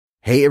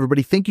Hey,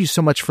 everybody. Thank you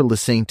so much for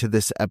listening to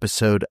this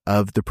episode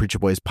of the Preacher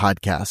Boys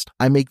podcast.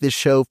 I make this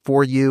show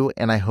for you,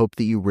 and I hope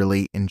that you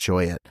really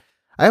enjoy it.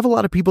 I have a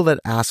lot of people that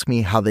ask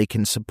me how they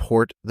can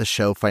support the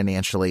show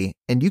financially,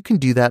 and you can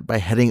do that by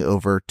heading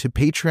over to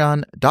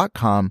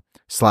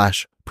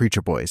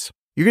patreon.com/preacherboys.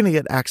 You're going to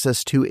get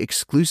access to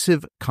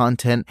exclusive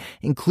content,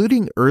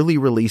 including early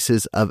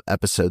releases of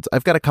episodes.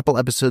 I've got a couple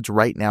episodes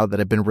right now that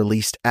have been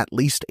released at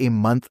least a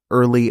month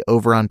early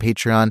over on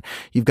Patreon.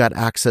 You've got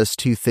access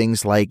to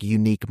things like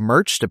unique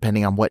merch,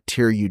 depending on what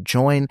tier you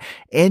join,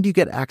 and you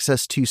get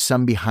access to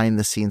some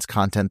behind-the-scenes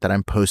content that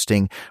I'm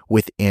posting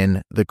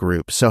within the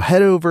group. So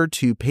head over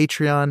to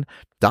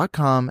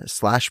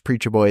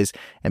patreon.com/preacherboys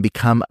and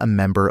become a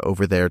member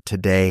over there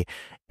today.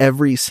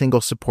 Every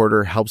single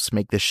supporter helps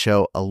make this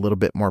show a little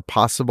bit more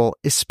possible,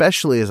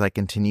 especially as I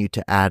continue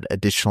to add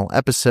additional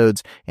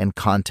episodes and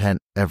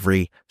content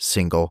every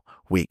single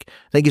week.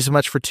 Thank you so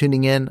much for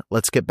tuning in.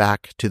 Let's get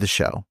back to the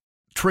show.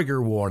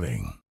 Trigger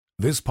warning.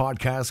 This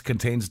podcast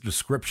contains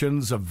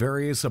descriptions of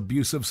various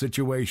abusive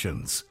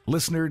situations.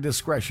 Listener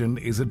discretion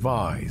is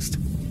advised.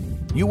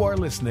 You are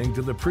listening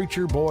to the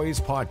Preacher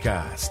Boys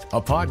Podcast,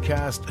 a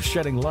podcast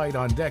shedding light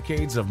on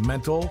decades of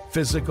mental,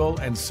 physical,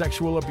 and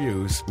sexual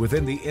abuse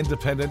within the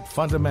independent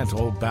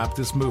fundamental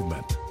Baptist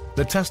movement.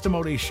 The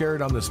testimonies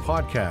shared on this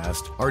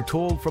podcast are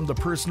told from the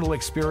personal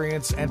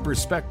experience and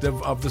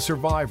perspective of the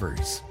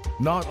survivors.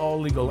 Not all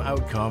legal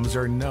outcomes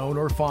are known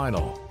or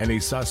final. Any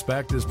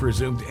suspect is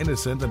presumed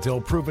innocent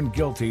until proven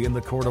guilty in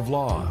the court of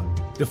law.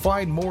 To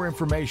find more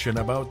information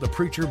about the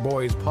Preacher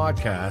Boys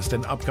podcast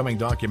and upcoming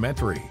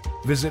documentary,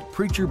 visit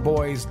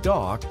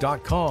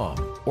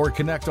preacherboysdoc.com or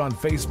connect on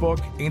Facebook,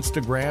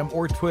 Instagram,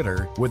 or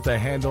Twitter with the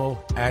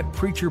handle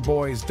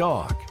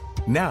 @preacherboysdoc.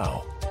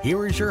 Now,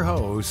 here is your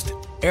host,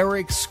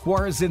 Eric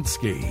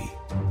Skwarczynski.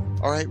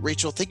 All right,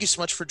 Rachel, thank you so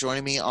much for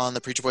joining me on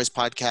the Preacher Boys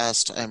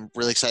podcast. I'm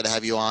really excited to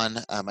have you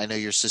on. I know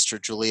your sister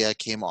Julia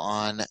came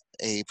on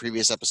a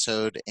previous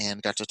episode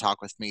and got to talk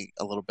with me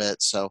a little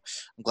bit. So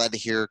I'm glad to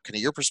hear kind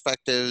of your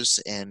perspectives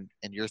and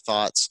your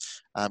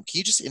thoughts. Can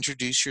you just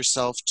introduce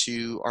yourself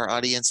to our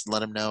audience and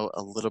let them know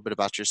a little bit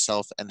about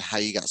yourself and how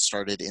you got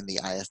started in the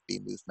IFB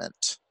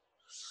movement?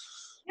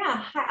 Yeah,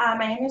 hi,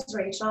 my name is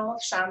Rachel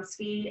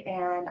Shamsky,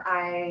 and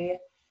I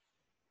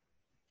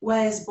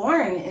was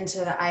born into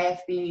the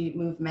IFB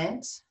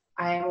movement.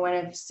 I am one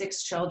of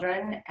 6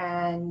 children,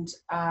 and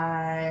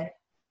I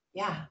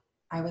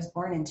was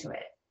born into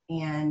it.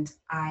 And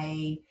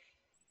I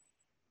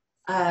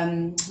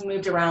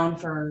moved around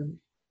for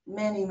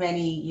many,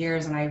 many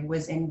years, and I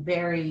was in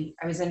many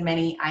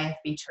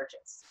IFB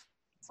churches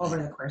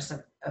over the course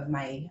of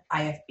my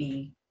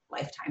IFB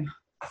lifetime.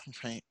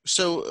 Right.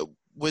 So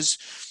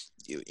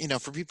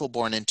for people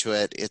born into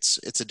it,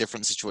 it's a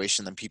different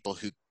situation than people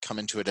who come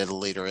into it at a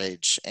later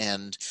age.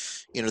 And,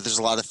 there's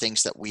a lot of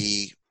things that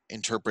we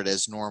interpret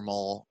as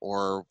normal,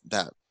 or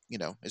that,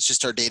 it's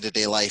just our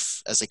day-to-day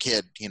life as a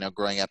kid,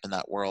 growing up in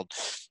that world.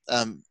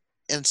 And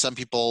some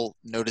people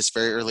notice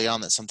very early on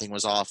that something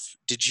was off.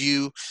 Did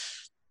you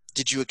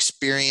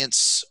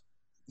experience,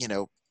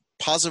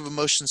 positive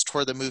emotions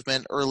toward the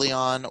movement early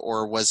on,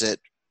 or was it,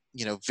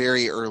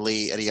 very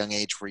early at a young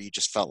age where you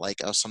just felt like,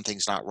 oh,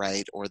 something's not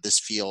right, or this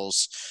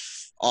feels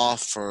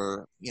off,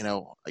 or,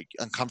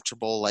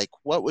 uncomfortable? Like,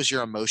 what was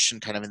your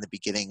emotion kind of in the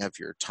beginning of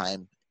your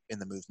time in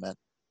the movement?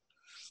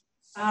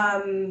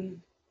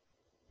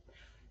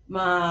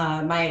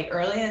 My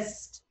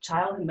earliest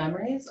childhood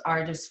memories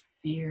are just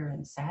fear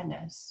and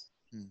sadness.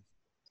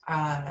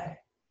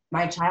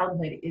 My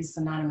childhood is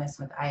synonymous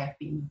with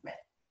IFB movement.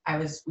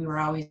 We were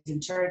always in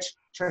church.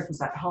 Church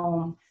was at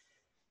home.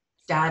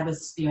 Dad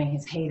was spewing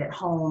his hate at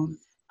home.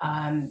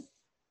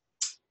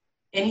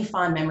 Any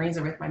fond memories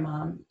are with my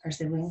mom or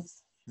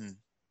siblings.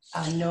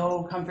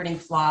 No comforting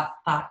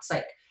thoughts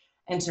like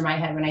enter my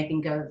head when I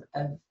think of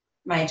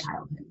my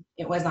childhood.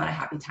 It was not a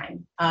happy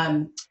time.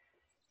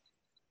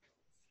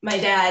 My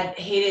dad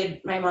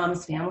hated my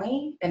mom's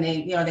family, and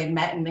they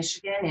met in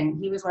Michigan,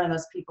 and he was one of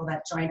those people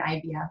that joined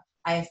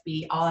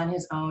IFB all on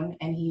his own,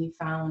 and he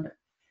found a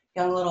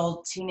young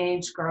little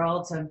teenage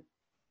girl to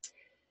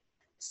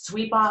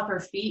sweep off her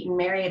feet and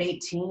marry at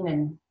 18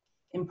 and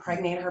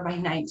impregnate her by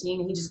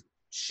 19. He just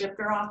shipped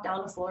her off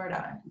down to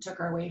Florida and took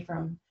her away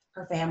from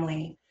her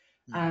family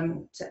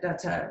to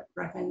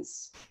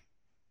Reckman's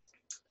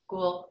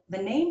school. The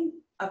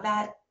name of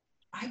that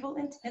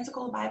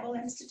Pensacola Bible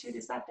Institute,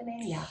 is that the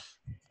name?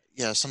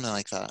 Yeah, something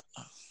like that.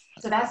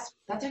 So that's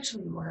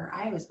actually where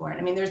I was born.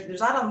 I mean, there's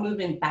a lot of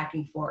movement back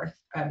and forth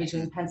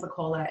between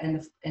Pensacola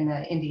and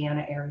the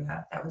Indiana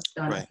area. That was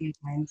done a few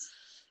times.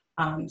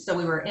 So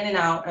we were in and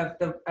out of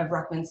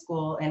Ruckman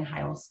School and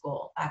Hilo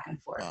School, back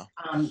and forth. Wow.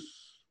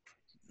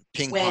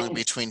 Ping pong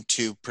between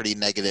two pretty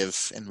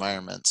negative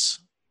environments.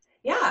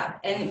 Yeah,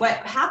 and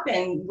what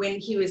happened when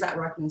he was at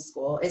Ruckman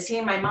School is he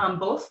and my mom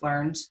both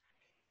learned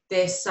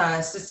this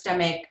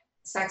systemic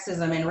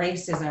sexism and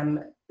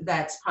racism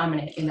that's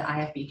prominent in the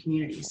IFB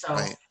community. So,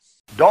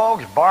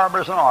 dogs,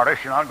 barbers, and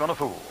artists, you're not going to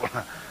fool.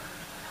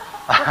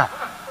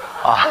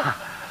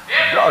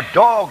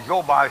 Dogs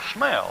go by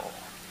smell.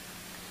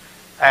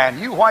 And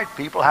you white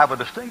people have a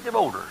distinctive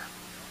odor.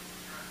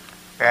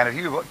 And if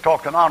you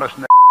talk to an honest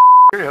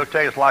nigger, he'll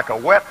tell you it's like a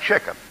wet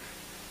chicken.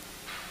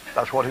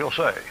 That's what he'll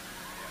say.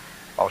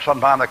 Or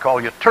sometimes they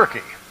call you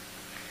turkey.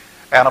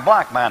 And a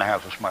black man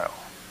has a smell.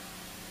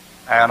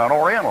 And an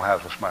Oriental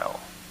has a smell.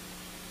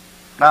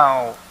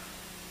 Now,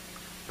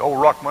 old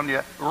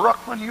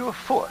Ruckman, you a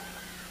foot.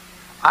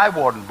 I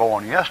wasn't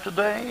born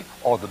yesterday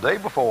or the day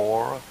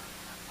before.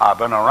 I've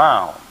been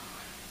around.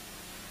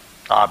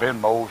 I've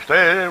been most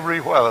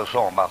everywhere. There's a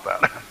song about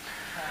that.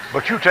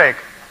 But you take,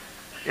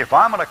 if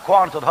I'm in a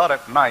Quonset hut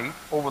at night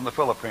over in the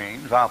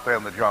Philippines, out there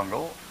in the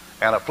jungle,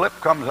 and a flip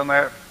comes in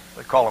there,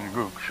 they call them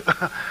gooks.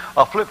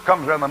 A flip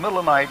comes in the middle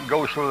of the night and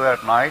goes through there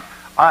at night,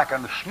 I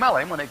can smell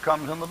him when he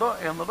comes in the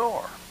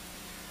door.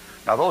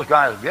 Now those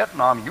guys in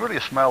Vietnam, you really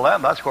smell that,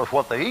 and that's of course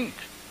what they eat.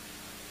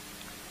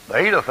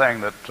 They eat a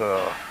thing that,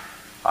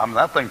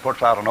 that thing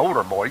puts out an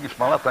odor, boy. You can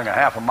smell that thing a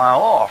half a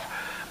mile off.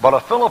 But a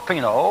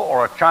Filipino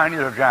or a Chinese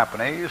or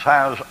Japanese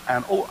has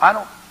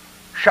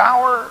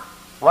shower,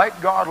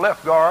 right guard,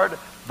 left guard,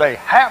 they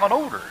have an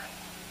odor.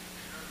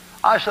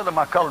 I said to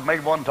my colored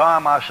maid one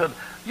time, I said,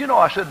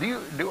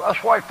 do us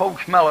white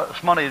folks smell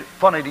funny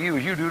to you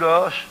as you do to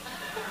us?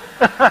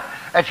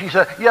 And she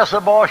said, yes, sir,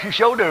 boss, you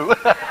sure do.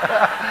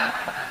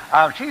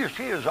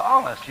 She is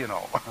honest,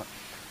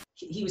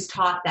 He was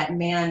taught that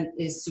man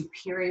is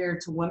superior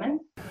to woman.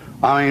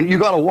 I mean, you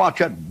got to watch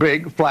that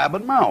big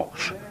flabbing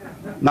mouth.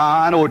 Now,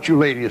 I know what you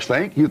ladies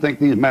think. You think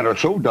these men are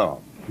so dumb.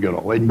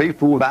 They'd be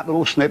fooled that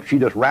little snip. She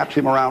just wraps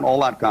him around,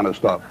 all that kind of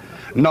stuff.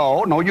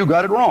 No, you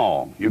got it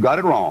wrong. You got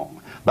it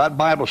wrong. That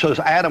Bible says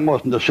Adam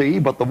wasn't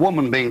deceived, but the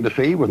woman being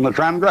deceived was in the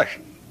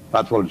transgression.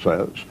 That's what it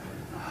says.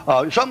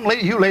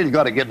 You ladies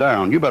got to get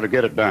down. You better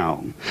get it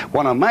down.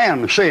 When a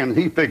man sins,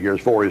 he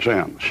figures for his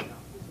sins.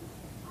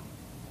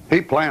 He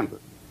plans it.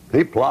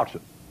 He plots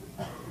it.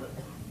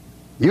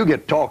 You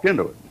get talked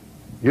into it.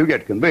 You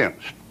get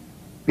convinced.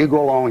 You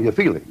go along with your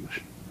feelings.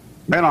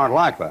 Men aren't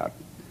like that.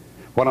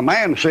 When a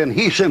man sins,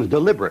 he sins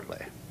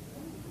deliberately.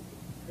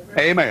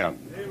 Amen.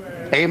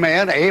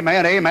 Amen,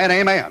 amen, amen,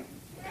 amen.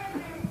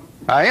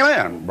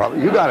 Amen, brother.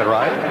 You got it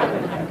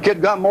right.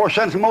 Kid got more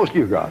sense than most of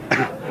you got.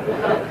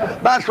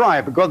 That's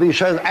right, because he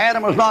says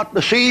Adam was not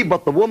deceived,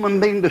 but the woman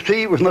being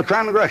deceived was in the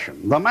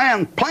transgression. The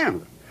man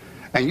planned it.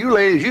 And you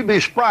ladies, you'd be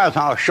surprised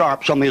how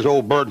sharp some of these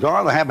old birds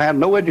are. They haven't had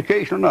no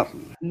education or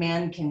nothing.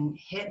 Man can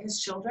hit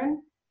his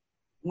children.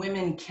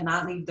 Women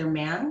cannot leave their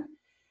man.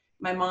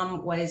 My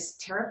mom was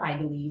terrified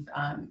to leave,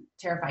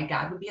 terrified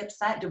God would be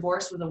upset.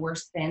 Divorce was a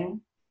worse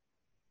sin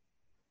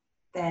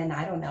than,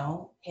 I don't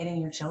know,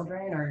 hitting your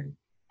children or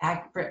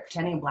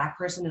pretending a black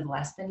person is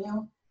less than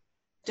you.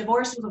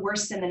 Divorce was a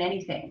worse sin than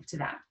anything to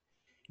them.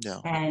 Yeah.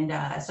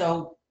 And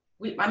so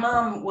my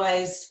mom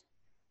was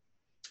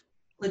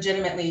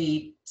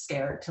legitimately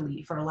scared to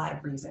leave for a lot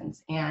of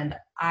reasons. And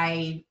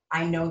I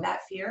know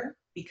that fear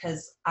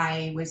because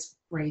I was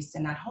raised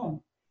in that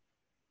home.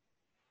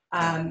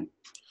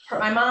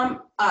 My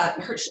mom,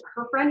 her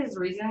friend is the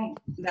reason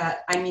that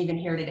I'm even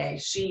here today.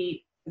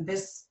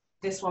 This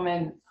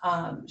woman,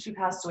 she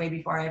passed away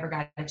before I ever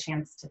got a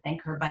chance to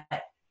thank her, but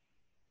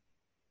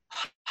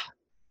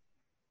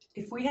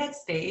if we had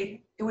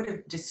stayed, it would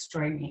have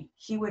destroyed me.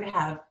 He would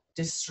have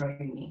destroyed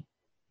me.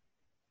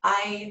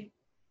 I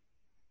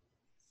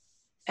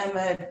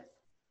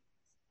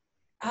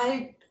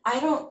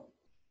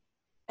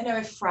know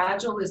if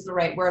fragile is the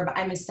right word, but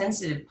I'm a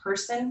sensitive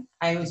person.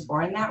 I was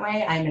born that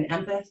way. I'm an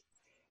empath.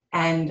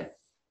 And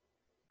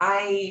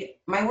my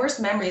worst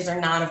memories are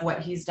not of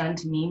what he's done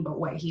to me, but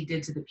what he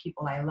did to the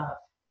people I love.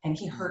 And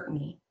he hurt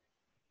me.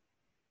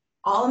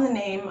 All in the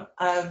name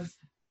of,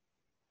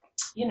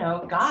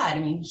 God. I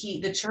mean,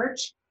 the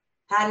church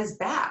had his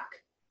back.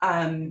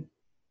 The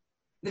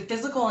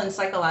physical and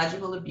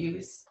psychological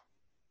abuse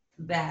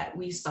that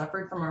we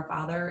suffered from our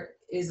father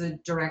is a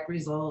direct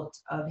result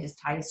of his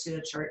ties to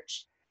the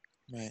church.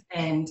 Right.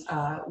 And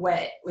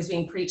what was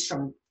being preached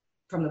from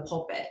the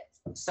pulpit.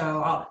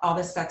 So all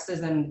the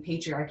sexism,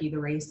 patriarchy, the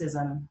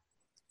racism,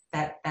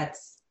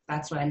 that's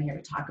what I'm here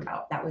to talk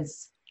about. That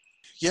was.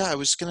 Yeah, I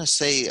was going to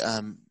say,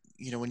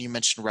 when you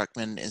mentioned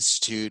Ruckman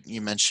Institute,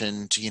 you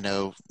mentioned,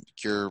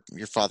 your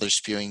father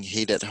spewing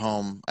hate at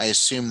home. I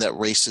assume that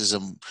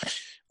racism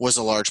was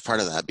a large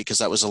part of that because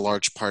that was a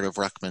large part of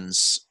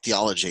Ruckman's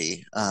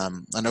theology,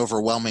 an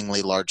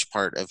overwhelmingly large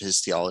part of his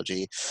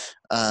theology.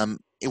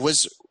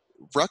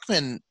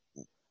 Ruckman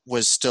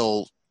was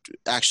still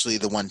actually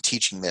the one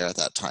teaching there at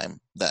that time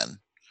then.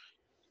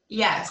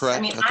 Yes. Correct?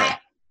 I mean, okay.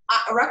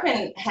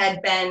 Ruckman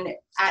had been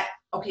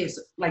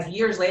so like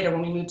years later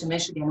when we moved to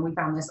Michigan, we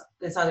found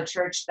this other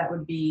church that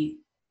would be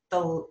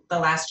the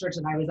last church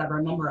that I was ever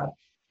a member of.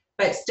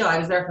 But still, I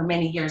was there for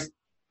many years.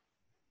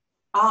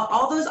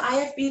 All those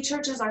IFB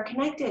churches are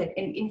connected,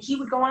 and he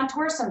would go on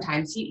tour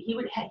sometimes. He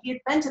had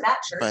been to that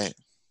church, right.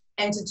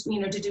 And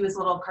to do his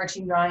little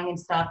cartoon drawing and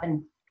stuff.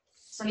 And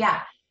so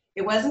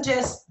it wasn't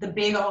just the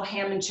big old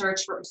Hammond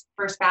Church,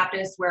 First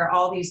Baptist, where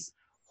all these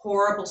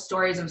horrible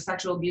stories of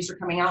sexual abuse are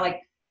coming out.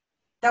 Like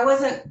that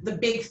wasn't the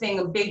big thing,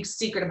 a big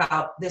secret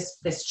about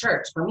this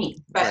church for me.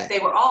 But Right. they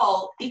were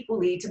all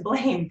equally to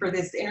blame for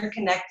this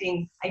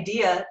interconnecting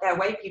idea that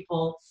white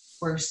people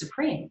were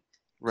supreme.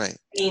 Right.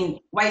 I mean,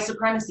 white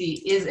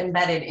supremacy is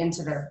embedded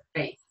into their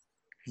faith,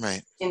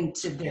 Right.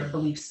 into their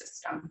belief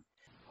system.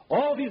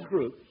 All these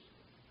groups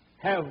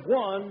have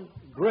one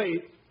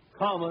great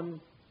common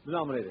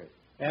denominator,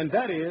 and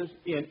that is,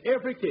 in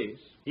every case,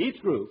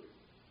 each group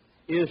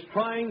is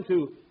trying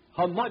to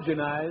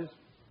homogenize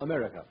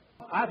America.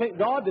 I think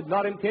God did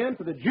not intend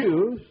for the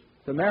Jews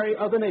to marry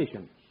other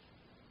nations.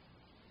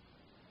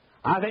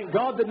 I think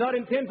God did not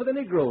intend for the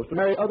Negroes to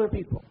marry other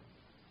people.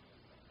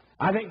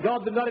 I think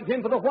God did not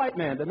intend for the white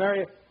man to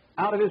marry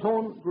out of his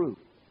own group.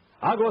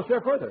 I'll go a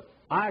step further.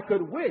 I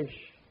could wish,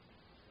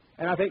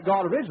 and I think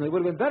God originally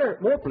would have been better,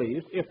 more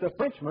pleased if the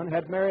Frenchman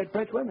had married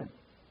French women,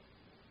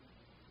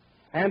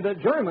 and the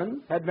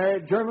German had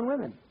married German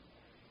women.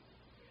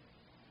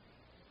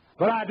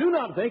 But I do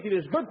not think it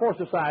is good for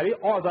society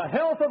or the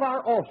health of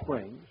our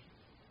offspring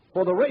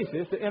for the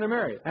racists to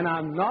intermarry. And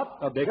I'm not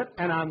a bigot,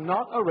 and I'm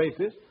not a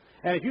racist.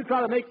 And if you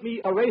try to make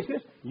me a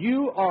racist,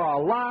 you are a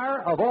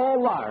liar of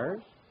all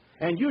liars,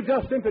 and you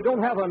just simply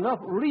don't have enough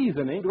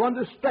reasoning to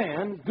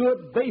understand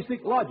good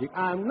basic logic.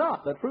 I'm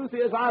not. The truth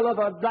is, I love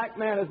a black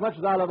man as much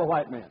as I love a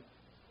white man.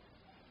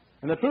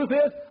 And the truth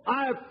is,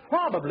 I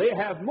probably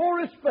have more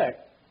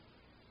respect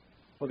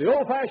for the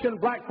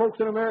old-fashioned black folks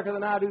in America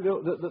than I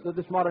do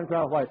this modern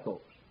crowd of white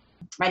folks.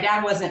 My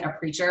dad wasn't a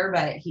preacher,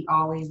 but he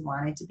always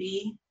wanted to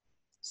be.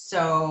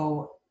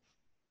 So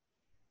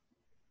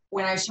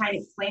when I was trying to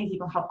explain to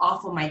people how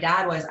awful my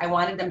dad was, I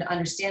wanted them to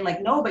understand,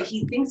 like, no, but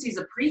he thinks he's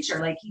a preacher.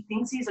 Like, he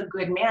thinks he's a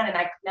good man. And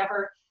I could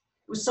never,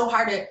 it was so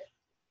hard to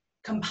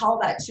compel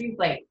that truth.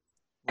 Like,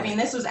 I mean,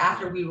 this was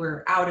after we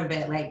were out of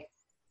it. Like,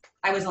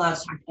 I wasn't allowed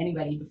to talk to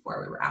anybody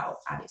before we were out,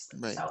 obviously.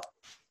 Right. So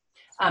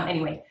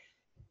anyway,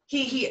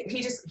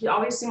 he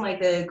always seemed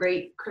like the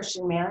great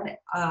Christian man.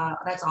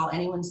 That's all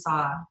anyone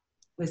saw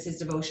was his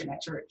devotion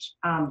at church.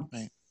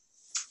 Right.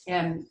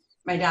 And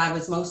my dad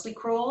was mostly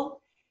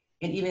cruel.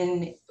 And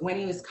even when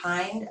he was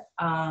kind,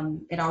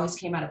 it always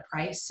came at a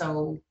price.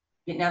 So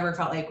it never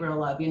felt like real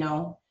love, you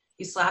know.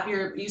 You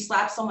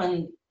slap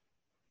someone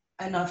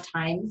enough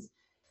times,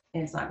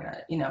 and it's not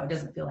gonna, you know, it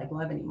doesn't feel like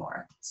love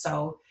anymore.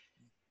 So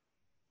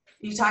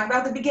you talk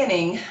about the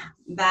beginning.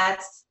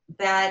 That's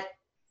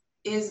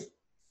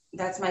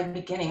my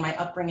beginning. My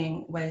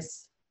upbringing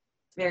was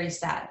very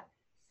sad.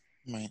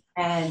 Right.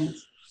 And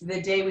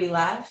the day we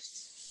left,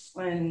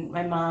 when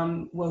my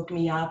mom woke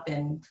me up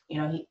and,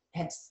 you know, he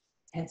had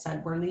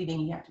said, we're leaving,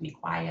 you have to be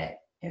quiet.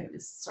 It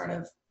was sort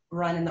of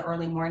run in the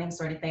early morning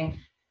sort of thing.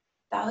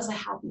 That was the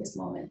happiest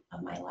moment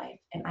of my life.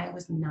 And I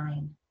was 9.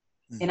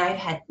 Mm-hmm. And I've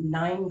had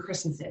 9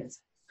 Christmases.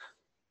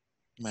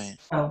 Right.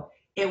 So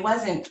it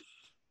was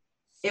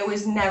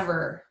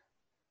never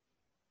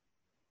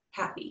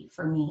happy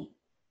for me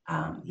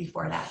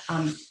before that.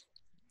 I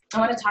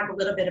want to talk a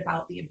little bit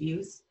about the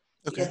abuse,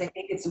 because I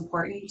think it's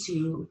important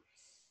to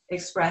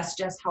express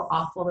just how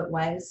awful it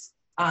was.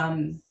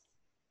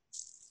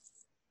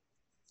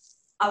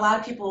 A lot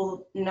of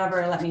people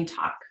never let me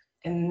talk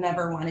and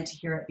never wanted to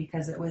hear it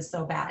because it was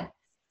so bad.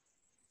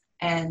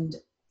 And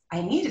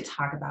I need to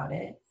talk about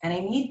it, and I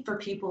need for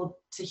people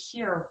to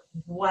hear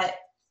what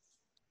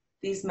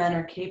these men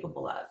are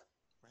capable of.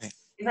 Right.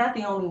 He's not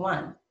the only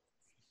one.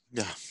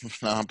 Yeah,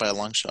 not by a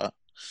long shot.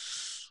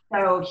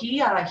 So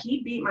he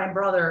beat my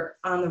brother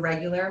on the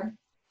regular.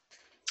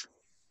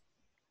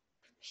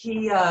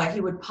 He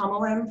would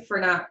pummel him for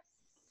not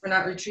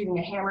retrieving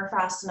a hammer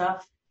fast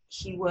enough.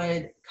 He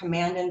would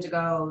command him to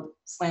go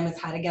slam his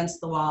head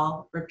against the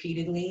wall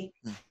repeatedly.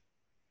 He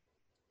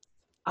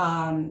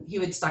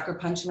would sucker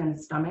punch him in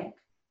the stomach.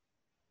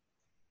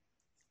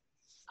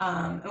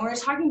 And we're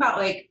talking about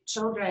like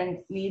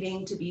children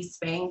needing to be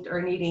spanked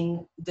or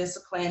needing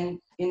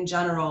discipline in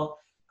general.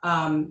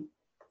 When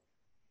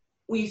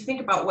you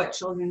think about what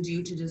children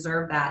do to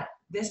deserve that,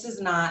 these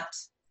are not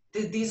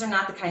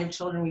the kind of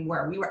children we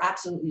were. We were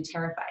absolutely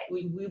terrified.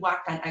 We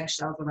walked on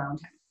eggshells around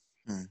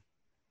him.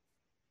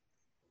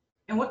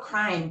 And what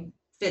crime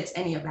fits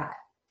any of that?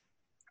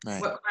 Right.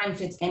 What crime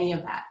fits any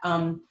of that?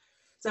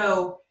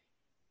 So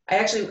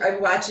I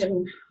watched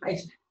him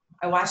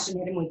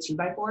hit him with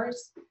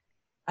 2x4s.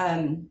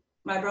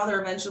 My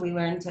brother eventually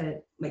learned to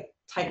like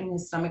tighten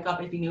his stomach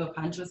up if he knew a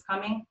punch was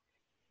coming.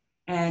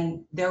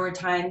 And there were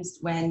times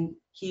when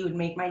he would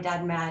make my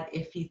dad mad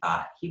if he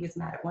thought he was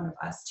mad at one of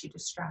us to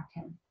distract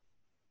him.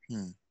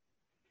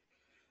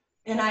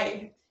 And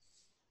I,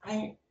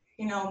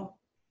 you know,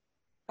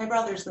 my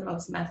brother's the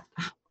most messed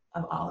up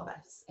of all of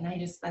us. And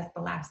that's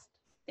the last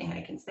thing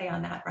I can say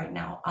on that right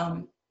now.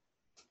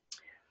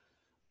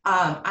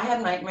 I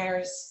have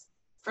nightmares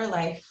for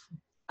life.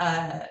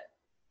 One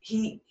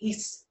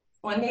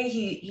day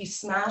he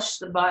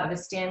smashed the butt of a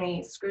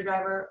Stanley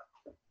screwdriver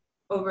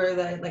over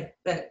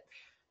the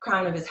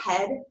crown of his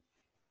head,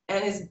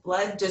 and his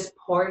blood just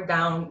poured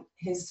down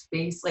his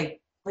face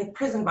like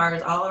prison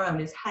bars all around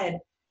his head.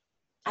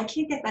 I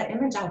can't get that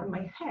image out of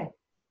my head.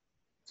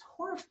 It's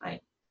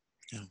horrifying.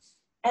 Yeah.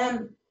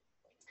 And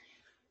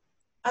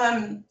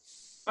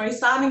My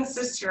sobbing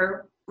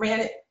sister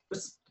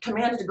was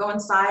commanded to go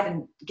inside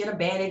and get a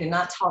Band-Aid and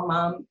not tell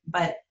Mom,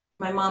 but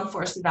my mom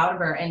forced it out of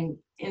her, and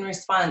in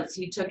response,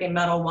 he took a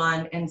metal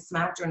wand and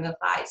smacked her in the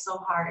thigh so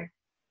hard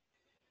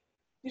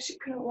that she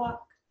couldn't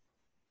walk.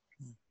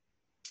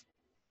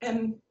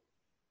 And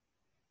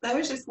that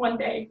was just one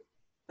day.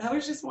 That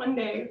was just one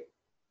day.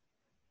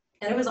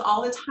 And it was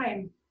all the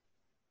time.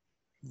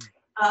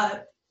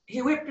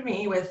 He whipped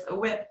me with a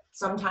whip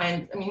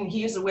sometimes. I mean,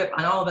 he used a whip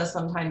on all of us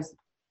sometimes.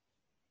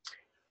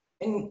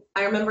 And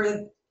I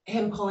remember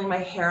him pulling my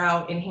hair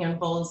out in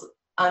handfuls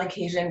on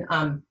occasion.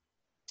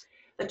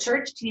 The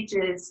church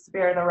teaches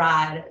spare the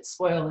rod,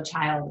 spoil the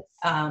child,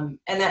 and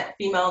that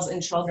females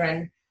and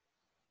children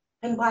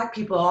and Black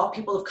people, all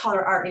people of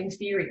color, are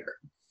inferior.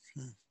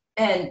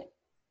 And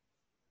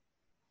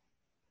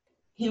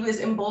he was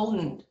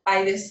emboldened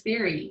by this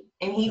theory,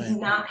 and he did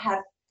not have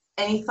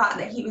any thought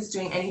that he was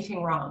doing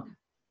anything wrong.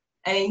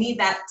 And I need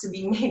that to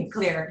be made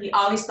clear. He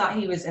always thought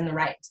he was in the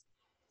right.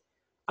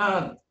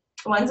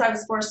 Once I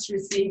was forced to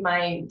receive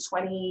my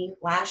 20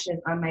 lashes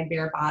on my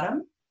bare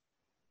bottom.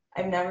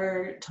 I've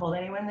never told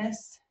anyone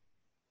this.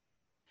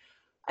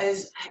 I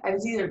was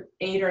either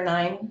 8 or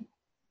 9,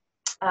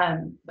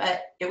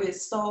 but it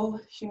was so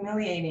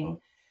humiliating.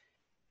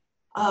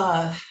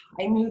 I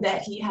knew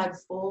that he had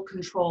full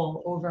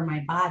control over my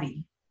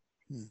body.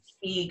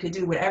 He could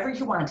do whatever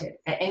he wanted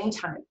at any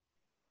time.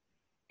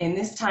 And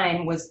this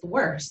time was the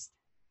worst.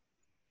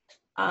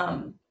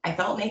 I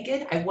felt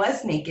naked, I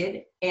was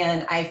naked,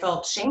 and I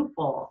felt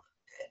shameful.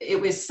 It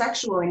was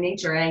sexual in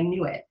nature, and I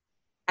knew it.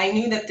 I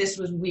knew that this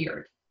was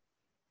weird.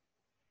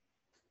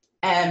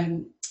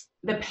 And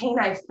the pain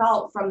I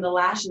felt from the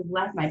lashes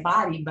left my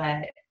body,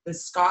 but the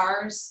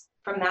scars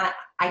from that,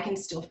 I can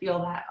still feel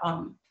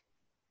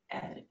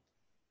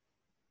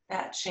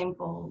that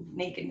shameful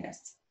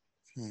nakedness.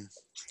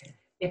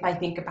 If I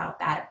think about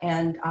that.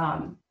 And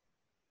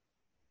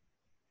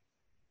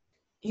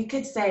you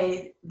could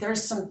say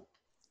there's some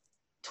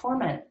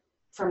torment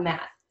from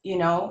that, you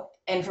know,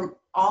 and from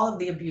all of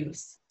the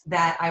abuse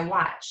that I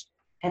watched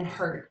and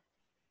heard.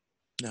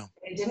 No.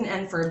 It didn't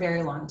end for a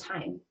very long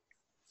time.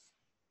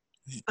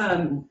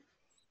 Another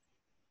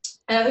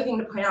thing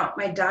to point out,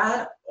 my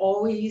dad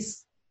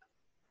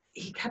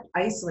he kept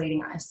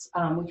isolating us.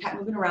 We kept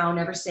moving around,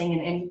 never staying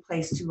in any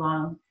place too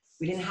long.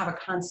 We didn't have a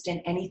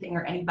constant anything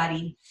or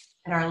anybody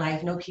in our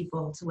life, no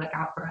people to look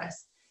out for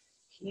us.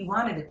 He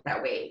wanted it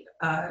that way.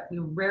 We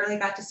rarely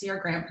got to see our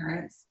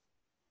grandparents.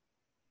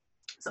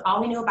 So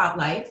all we knew about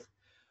life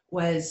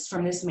was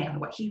from this man,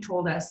 what he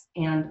told us,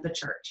 and the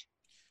church.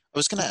 I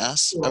was going to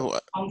ask,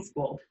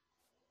 Homeschooled.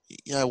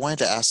 Yeah, I wanted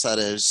to ask that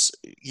as,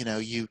 you know,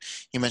 you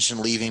mentioned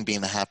leaving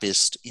being the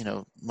happiest, you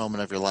know,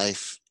 moment of your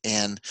life.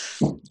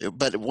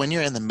 But when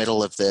you're in the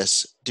middle of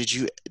this, did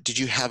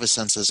you have a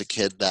sense as a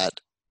kid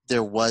that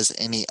there was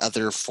any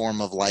other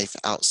form of life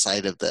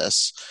outside of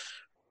this?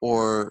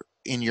 Or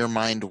in your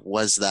mind,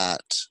 was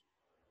that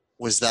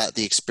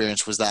the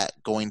experience? Was that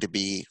going to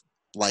be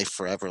life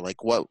forever?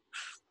 Like what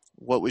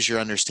was your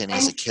understanding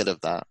as a kid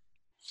of that?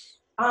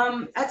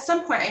 At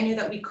some point I knew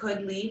that we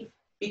could leave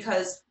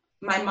because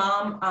my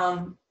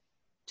mom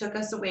took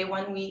us away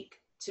one week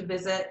to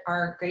visit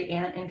our great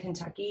aunt in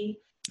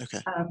Kentucky. Okay.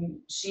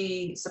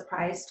 She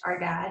surprised our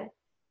dad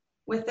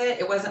with it.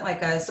 It wasn't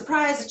like a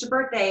surprise, it's your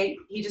birthday.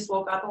 He just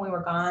woke up and we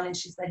were gone, and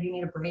she said, you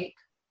need a break.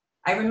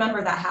 I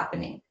remember that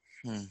happening.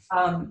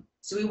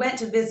 So we went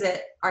to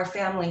visit our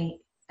family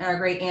and our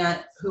great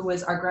aunt, who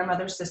was our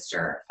grandmother's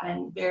sister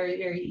and very,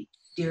 very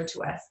dear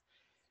to us.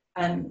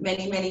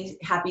 Many, many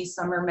happy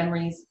summer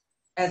memories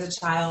as a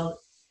child.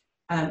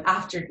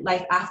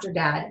 Life after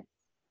dad,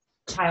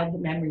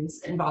 childhood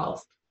memories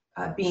involved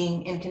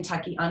being in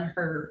Kentucky on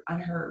her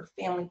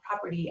family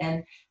property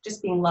and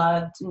just being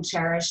loved and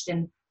cherished.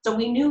 And so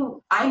I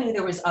knew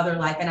there was other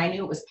life, and I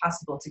knew it was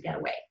possible to get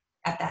away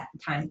at that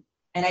time.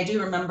 And I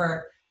do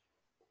remember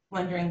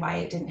wondering why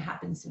it didn't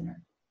happen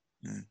sooner.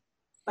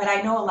 But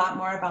I know a lot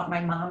more about my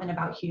mom and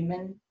about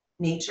human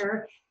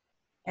nature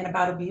and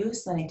about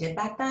abuse than I did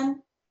back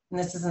then. And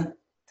this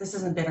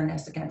isn't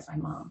bitterness against my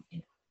mom.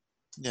 You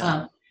know?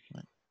 Yeah.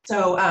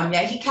 So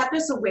he kept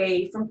us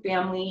away from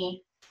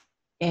family,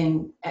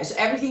 and so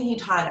everything he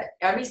taught us,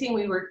 everything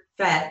we were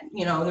fed,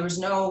 you know, it was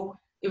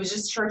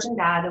just church and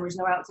dad. There was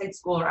no outside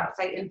school or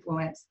outside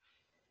influence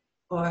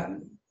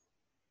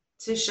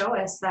to show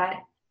us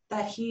that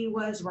he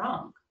was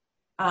wrong.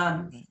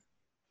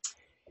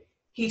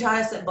 He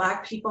taught us that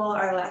Black people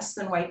are less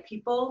than white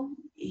people.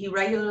 He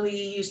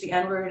regularly used the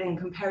N-word and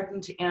compared them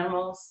to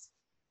animals.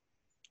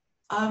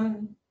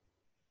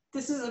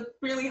 This is a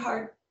really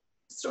hard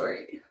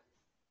story.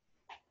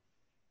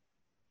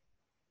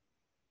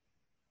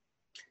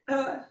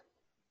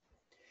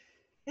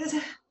 This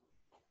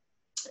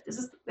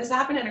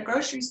happened in a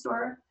grocery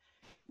store.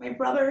 My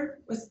brother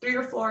was 3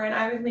 or 4 and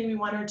I was maybe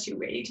 1 or 2.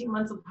 We're 18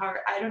 months apart.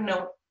 I don't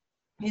know.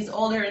 He's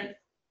older, and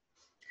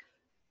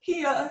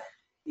he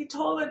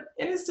told an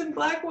innocent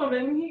Black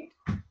woman,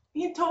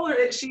 he told her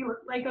that she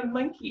looked like a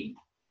monkey.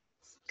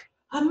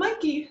 A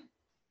monkey,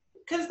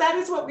 because that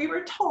is what we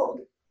were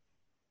told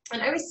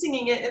And I was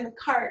singing it in the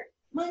cart.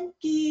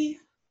 Monkey,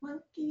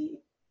 monkey.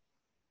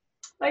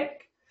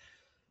 Like,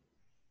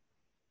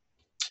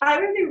 I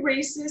was a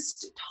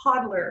racist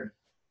toddler.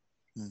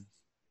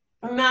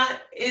 And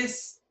that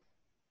is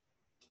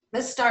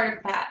the start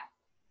of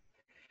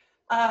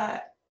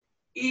that.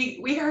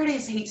 We heard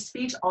his hate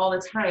speech all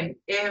the time.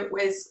 It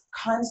was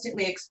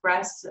constantly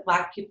expressed that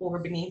Black people were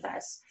beneath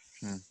us.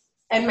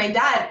 And my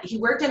dad, he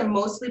worked in a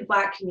mostly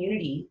Black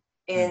community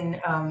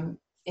in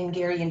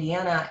Gary,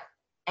 Indiana,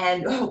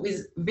 and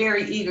was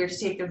very eager to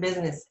take their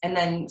business and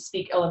then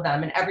speak ill of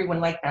them and everyone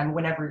liked them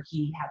whenever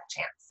he had a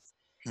chance.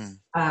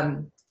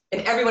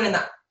 And everyone in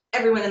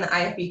the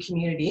IFB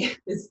community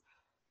is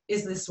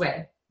this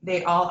way.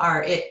 They all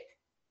are. It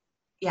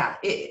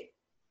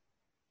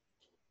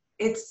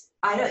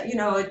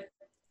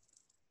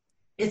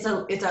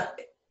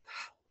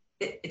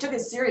took a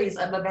series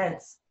of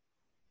events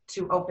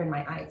to open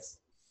my eyes,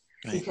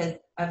 right, because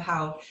of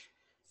how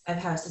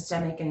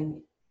systemic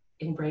and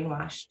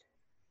brainwashed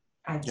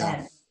I've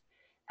been.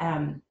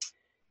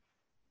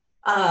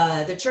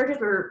 The churches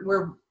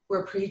were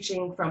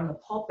preaching from the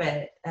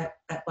pulpit that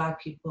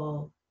Black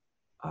people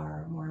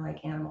are more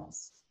like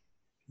animals.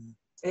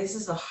 This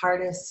is the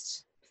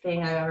hardest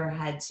thing I've ever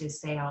had to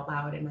say out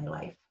loud in my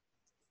life.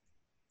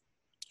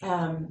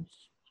 I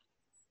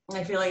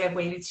feel like I've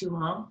waited too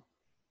long,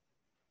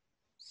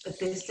 but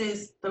this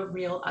is the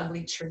real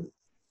ugly truth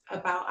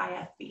about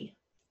IFB.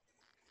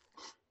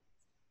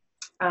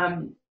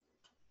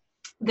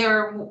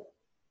 There's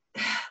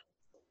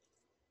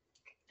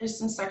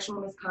some sexual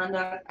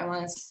misconduct I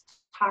want to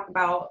talk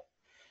about.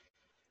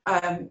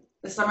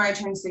 The summer I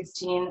turned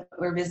 16,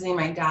 we were visiting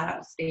my dad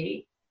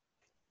upstate.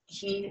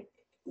 He'd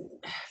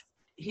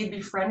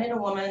befriended a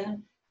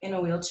woman in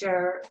a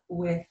wheelchair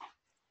with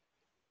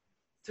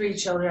 3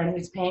 children. He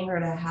was paying her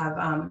to have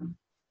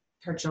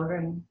her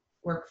children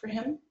work for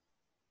him.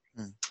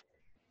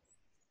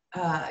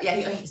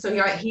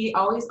 He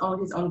always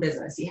owned his own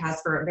business. He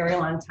has for a very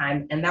long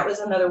time, and that was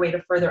another way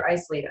to further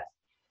isolate us.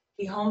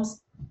 He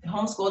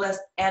homeschooled us,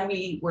 and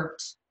we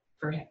worked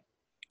for him.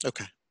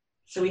 Okay.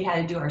 So we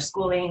had to do our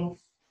schooling,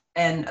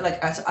 and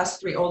like us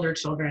 3 older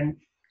children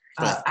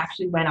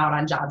actually went out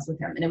on jobs with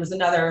him, and it was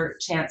another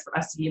chance for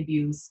us to be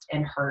abused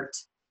and hurt.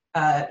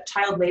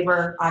 Child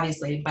labor,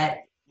 obviously, but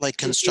like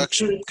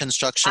construction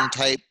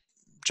type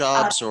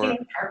jobs or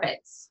cleaning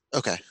carpets.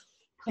 Okay.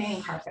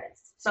 Cleaning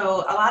carpets.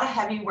 So a lot of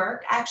heavy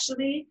work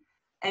actually,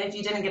 and if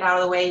you didn't get out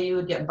of the way, you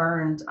would get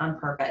burned on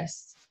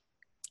purpose.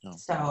 Oh.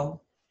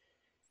 So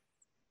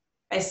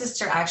my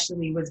sister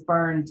actually was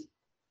burned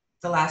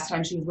the last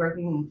time she was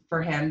working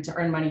for him to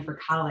earn money for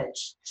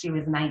college. She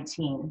was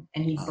 19,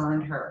 and he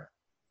burned her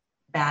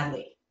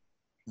badly.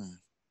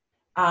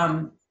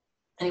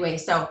 Anyway,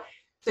 so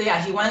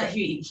yeah, he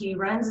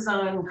runs his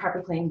own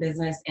carpet cleaning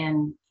business,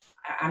 and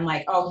I'm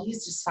like, oh,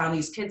 he's just found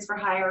these kids for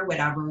hire,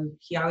 whatever.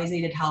 He always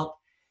needed help.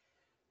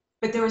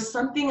 But there was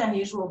something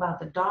unusual about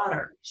the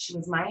daughter. She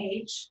was my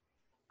age.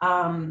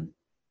 I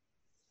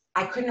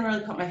couldn't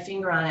really put my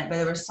finger on it, but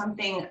there was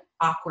something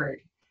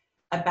awkward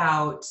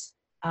about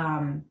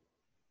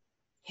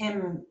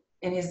him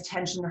and his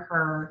attention to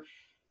her.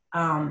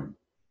 And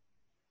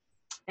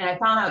I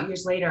found out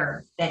years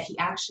later that he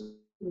actually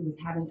was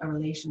having a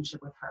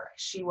relationship with her.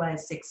 She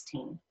was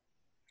 16.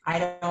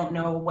 I don't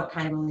know what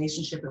kind of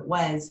relationship it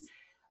was.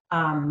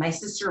 My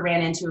sister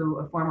ran into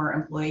a former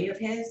employee of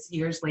his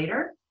years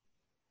later,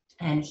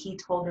 and he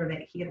told her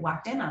that he had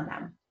walked in on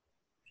them.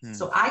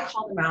 So I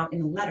called him out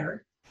in a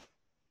letter.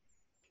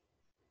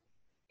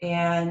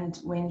 And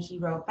when he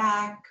wrote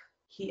back,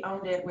 he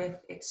owned it with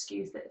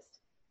excuses.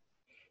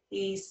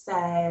 He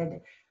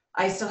said,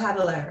 I still have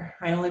the letter.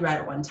 I only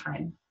read it one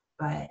time,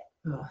 but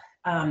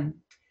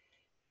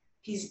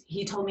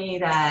he told me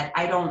that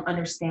I don't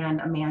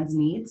understand a man's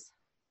needs.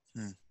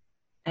 And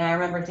I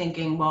remember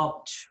thinking,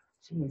 well,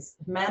 geez,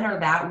 if men are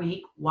that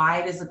weak,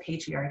 why does the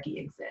patriarchy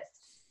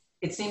exist?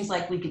 It seems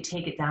like we could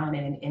take it down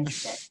in an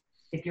instant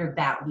if you're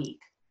that weak.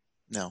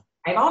 No.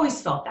 I've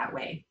always felt that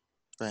way.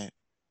 Right.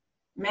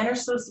 Men are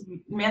supposed to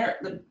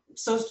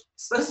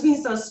be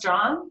so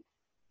strong.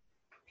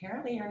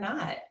 Apparently you're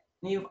not.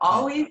 You've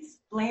always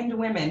blamed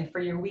women for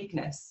your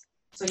weakness.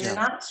 So you're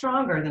not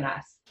stronger than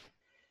us.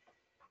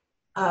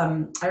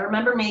 I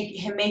remember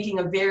him making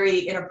a very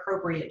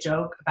inappropriate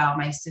joke about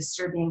my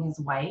sister being his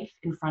wife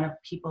in front of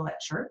people at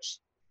church.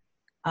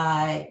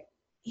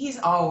 He's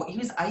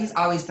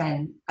always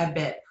been a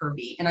bit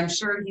pervy, and I'm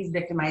sure he's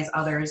victimized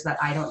others that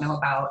I don't know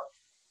about.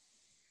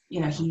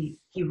 You know, he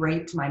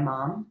raped my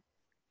mom.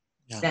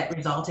 That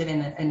resulted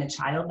in a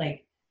child.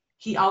 Like,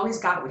 he always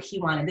got what he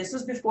wanted. This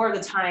was before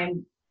the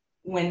time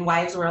when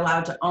wives were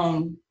allowed to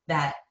own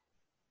that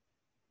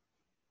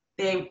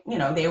they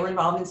were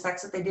involved in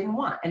sex that they didn't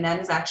want, and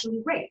that is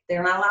actually rape.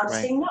 They're not allowed to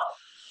say no.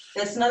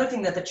 That's another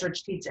thing that the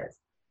church teaches.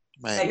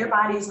 That your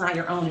body is not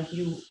your own if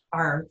you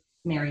are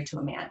married to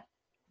a man.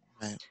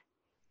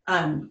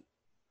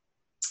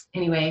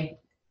 Anyway,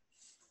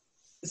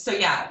 so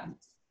yeah,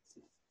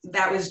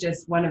 that was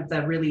just one of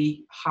the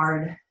really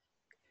hard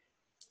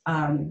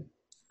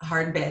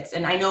bits.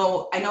 And I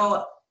know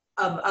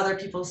of other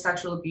people's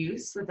sexual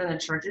abuse within the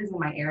churches in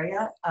my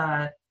area.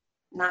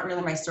 Not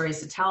really my stories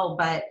to tell,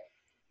 but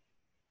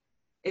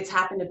it's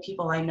happened to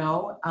people I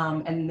know,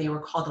 and they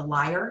were called a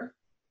liar.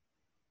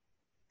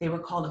 They were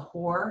called a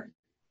whore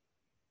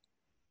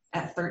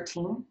at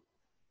 13,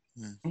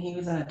 and he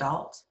was an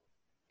adult.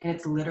 And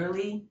it's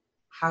literally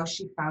how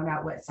she found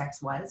out what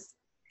sex was.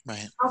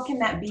 Right. How can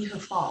that be her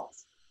fault?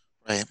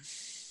 Right.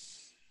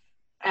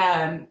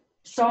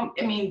 So,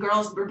 I mean,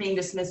 girls were being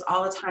dismissed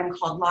all the time,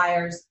 called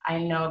liars. I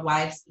know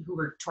wives who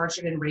were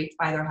tortured and raped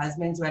by their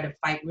husbands who had to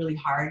fight really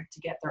hard to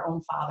get their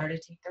own father to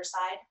take their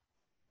side.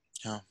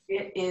 Yeah.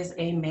 It is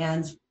a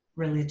man's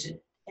religion.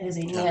 It is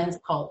a man's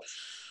cult.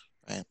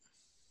 Right.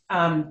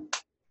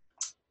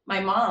 My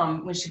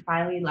mom, when she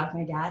finally left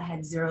my dad,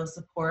 had zero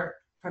support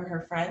from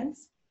her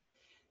friends.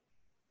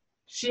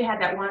 She had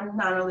that one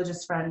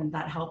non-religious friend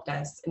that helped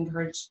us,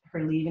 encouraged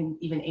her leave, and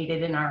even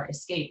aided in our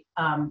escape.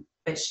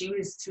 But she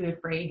was too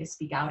afraid to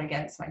speak out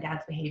against my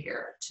dad's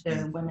behavior to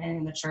the women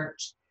in the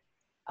church.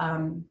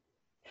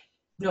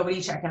 Nobody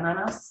checked in on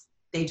us.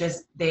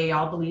 They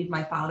all believed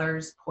my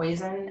father's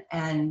poison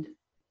and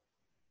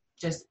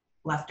just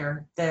left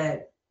her.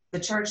 The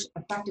church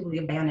effectively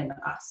abandoned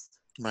us.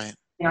 Right.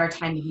 In our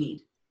time of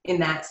need, in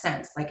that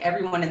sense, like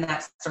everyone in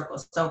that circle.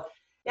 So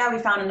yeah, we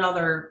found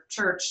another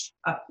church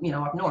up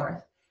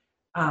north.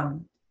 But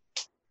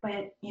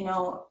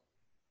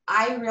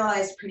I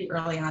realized pretty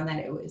early on that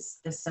it was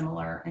a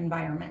similar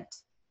environment.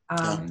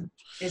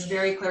 It's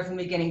very clear from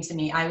the beginning to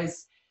me. I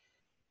was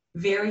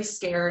very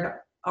scared,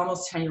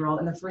 almost 10-year-old,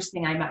 and the first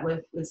thing I met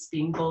with was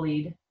being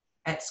bullied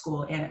at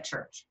school and at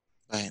church.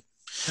 Right.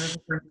 That was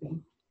the first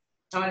thing.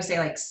 I want to say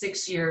like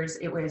 6 years,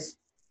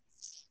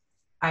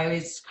 I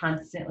was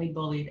constantly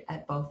bullied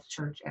at both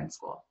church and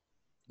school.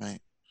 Right.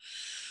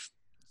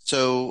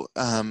 So,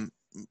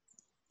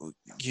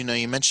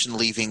 you mentioned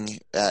leaving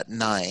at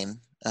 9,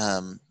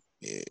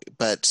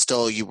 but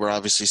still, you were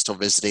obviously still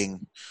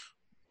visiting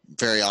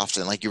very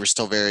often. Like he was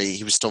still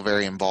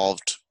very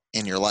involved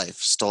in your life,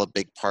 still a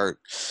big part.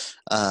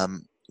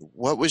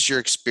 What was your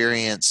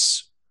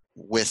experience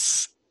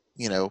with,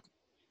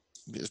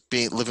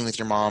 living with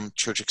your mom,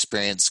 church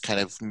experience, kind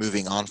of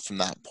moving on from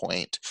that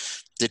point?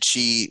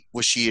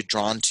 Was she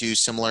drawn to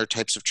similar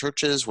types of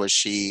churches? Was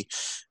she,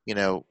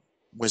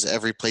 was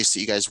every place that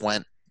you guys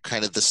went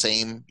kind of the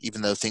same,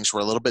 even though things were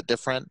a little bit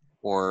different?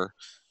 Or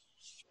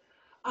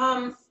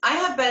I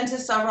have been to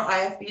several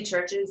IFB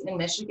churches in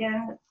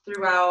Michigan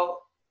throughout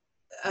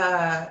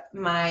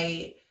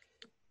my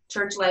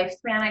church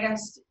lifespan, I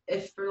guess,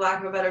 if for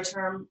lack of a better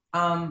term.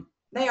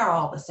 They are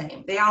all the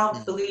same. They all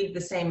believe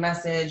the same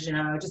message,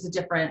 just a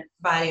different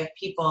body of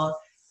people.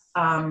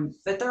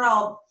 But they're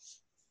all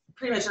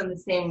pretty much on the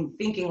same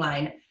thinking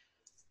line.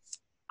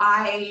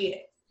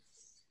 I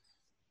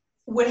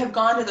would have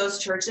gone to those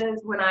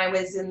churches when I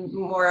was in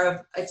more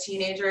of a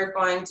teenager,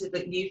 going to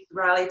the youth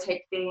rally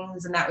type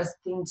things, and that was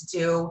the thing to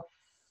do.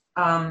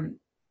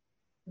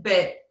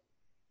 But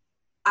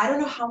I don't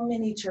know how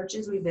many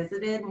churches we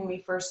visited when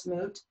we first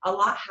moved. A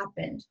lot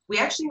happened. We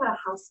actually had a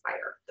house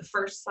fire the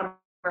first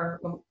summer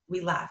when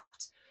we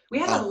left. We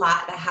had a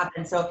lot that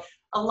happened. So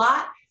a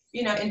lot,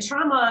 in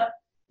trauma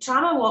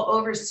will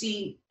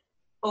oversee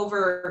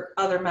over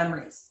other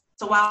memories.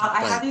 So while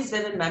I have these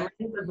vivid memories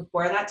of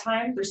before that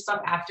time, there's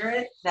stuff after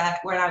it that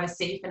when I was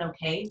safe and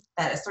okay,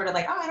 that is sort of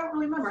like, I don't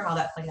really remember how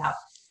that played out.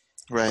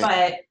 Right.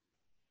 But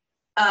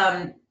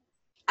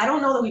I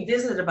don't know that we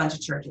visited a bunch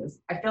of churches.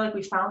 I feel like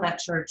we found that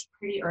church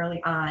pretty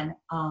early on.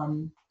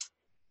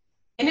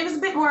 And it was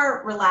a bit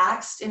more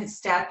relaxed in its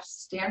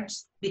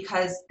stance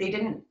because they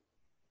didn't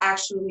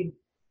actually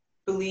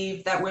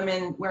believe that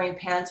women wearing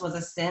pants was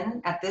a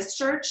sin at this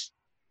church,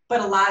 but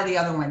a lot of the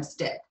other ones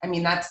did. I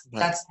mean, that's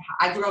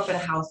I grew up in a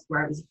house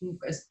where it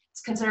was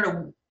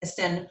considered a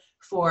sin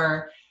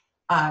for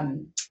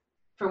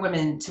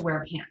women to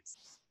wear pants.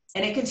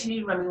 And it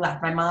continued when we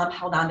left. My mom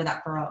held on to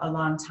that for a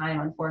long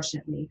time,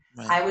 unfortunately.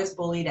 Right. I was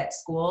bullied at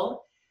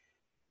school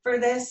for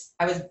this.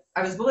 I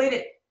was bullied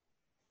at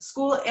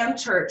school and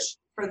church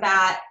for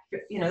that,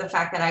 the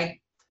fact that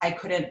I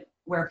couldn't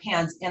wear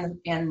pants and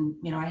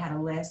I had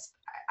a lisp.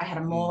 I had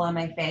a mole on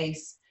my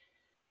face.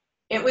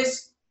 It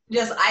was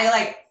just,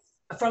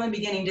 from the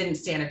beginning didn't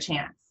stand a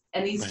chance.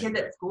 And these kids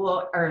at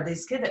school, or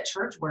these kids at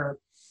church, were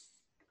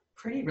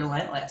pretty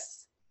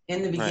relentless.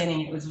 In the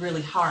beginning, It was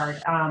really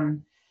hard.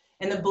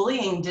 And the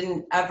bullying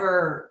didn't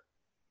ever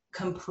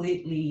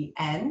completely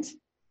end.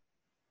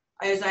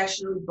 I was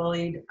actually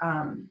bullied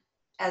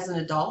as an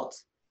adult.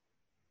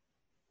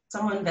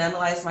 Someone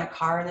vandalized my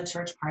car in the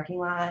church parking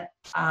lot.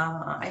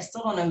 I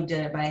still don't know who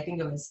did it, but I think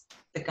it was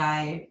the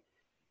guy.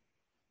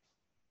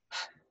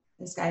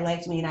 This guy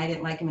liked me and I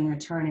didn't like him in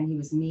return, and he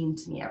was mean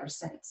to me ever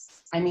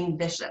since. I mean,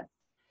 vicious.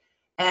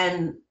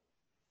 And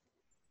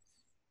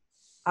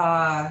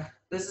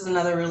this is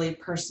another really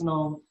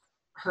personal,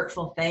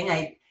 hurtful thing.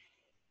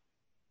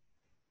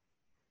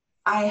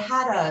 I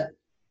had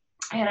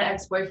an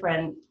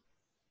ex-boyfriend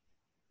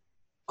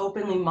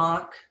openly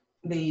mock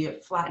the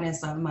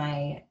flatness of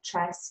my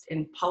chest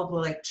in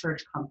public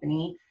church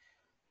company.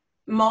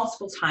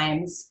 multiple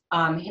times.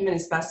 Him and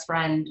his best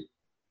friend,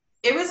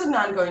 it was an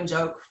ongoing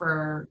joke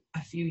for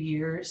a few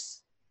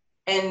years,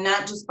 and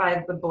not just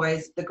by the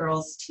boys, the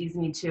girls teased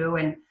me too.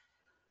 And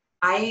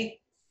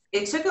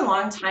it took a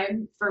long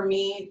time for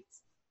me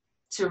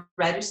to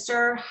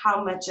register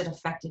how much it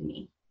affected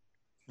me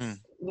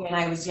when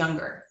I was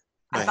younger.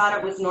 Right. I thought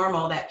it was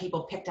normal that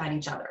people picked on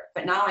each other,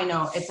 but now I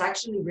know it's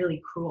actually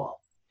really cruel.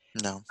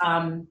 No.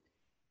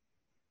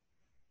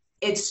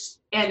 It's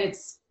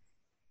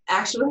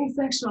actually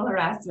sexual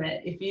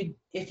harassment. If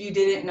you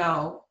didn't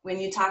know, when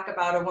you talk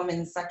about a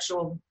woman's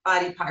sexual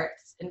body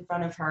parts in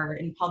front of her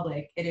in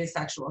public, it is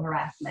sexual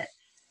harassment.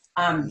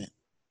 And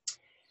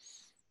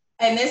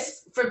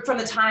this, from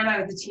the time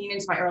I was a teen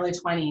into my early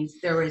 20s,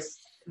 there was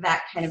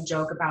that kind of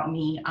joke about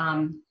me.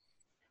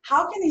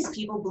 How can these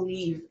people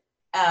believe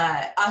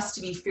us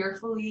to be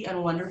fearfully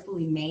and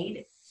wonderfully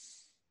made?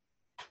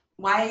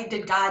 Why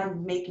did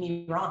God make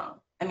me wrong?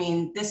 I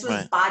mean, this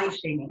was body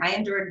shaming. I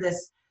endured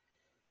this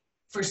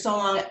for so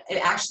long.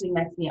 It actually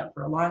messed me up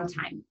for a long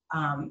time.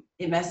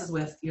 It messes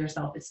with your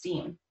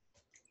self-esteem.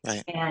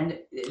 Right. And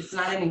it's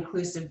not an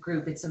inclusive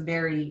group. It's a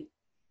very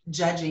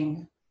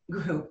judging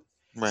group.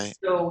 Right.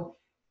 So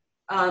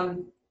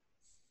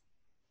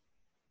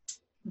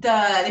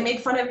they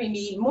made fun of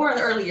me more in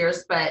the early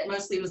years, but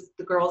mostly it was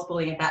the girls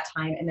bullying at that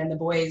time. And then the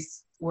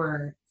boys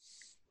were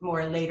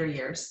more later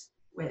years,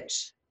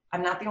 which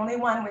I'm not the only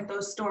one with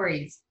those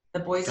stories. The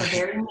boys are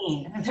very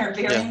mean. They're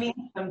very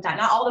mean sometimes.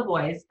 Not all the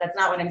boys, that's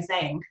not what I'm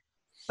saying,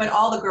 but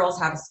all the girls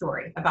have a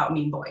story about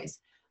mean boys.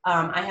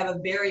 I have a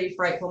very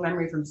frightful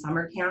memory from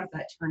summer camp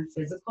that turned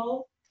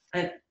physical.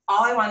 And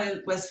all I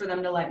wanted was for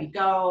them to let me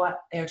go.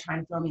 They were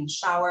trying to throw me in the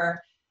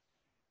shower.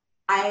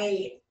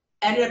 I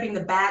ended up being the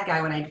bad guy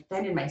when I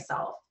defended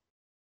myself.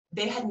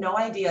 They had no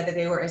idea that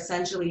they were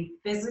essentially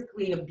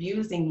physically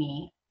abusing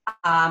me.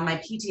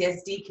 My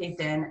PTSD kicked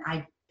in.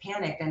 I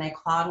panicked and I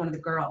clawed one of the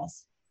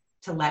girls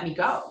to let me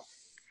go.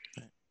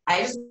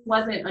 I just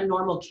wasn't a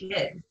normal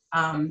kid.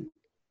 And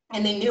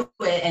they knew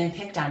it and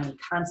picked on me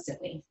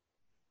constantly.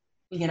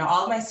 You know,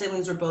 all of my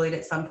siblings were bullied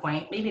at some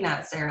point. Maybe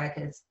not Sarah,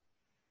 because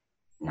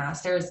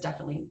Sarah's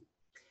definitely,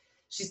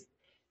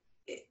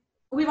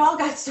 we've all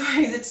got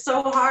stories. It's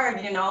so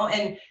hard, you know,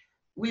 and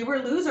we were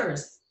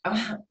losers.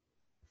 I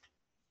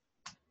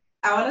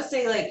want to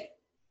say, like,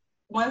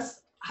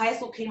 once high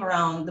school came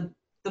around,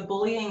 the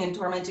bullying and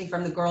tormenting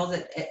from the girls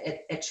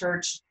at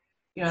church,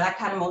 you know, that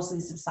kind of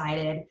mostly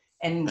subsided.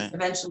 And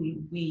eventually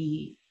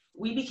we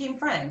became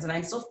friends, and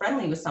I'm still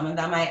friendly with some of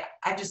them.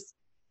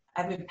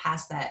 I've been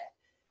past that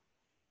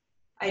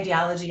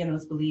ideology and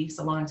those beliefs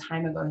a long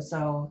time ago.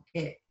 So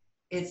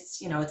it's,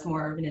 you know, it's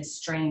more of an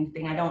estranged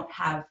thing. I don't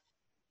have,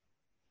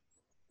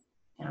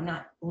 you know, I'm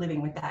not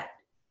living with that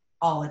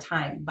all the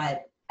time,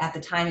 but at the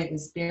time it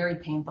was very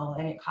painful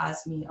and it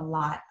caused me a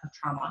lot of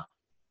trauma.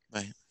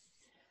 Right.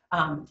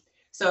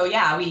 So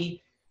yeah,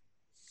 we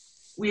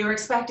were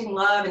expecting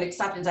love and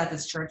acceptance at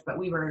this church, but I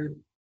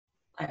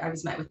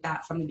was met with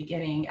that from the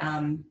beginning.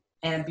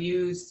 An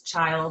abused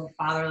child,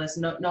 fatherless.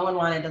 No one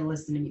wanted to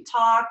listen to me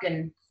talk,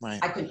 and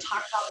I couldn't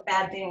talk about the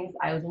bad things.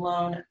 I was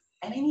alone,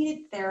 and I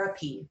needed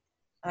therapy,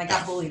 and I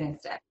got bullied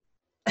instead.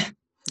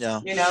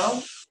 Yeah. You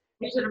know,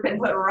 I should have been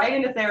put right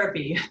into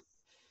therapy.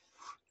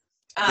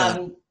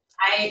 I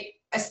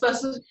was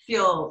supposed to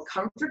feel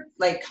comfort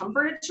at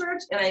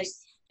church, and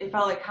it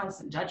felt like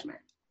constant judgment.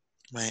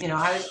 Right. You know,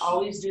 I was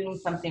always doing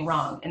something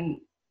wrong, and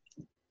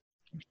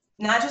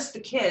not just the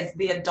kids,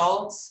 the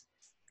adults.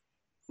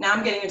 Now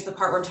I'm getting into the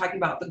part where I'm talking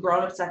about the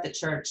grown-ups at the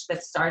church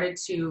that started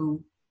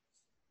to,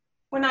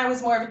 when I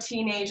was more of a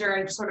teenager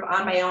and sort of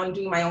on my own,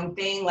 doing my own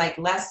thing, like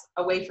less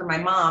away from my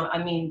mom.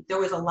 I mean, there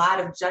was a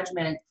lot of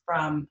judgment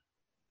from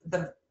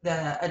the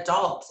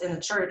adults in the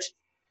church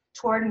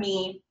toward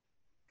me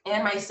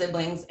and my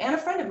siblings and a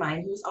friend of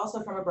mine who's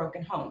also from a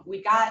broken home.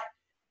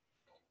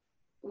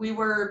 We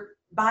were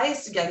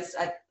biased against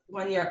at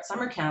 1 year at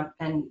summer camp,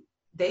 and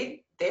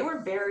they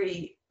were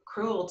very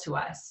cruel to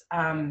us.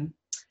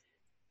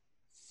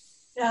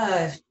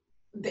 They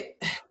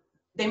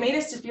made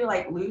us to feel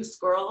like loose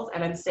girls,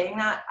 and I'm saying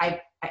that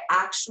I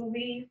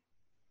actually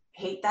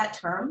hate that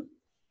term.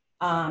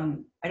 I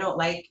don't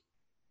like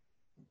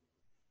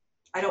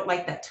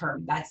that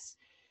term.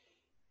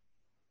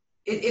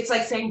 It's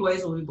like saying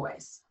boys will be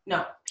boys.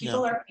 No,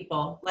 people are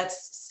people.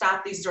 Let's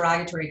stop these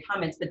derogatory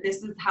comments. But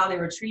this is how they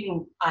were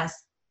treating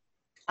us,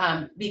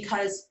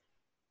 because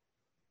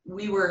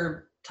we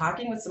were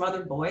talking with some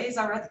other boys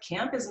that were at the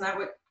camp. Isn't that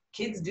what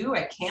kids do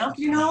at camp,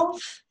 you know?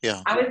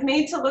 Yeah. I was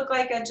made to look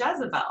like a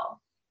Jezebel.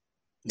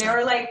 They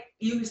were like,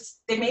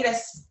 they made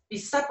us be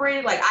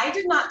separated. Like, I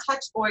did not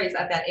touch boys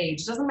at that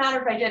age. Doesn't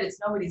matter if I did, it's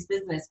nobody's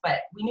business. But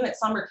we knew at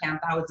summer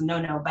camp that was a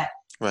no-no. But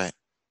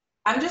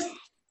I'm just,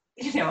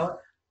 you know,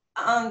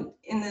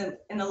 in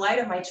the light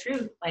of my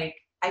truth, like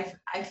I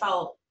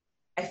felt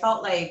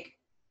like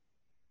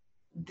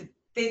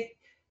they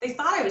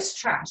thought I was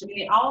trash. I mean,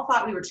 they all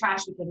thought we were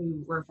trash because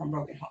we were from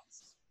broken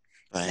homes.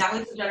 Right. That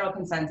was the general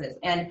consensus.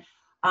 And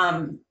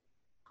I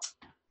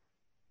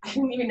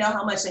didn't even know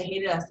how much they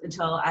hated us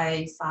until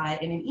I saw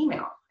it in an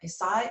email. I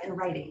saw it in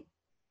writing.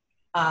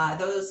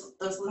 Those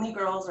Lindley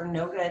girls are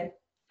no good.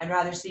 I'd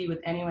rather see you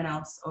with anyone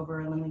else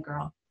over a Lindley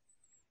girl.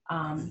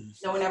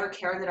 No one ever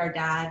cared that our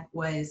dad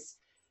was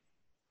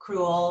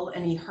cruel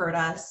and he hurt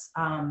us.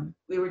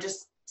 We were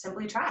just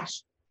simply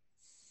trash.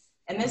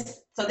 And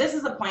this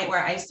is the point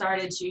where I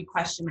started to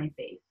question my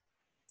faith.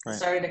 Right. I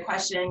started to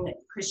question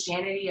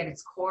Christianity at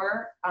its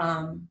core.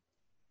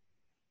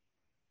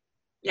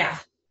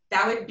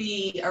 That would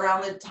be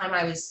around the time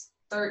I was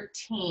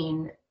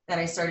 13 that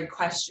I started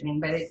questioning,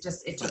 but it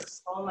took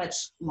so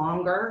much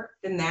longer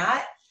than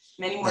that,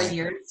 many more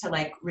years to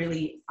like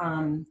really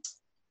unpeel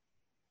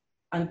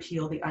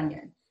the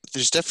onion.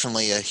 There's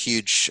definitely a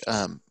huge,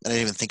 I didn't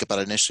even think about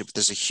it initially, but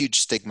there's a huge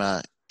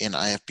stigma in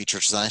IFB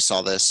churches. And I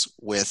saw this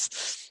with,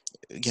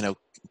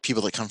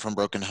 people that come from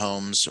broken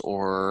homes,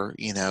 or,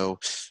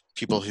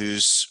 people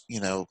who's,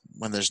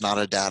 when there's not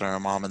a dad or a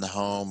mom in the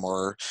home,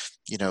 or,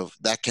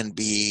 that can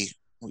be,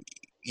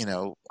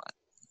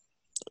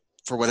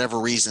 for whatever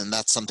reason,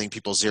 that's something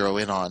people zero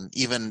in on.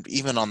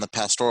 Even on the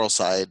pastoral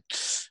side,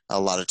 a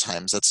lot of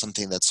times that's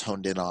something that's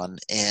honed in on.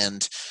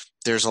 And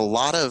there's a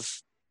lot of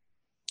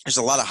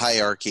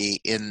hierarchy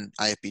in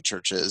IFB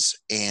churches,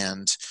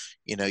 and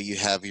you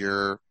have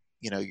your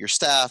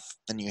staff,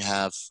 then you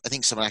have, I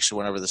think someone actually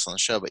went over this on the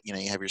show, but you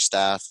have your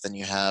staff, then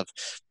you have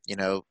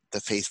the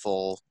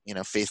faithful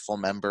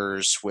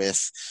members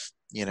with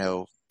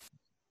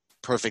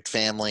perfect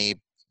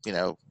family,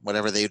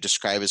 whatever they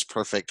describe as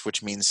perfect,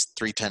 which means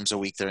 3 times a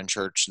week they're in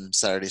church and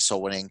Saturday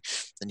soul winning.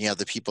 Then you have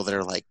the people that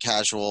are like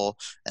casual,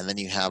 and then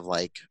you have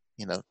like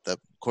the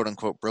quote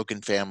unquote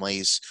broken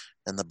families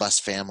and the bus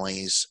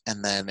families.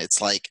 And then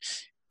it's like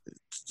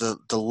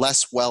the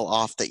less well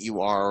off that you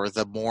are, or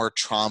the more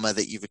trauma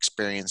that you've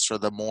experienced, or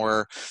the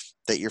more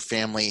that your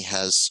family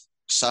has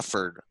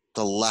suffered,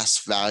 the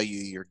less value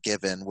you're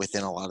given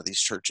within a lot of these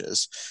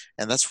churches.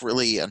 And that's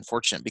really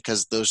unfortunate,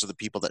 because those are the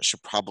people that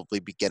should probably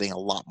be getting a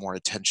lot more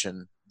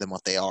attention than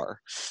what they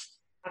are.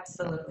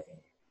 Absolutely.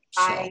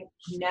 So, I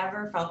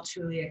never felt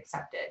truly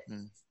accepted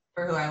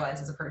for who I was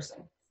as a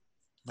person.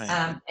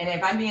 right. And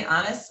if I'm being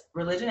honest,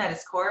 religion at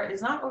its core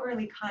is not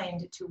overly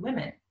kind to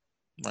women.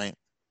 Right.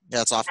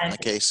 Yeah, it's often the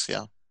case.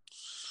 Yeah.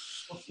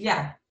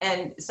 Yeah.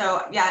 And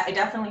so, I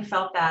definitely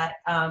felt that.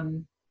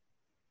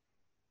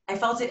 I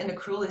felt it in the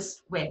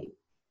cruelest way.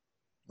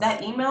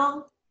 That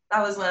email,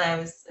 that was when I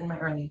was in my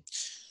early,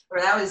 or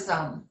that was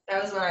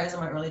when I was in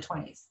my early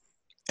 20s.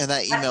 And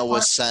that email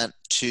was sent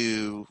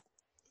to...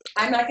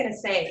 I'm not going to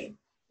say.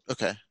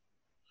 Okay.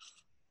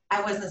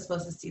 I wasn't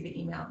supposed to see the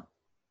email.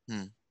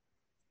 Hmm.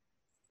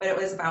 But it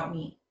was about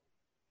me.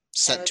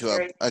 Sent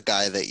to a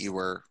guy that you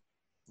were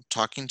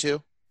talking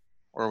to?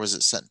 Or was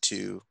it sent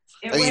to...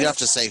 you don't have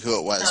to say who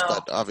it was,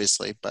 but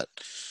obviously, but...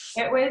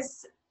 It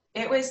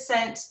was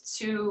sent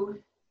to...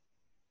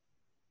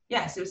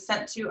 Yes, it was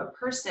sent to a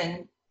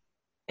person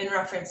in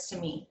reference to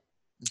me.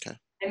 Okay.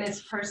 And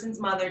this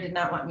person's mother did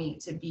not want me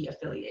to be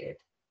affiliated.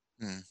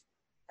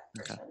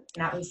 Okay. And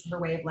that was her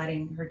way of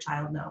letting her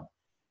child know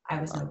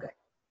I was no good.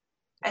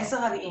 I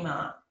still have the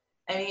email.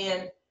 I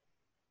mean,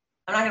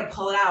 I'm not going to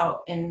pull it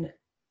out and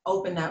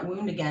open that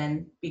wound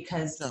again,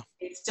 because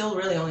it's still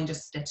really only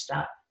just stitched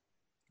up.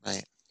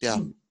 Right. Yeah.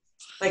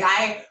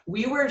 Like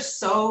we were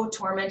so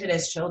tormented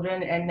as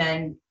children, and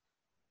then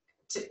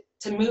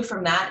to move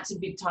from that to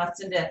be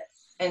tossed into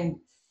and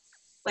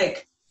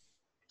like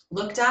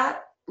looked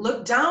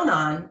down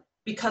on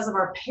because of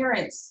our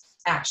parents'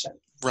 action.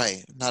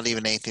 Right. Not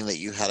even anything that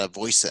you had a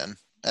voice in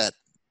at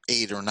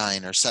 8 or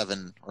 9 or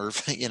 7, or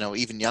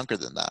even younger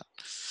than that.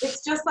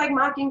 It's just like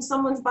mocking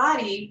someone's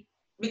body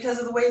because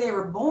of the way they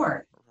were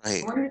born.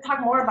 Right. We're going to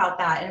talk more about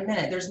that in a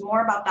minute. There's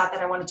more about that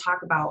I want to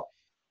talk about.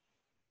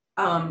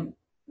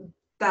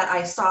 That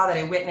I saw, that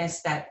I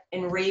witnessed, that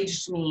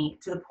enraged me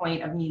to the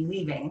point of me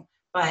leaving.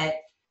 But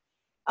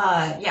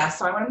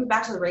so I want to move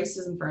back to the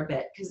racism for a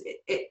bit, because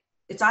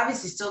it's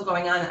obviously still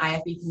going on in the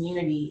IFB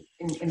community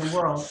in the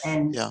world.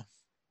 And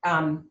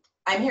I'm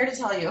here to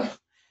tell you,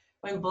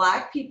 when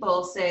Black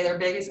people say their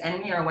biggest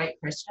enemy are white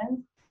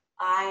Christians,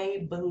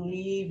 I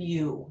believe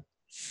you.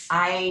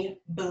 I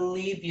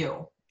believe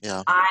you.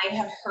 Yeah. I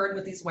have heard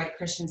what these white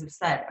Christians have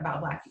said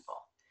about Black people.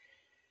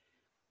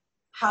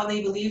 How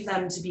they believe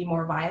them to be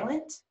more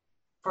violent.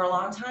 For a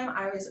long time,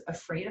 I was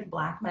afraid of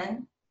Black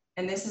men,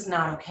 and this is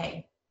not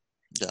okay.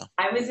 Yeah.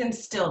 I was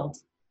instilled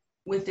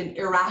with an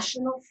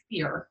irrational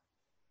fear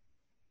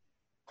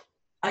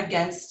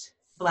against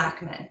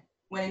Black men,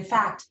 when in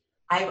fact,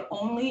 I've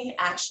only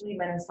actually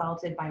been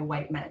assaulted by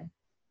white men.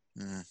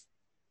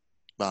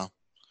 Wow.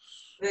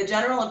 The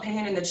general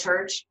opinion in the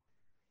church,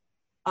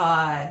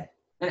 I've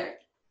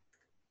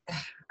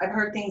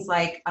heard things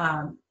like,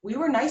 we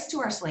were nice to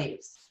our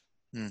slaves.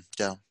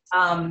 Yeah.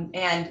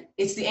 And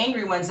it's the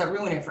angry ones that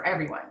ruin it for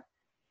everyone.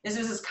 This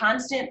was this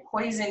constant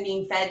poison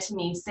being fed to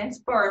me since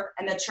birth,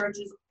 and the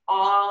churches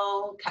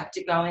all kept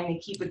it going. They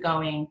keep it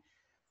going.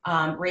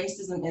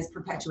 Racism is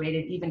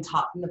perpetuated, even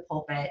taught from the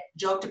pulpit,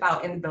 joked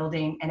about in the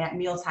building, and at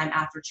mealtime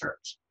after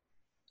church.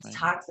 It's a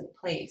toxic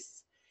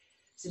place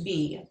to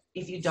be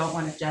if you don't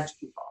want to judge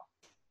people.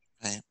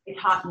 Right. It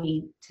taught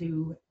me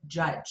to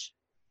judge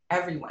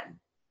everyone,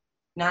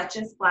 not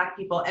just Black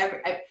people.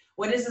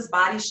 What is this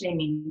body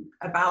shaming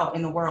about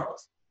in the world?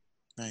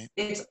 Right.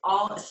 It's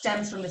all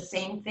stems from the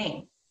same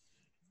thing.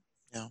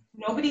 Yeah.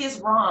 Nobody is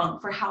wrong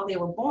for how they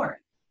were born.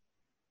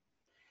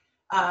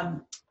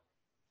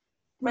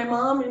 My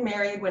mom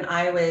married when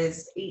I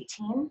was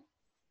 18.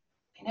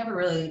 I never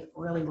really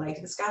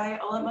liked this guy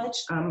all that much.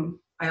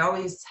 I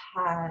always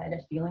had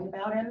a feeling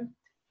about him,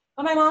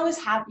 but my mom was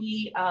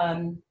happy.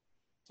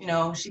 You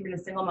know, she'd been a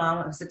single mom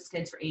of 6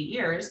 kids for 8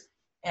 years,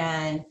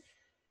 and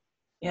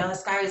you know,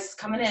 this guy was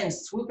coming in,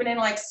 swooping in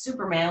like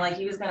Superman, like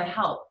he was gonna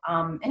help.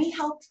 And he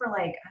helped for like,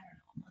 I don't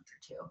know, a month or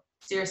two.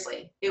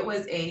 Seriously,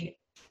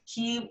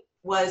 he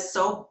was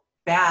so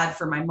bad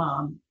for my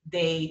mom.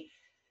 The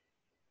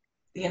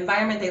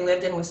environment they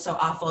lived in was so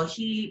awful.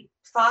 He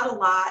thought a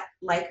lot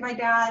like my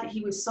dad.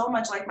 He was so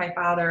much like my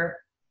father,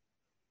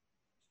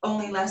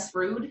 only less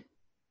rude.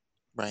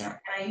 Right. And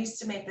I used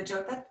to make the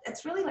joke that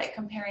it's really like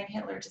comparing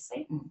Hitler to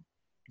Satan.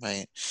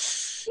 Right.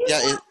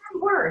 He's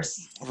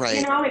worse. Right.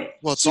 You know,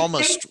 Well, it's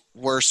almost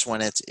worse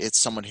when it's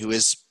someone who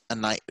is a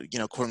nice, you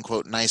know, quote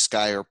unquote nice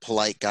guy or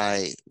polite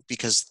guy,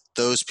 because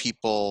those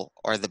people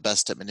are the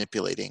best at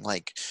manipulating.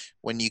 Like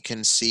when you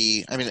can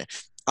see, I mean,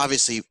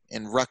 obviously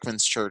in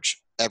Ruckman's church,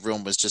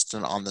 everyone was just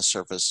an on the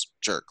surface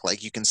jerk.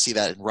 Like you can see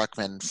that in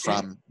Ruckman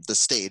from the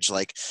stage.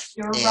 Like,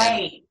 you're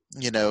right.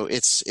 You know,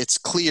 it's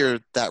clear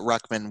that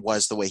Ruckman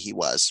was the way he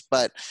was.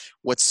 But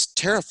what's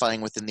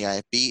terrifying within the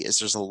IFB is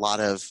there's a lot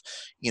of,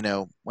 you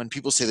know, when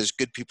people say there's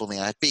good people in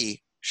the IFB,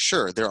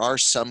 sure, there are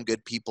some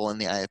good people in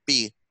the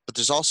IFB, but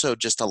there's also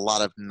just a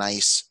lot of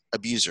nice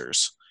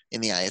abusers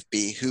in the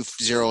IFB who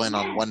zero in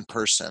on one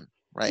person,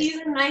 right? He's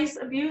a nice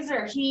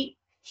abuser. He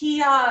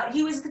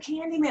was the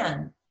candy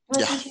man.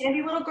 He was the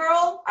candy little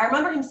girl. I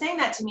remember him saying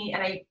that to me,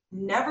 and I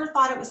never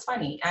thought it was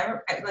funny. I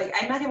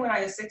met him when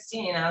I was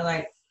 16, and I was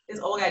like, this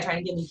old guy trying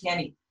to give me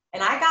candy.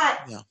 And I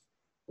got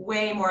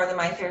way more than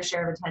my fair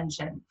share of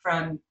attention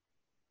from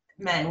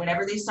men.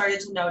 Whenever they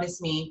started to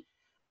notice me,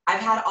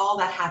 I've had all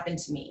that happen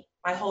to me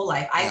my whole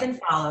life. I've been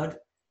followed.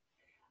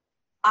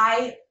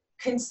 I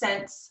can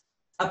sense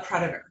a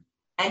predator,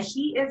 and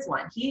he is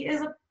one.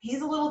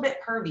 He's a little bit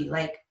pervy.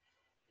 Like,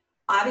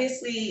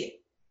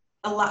 obviously,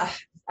 a lot.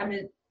 I'm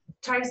gonna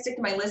try to stick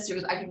to my list here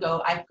because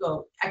I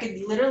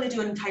could literally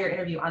do an entire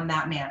interview on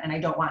that man, and I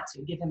don't want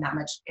to give him that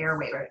much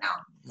airway right now.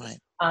 Right.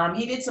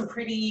 He did some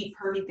pretty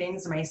pervy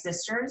things to my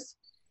sisters.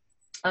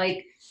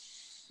 Like,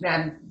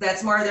 man,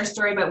 that's more of their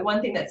story. But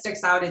one thing that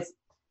sticks out is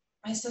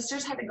my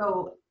sisters had to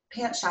go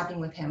pants shopping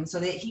with him so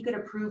that he could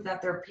approve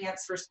that their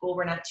pants for school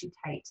were not too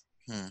tight.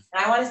 And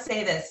I want to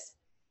say this: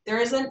 there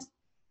isn't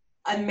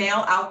a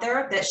male out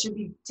there that should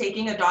be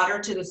taking a daughter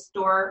to the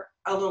store,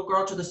 a little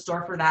girl to the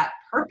store for that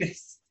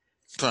purpose.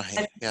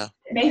 Right. Yeah.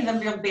 It made them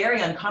feel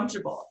very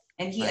uncomfortable.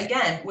 And he,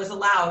 again, was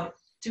allowed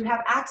to have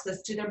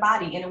access to their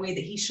body in a way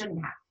that he shouldn't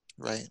have.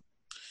 Right.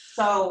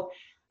 So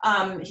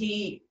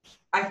we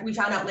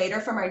found out later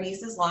from our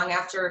nieces long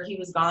after he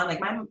was gone.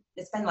 Like,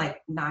 it's been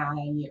like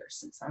 9 years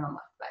since my mom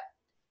left, but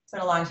it's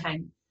been a long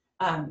time.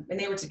 And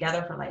they were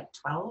together for like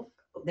 12.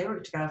 They were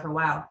together for a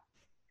while.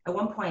 At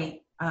one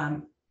point,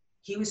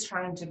 he was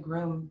trying to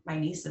groom my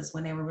nieces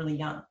when they were really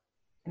young.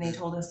 And they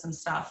told us some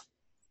stuff.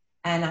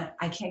 And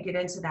I can't get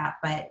into that,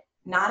 but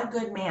not a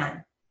good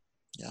man.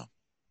 Yeah.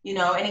 You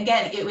know, and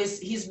again,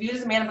 he's viewed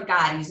as a man of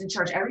God. He's in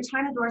church every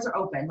time the doors are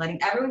open, letting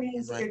everyone in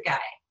he's a good guy.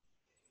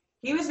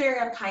 He was very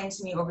unkind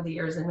to me over the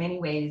years in many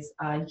ways.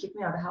 He kicked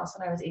me out of the house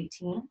when I was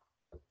 18.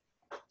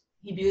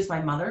 He abused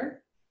my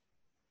mother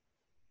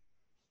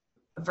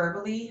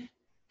verbally,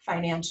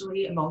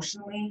 financially,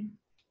 emotionally.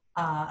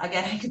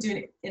 Again, I could do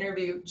an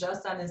interview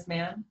just on this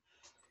man.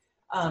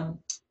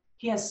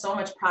 He has so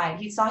much pride.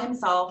 He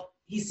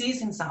sees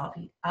himself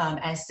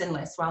as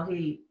sinless while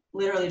he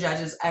literally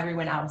judges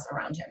everyone else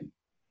around him.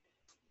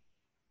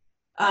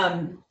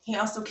 He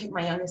also kicked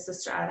my youngest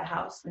sister out of the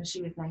house when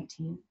she was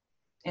 19.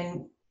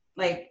 And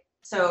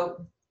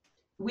so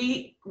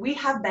we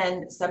have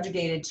been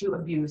subjugated to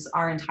abuse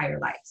our entire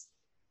lives.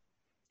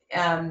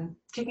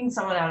 Kicking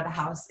someone out of the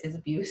house is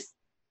abuse.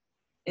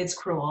 It's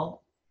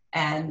cruel.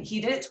 And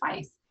he did it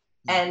twice.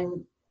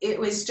 And it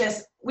was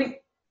just, we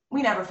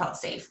never felt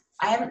safe.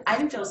 I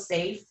didn't feel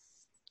safe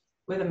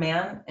with a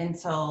man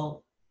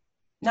until,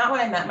 not when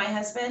I met my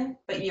husband,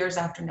 but years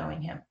after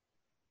knowing him.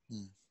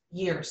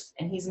 Years.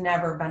 And he's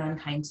never been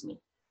unkind to me.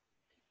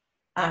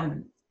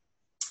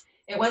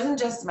 It wasn't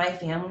just my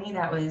family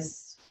that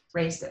was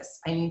racist.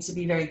 I need to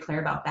be very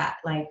clear about that.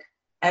 Like,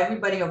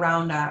 everybody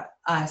around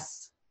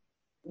us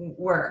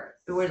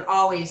there was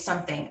always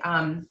something.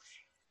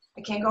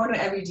 I can't go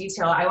into every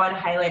detail. I want to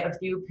highlight a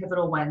few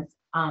pivotal ones.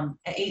 At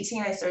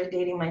 18, I started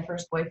dating my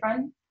first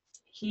boyfriend.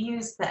 He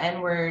used the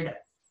N-word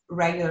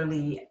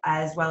regularly,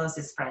 as well as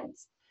his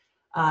friends.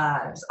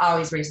 There's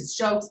always racist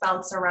jokes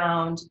bounced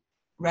around,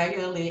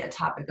 regularly a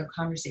topic of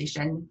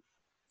conversation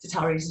to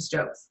tell racist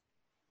jokes.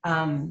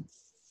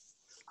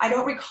 I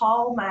don't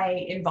recall my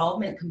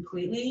involvement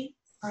completely.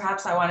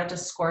 Perhaps I wanted to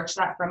scorch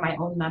that from my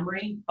own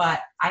memory,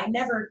 but I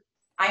never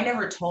I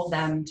never told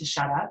them to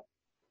shut up.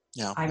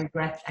 Yeah. I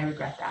regret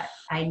that.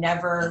 I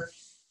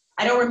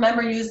don't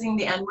remember using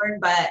the N-word,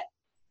 but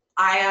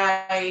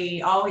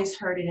I always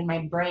heard it in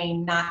my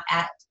brain, not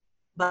at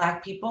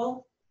Black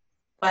people,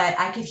 but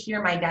I could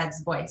hear my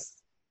dad's voice.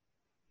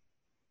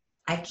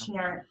 I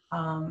can't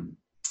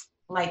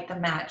light the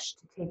match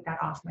to take that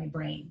off my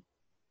brain.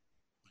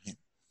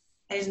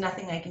 There's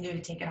nothing I can do to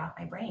take it off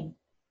my brain.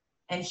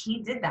 And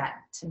he did that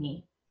to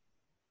me.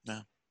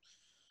 No.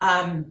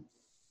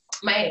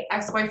 My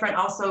ex-boyfriend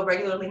also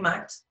regularly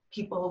mocked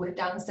people with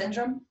Down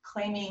syndrome,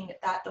 claiming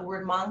that the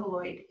word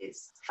mongoloid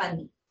is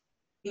funny.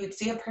 He would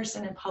see a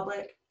person in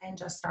public and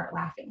just start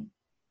laughing.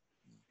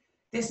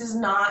 This is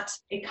not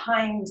a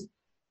kind,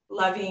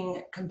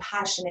 loving,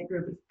 compassionate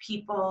group of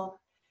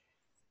people.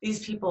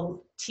 These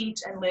people teach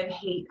and live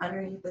hate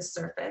underneath the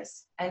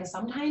surface. And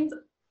sometimes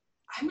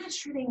I'm not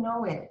sure they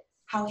know it,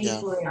 how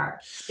hateful they are.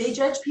 They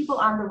judge people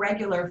on the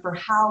regular for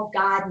how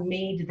God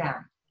made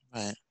them,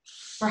 Right.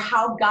 for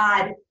how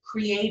God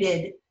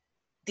created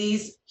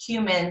these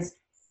humans.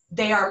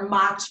 They are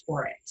mocked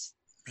for it.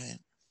 Right.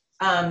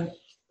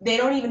 They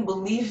don't even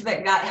believe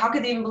that God, how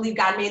could they even believe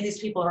God made these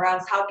people, or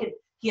else how could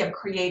he have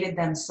created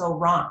them so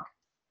wrong?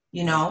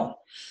 You know?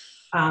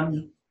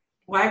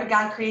 Why would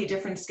God create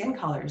different skin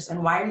colors?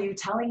 And why are you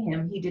telling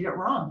him he did it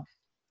wrong?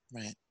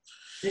 Right.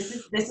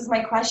 This is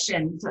my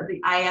question to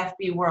the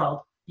IFB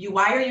world.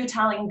 Why are you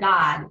telling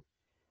God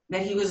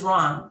that he was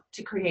wrong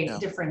to create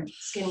different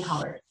skin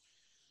colors?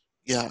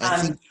 Yeah,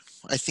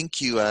 I think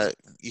you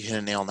hit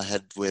a nail on the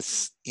head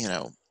with,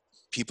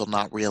 people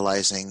not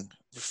realizing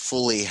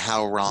fully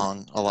how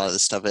wrong a lot of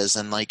this stuff is.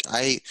 And like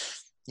I've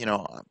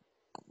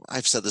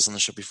said this on the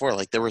show before,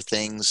 like there were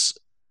things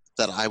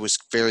that I was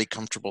very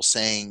comfortable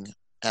saying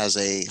as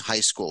a high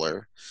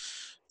schooler,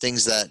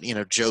 things that,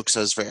 jokes I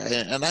was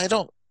and I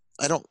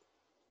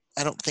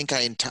think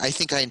I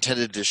think I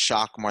intended to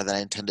shock more than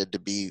I intended to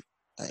be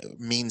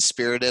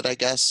mean-spirited, I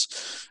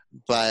guess.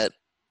 But,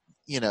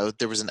 there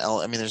was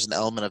there's an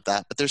element of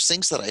that, but there's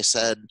things that I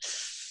said,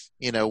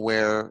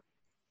 where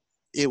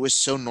it was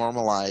so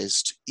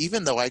normalized,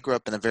 even though I grew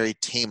up in a very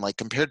tame, like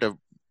compared to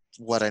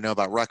what I know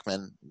about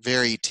Ruckman,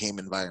 very tame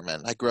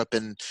environment. I grew up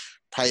in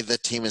probably the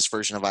tamest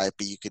version of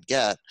IFB you could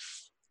get,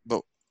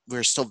 but we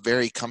were still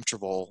very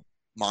comfortable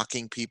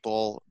mocking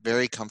people,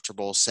 very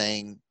comfortable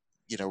saying,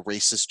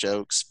 racist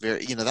jokes.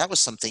 Very, that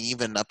was something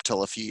even up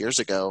till a few years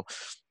ago.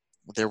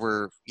 There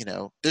were,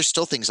 there's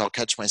still things I'll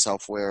catch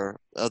myself where,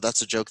 oh,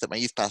 that's a joke that my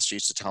youth pastor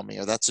used to tell me,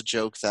 or that's a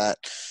joke that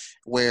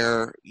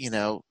where,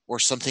 or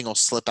something will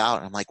slip out.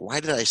 And I'm like,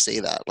 why did I say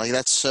that? Like,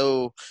 that's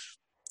so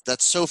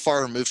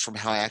far removed from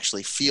how I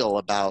actually feel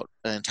about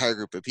an entire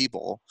group of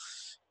people.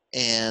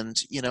 And,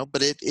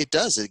 but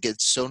it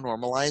gets so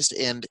normalized.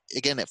 And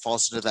again, it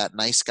falls into that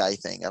nice guy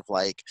thing of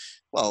like,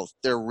 well,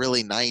 they're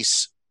really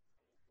nice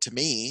to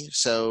me,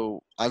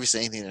 so obviously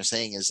anything they're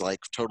saying is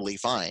like totally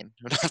fine.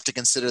 We don't have to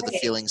consider the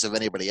feelings of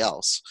anybody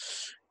else,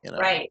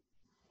 Right.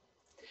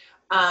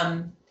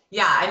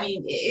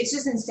 It's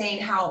just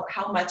insane how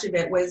much of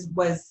it was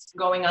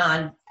going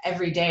on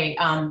every day.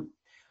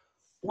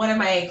 One of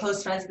my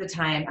close friends at the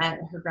time, at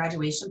her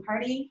graduation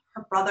party,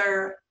 her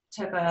brother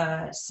took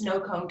a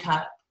snow cone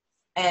cup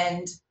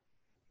and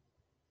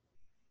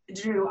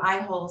drew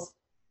eye holes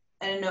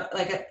and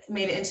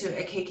made it into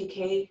a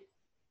KKK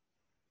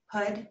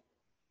hood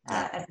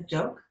as a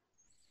joke.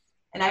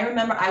 And I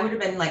remember I would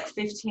have been like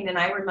 15, and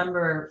I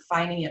remember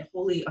finding it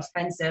wholly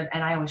offensive,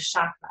 and I was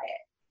shocked by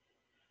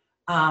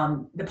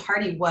it. The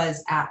party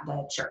was at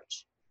the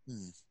church.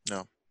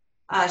 No.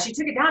 She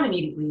took it down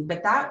immediately,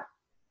 but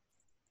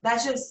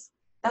that's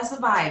the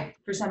vibe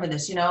for some of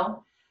this,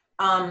 for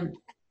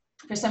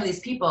some of these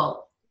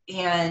people.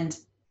 And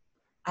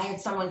I had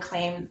someone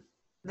claim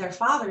their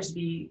fathers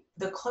be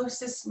the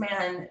closest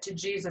man to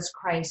Jesus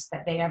Christ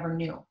that they ever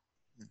knew.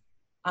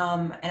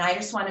 And I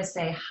just want to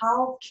say,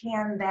 how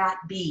can that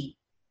be?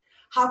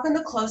 How can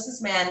the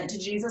closest man to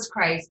Jesus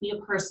Christ be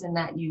a person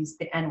that used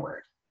the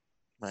N-word?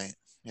 Right.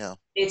 Yeah.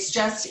 It's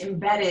just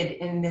embedded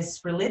in this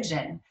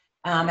religion.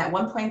 At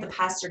one point, the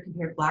pastor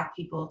compared Black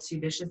people to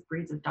vicious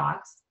breeds of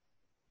dogs.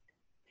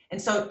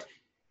 And so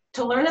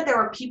to learn that there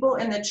were people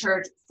in the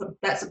church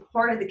that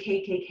supported the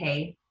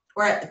KKK,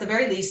 or at the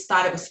very least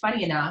thought it was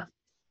funny enough,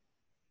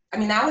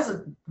 that was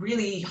a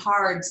really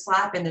hard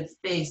slap in the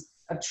face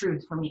of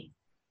truth for me.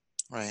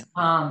 Right.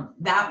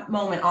 That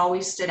moment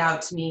always stood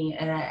out to me,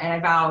 and I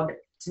vowed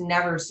to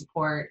never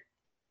support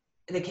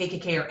the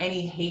KKK or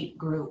any hate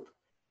group.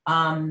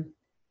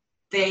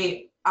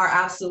 They are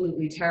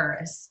absolutely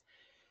terrorists.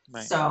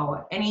 Right.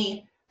 So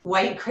any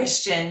white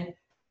Christian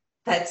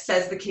that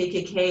says the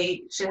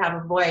KKK should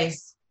have a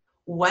voice,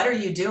 what are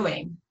you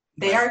doing?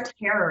 They are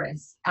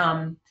terrorists.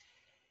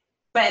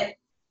 But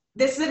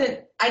this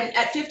isn't,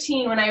 at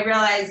 15, when I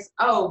realized,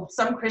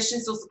 some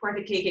Christians still support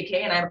the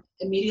KKK, and I'm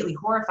immediately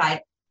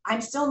horrified. I'm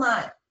still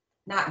not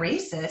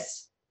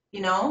racist,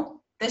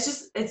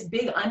 it's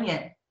big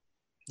onion.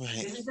 Right.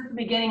 This is just the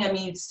beginning of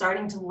me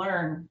starting to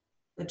learn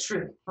the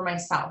truth for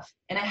myself.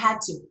 And I had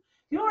to.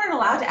 You weren't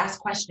allowed to ask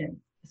questions,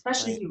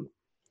 especially if you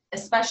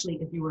especially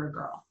if you were a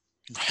girl.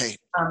 Right.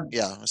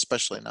 Yeah,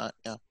 especially not.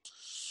 Yeah.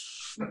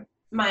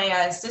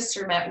 My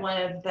sister met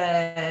one of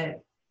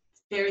the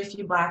very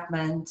few Black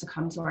men to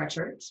come to our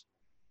church.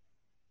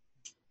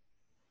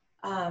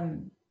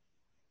 And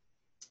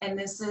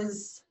this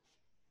is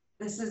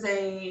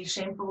a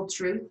shameful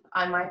truth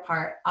on my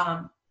part.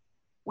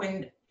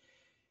 When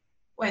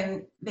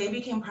they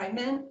became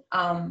pregnant,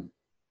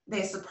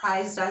 they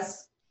surprised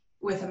us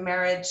with a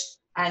marriage,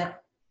 and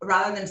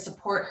rather than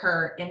support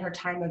her in her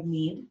time of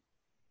need,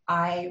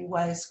 I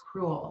was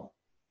cruel,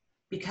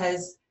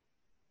 because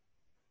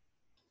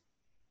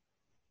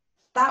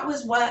that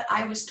was what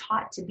I was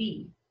taught to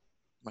be.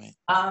 Right.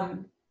 I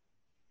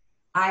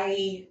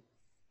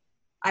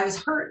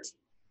was hurt.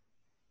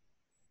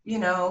 You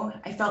know,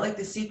 I felt like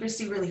the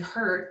secrecy really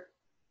hurt.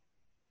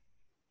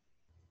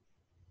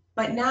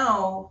 But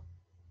now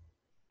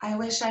I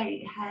wish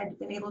I had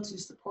been able to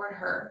support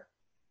her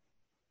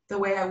the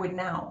way I would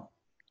now,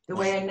 the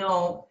way I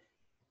know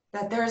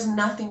that there is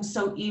nothing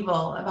so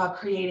evil about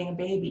creating a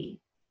baby,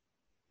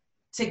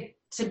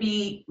 to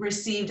be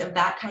received of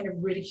that kind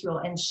of ridicule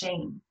and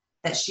shame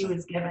that she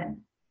was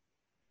given.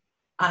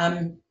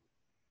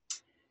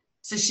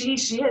 So she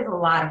has a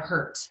lot of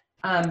hurt.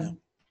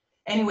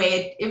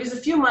 Anyway, it was a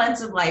few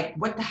months of like,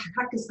 what the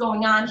heck is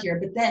going on here?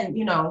 But then,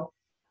 you know,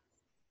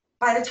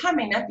 by the time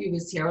my nephew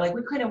was here, like,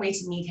 we couldn't wait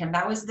to meet him.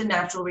 That was the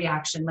natural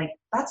reaction. Like,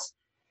 that's,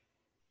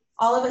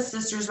 all of us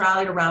sisters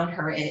rallied around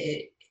her.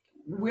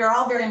 We're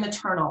all very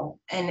maternal.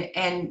 And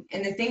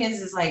the thing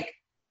is like,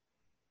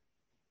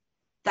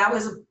 that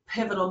was a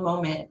pivotal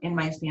moment in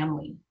my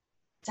family,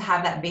 to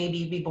have that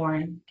baby be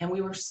born. And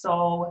we were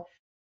so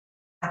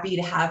happy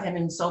to have him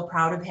and so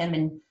proud of him,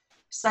 and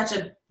such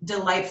a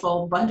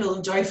delightful bundle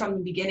of joy from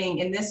the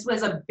beginning. And this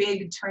was a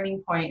big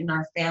turning point in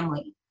our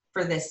family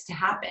for this to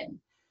happen.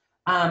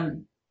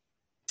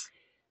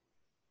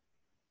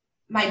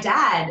 My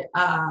dad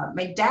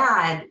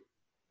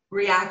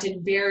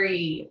reacted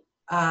very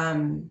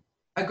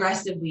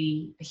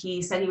aggressively.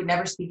 He said he would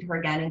never speak to her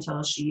again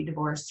until she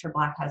divorced her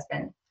Black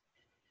husband.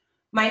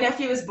 My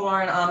nephew was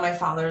born on my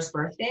father's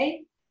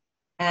birthday,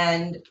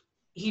 and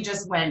he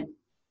went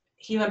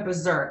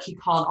berserk. He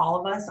called all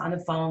of us on the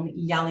phone,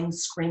 yelling,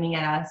 screaming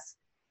at us,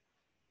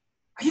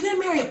 "Are you gonna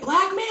marry a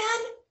Black man?"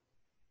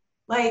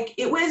 Like,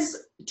 it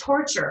was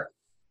torture.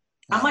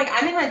 I'm like,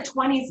 I'm in my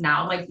 20s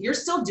now. I'm like, you're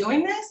still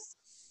doing this?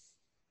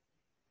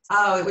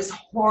 Oh, it was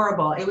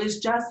horrible. It was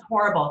just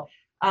horrible.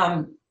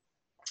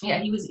 Yeah,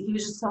 he was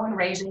just so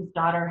enraged. His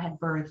daughter had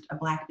birthed a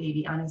Black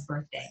baby on his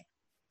birthday.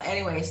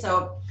 Anyway,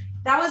 so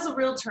that was a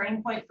real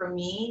turning point for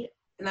me,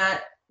 and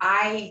that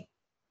I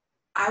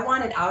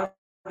wanted out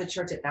of the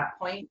church at that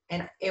point,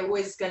 and it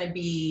was going to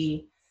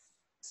be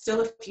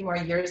still a few more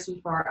years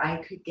before I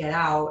could get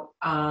out.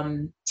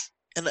 And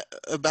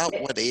about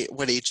what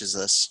age is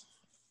this?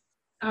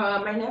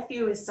 My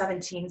nephew is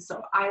 17,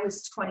 so I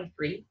was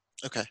 23.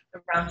 Okay.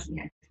 Around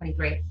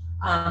 23.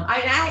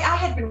 I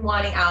had been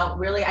wanting out,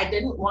 really. I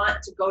didn't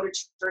want to go to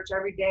church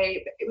every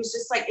day. But it was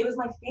just like, it was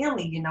my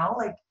family, you know?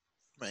 Like,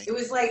 right. It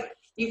was like,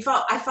 I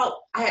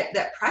felt I had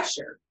that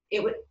pressure.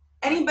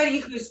 Anybody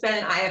who's been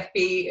in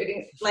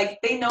IFB, like,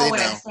 they know what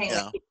I'm saying.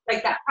 Yeah.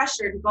 Like that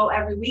pressure to go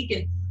every week.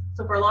 And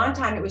so for a long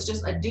time, it was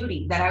just a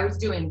duty that I was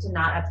doing to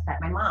not upset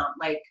my mom.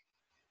 Like,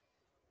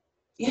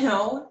 you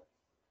know,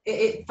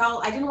 it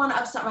felt, I didn't want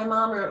to upset my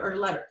mom or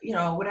let her, you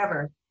know,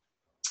 whatever.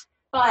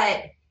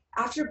 But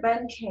after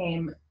Ben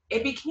came,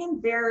 it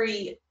became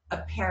very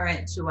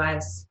apparent to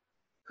us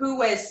who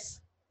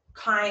was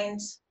kind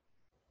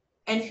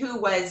and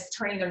who was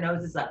turning their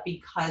noses up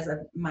because of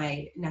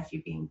my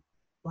nephew being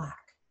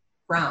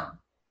brown.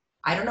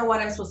 I don't know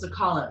what I'm supposed to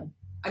call him.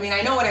 I mean,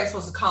 I know what I'm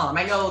supposed to call him.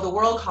 I know the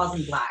world calls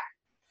him Black.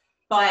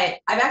 But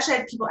I've actually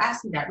had people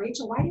ask me that,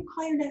 Rachel, why do you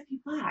call your nephew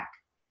Black?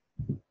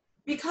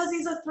 Because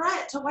he's a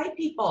threat to white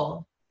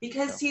people.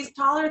 Because he's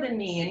taller than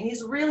me and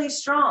he's really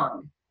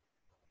strong.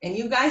 And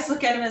you guys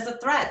look at him as a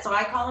threat. So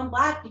I call him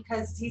Black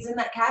because he's in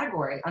that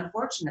category,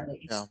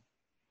 unfortunately. Yeah.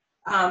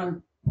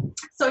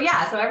 So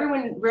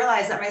everyone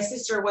realized that my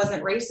sister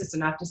wasn't racist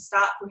enough to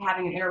stop from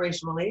having an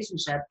interracial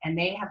relationship, and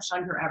they have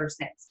shunned her ever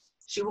since.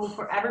 She will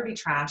forever be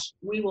trash.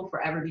 We will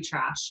forever be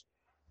trash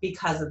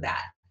because of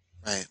that.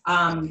 Right.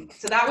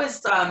 So that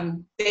was,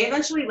 they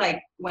eventually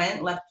left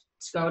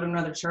to go to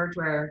another church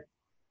where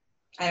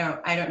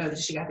I don't know that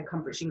she got the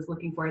comfort she was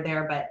looking for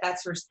there, but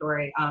that's her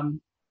story.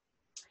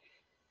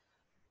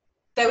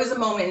 That was a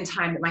moment in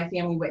time that my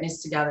family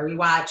witnessed together. We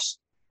watched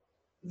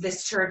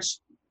this church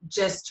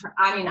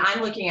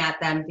I'm looking at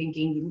them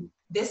thinking,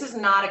 this is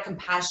not a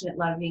compassionate,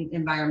 loving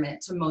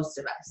environment to most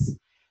of us.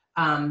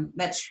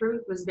 That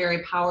truth was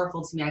very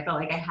powerful to me. I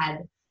felt like I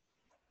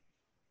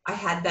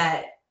had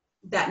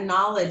that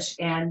knowledge,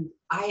 and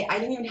I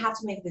didn't even have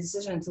to make the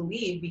decision to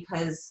leave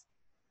because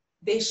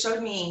they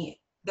showed me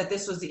that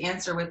this was the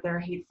answer with their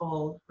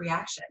hateful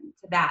reaction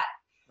to that.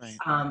 Right.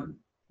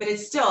 But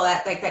it's still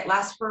that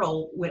last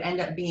hurdle would end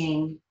up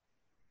being,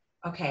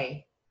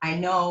 okay, I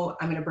know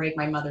I'm going to break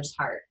my mother's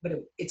heart, but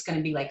it's going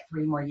to be like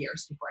 3 more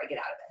years before I get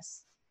out of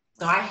this.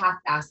 So I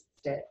half-assed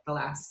it the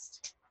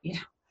last you know.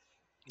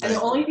 And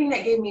the only thing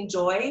that gave me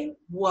joy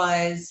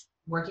was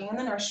working in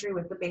the nursery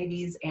with the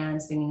babies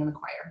and singing in the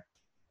choir.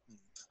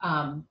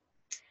 I'll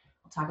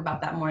talk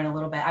about that more in a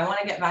little bit. I want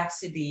to get back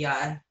to the,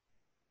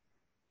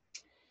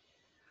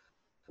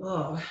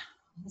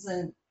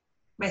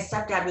 my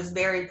stepdad was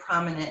very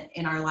prominent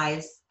in our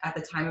lives at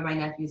the time of my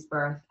nephew's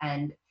birth.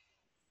 And,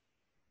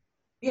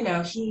 you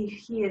know, he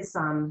is,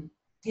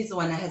 he's the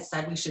one that had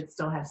said we should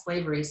still have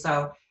slavery.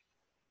 So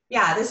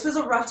yeah, this was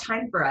a rough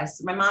time for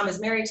us. My mom is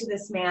married to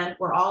this man.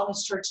 We're all in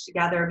this church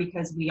together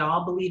because we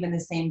all believe in the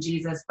same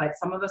Jesus, but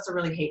some of us are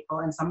really hateful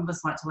and some of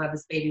us want to love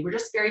this baby. We're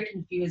just very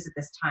confused at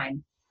this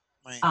time.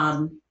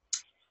 Right.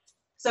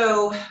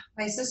 So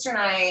my sister and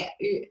I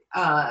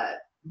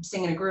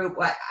sing in a group.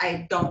 Well,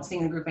 I don't sing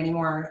in a group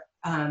anymore,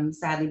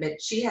 sadly,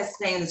 but she has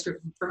sang in this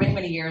group for many,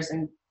 many years.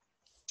 And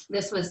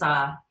this was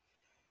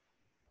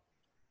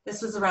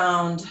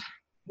around,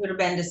 would have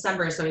been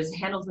December. So it was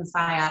Handel's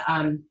Messiah.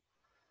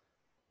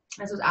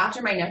 This was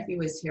after my nephew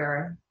was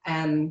here,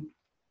 and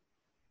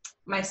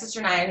my sister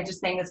and I had just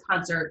sang this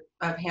concert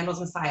of Handel's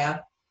Messiah,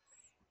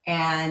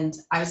 and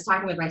I was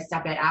talking with my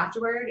stepdad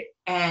afterward,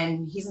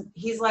 and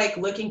he's like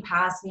looking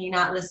past me,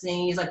 not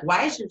listening. He's like,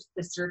 "Why is your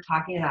sister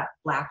talking to that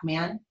black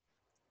man?"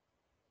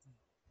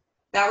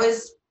 That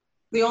was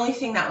the only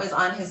thing that was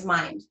on his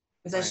mind,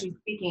 was that she was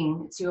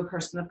speaking to a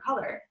person of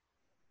color.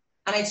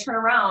 And I turn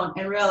around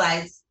and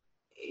realize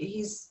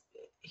he's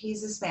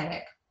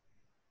Hispanic.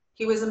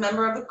 He was a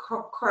member of the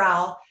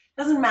chorale.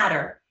 Doesn't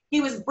matter.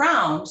 He was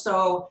brown.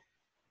 So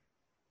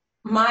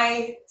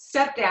my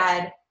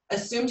stepdad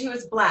assumed he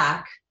was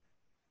black,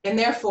 and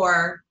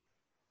therefore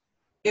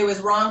it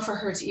was wrong for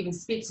her to even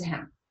speak to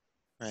him.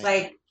 Right.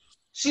 Like,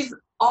 she's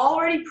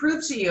already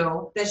proved to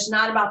you that she's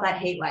not about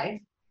that hate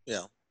life.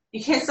 Yeah.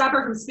 You can't stop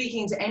her from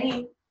speaking to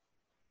any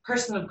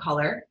person of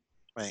color.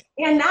 Right.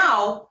 And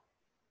now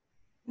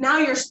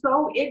you're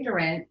so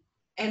ignorant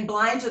and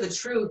blind to the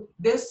truth.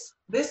 This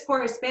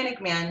poor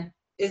Hispanic man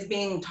is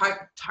being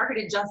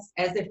targeted just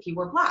as if he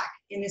were black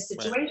in this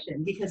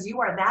situation, because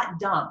you are that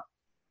dumb.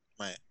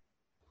 Right.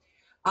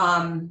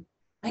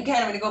 Again,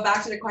 I'm going to go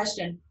back to the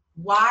question: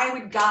 why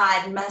would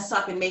God mess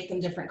up and make them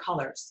different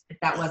colors if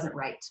that wasn't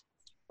right?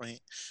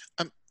 Right.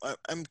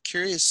 I'm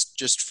curious,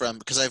 just from,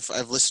 because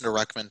I've listened to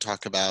Ruckman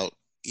talk about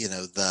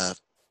the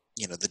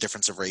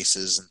difference of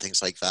races and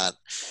things like that.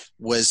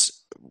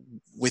 Was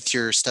with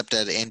your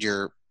stepdad and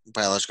your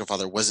biological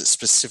father, was it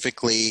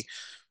specifically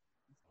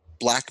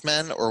black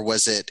men, or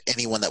was it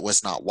anyone that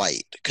was not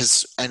white?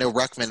 Because I know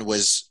Ruckman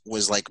was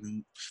like,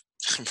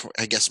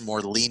 I guess,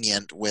 more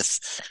lenient with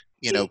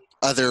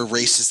other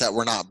races that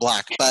were not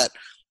black, but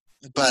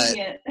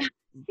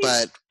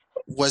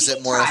was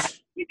it more of,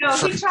 he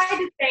tried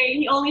to say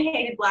he only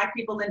hated black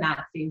people and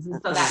Nazis,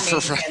 and so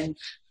that made him.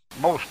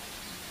 Most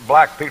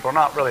black people are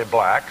not really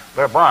black.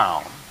 They're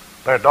brown.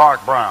 They're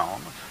dark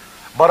brown.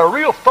 But a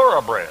real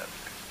thoroughbred.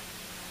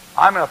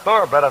 I'm a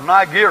thoroughbred of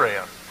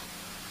Nigeria.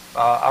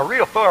 A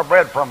real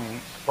thoroughbred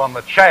from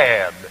the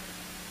Chad.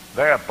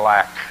 They're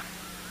black.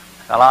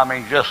 And I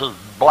mean just as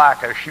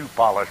black as shoe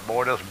polish,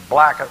 boy. Just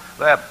black.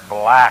 They're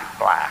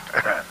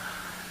black.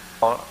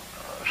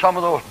 Some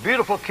of those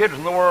beautiful kids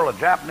in the world are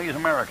Japanese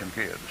American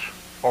kids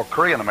or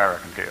Korean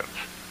American kids.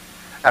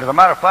 And as a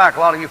matter of fact, a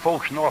lot of you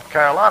folks in North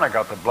Carolina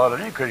got the blood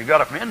in you because you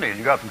got it from Indians,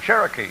 you got it from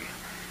Cherokee.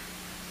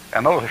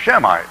 And those are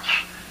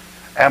Shemites.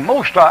 And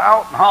most are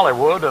out in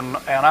Hollywood and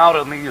out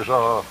in these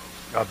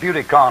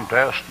beauty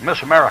contests,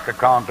 Miss America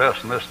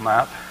contests and this and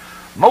that.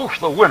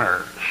 Most of the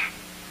winners,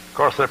 of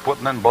course they're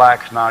putting in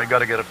blacks now. You got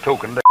to get a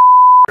token in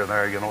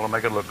there, to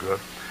make it look good.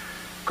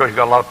 Because you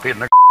got a lot of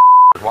people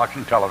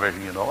watching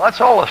television, That's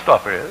all the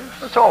stuff is.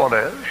 That's all it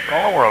is.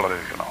 All the world it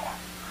is,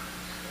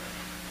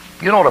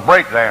 You know what a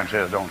break dance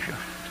is, don't you?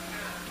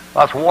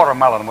 That's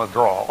watermelon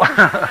withdrawal.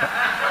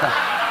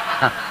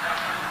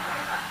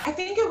 I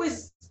think it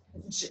was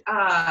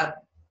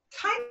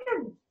kind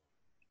of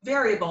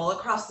variable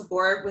across the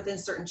board within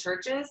certain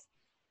churches.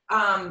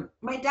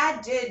 My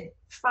dad did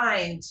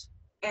find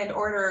and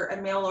order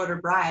a mail order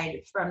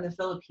bride from the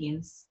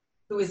Philippines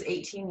who was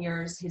 18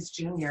 years his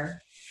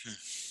junior.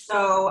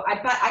 So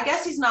I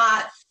guess he's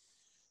not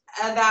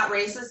that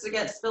racist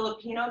against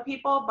Filipino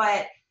people,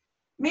 but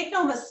make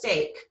no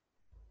mistake,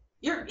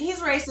 he's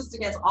racist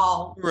against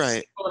all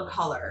people of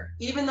color.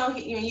 Even though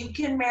you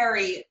can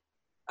marry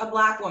a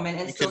black woman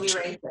and still be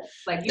racist.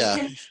 Like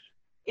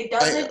it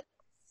doesn't.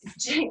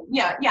 So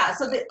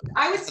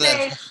I would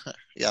say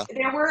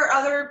there were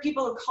other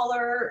people of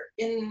color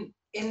in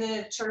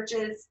the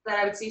churches that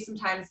I would see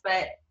sometimes,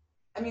 but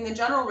I mean the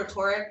general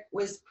rhetoric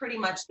was pretty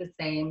much the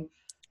same.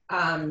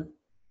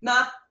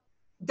 Not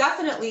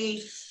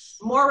definitely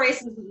more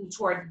racism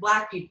toward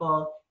black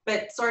people,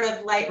 but sort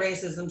of light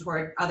racism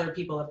toward other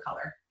people of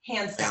color.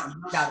 Hands down,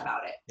 no doubt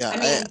about it.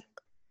 Yeah,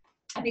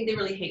 I think they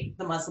really hate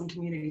the Muslim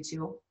community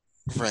too.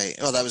 Right.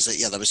 Oh, that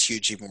was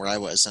huge even where I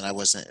was, and I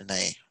wasn't in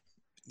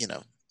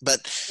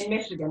but in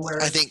Michigan,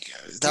 where I think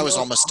that was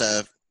almost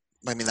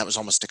I mean, that was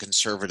almost a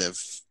conservative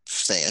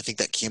thing. I think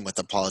that came with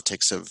the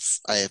politics of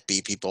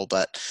IFB people,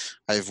 but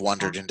I've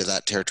wandered into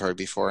that territory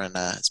before, and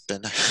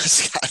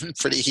it's gotten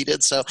pretty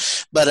heated. So,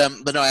 but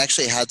no, I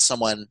actually had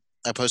someone.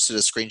 I posted a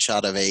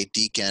screenshot of a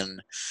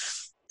deacon.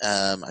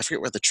 I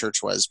forget where the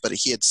church was, but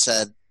he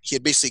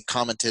had basically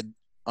commented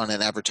on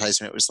an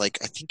advertisement. It was like,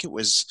 I think it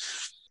was,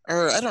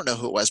 or I don't know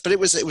who it was, but it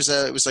was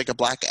like a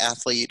black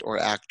athlete or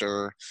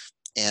actor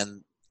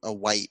and a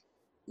white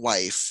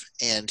wife,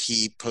 and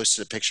he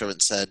posted a picture of it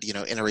and said,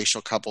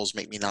 interracial couples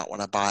make me not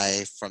want to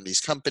buy from these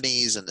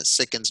companies, and it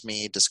sickens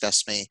me,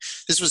 disgusts me.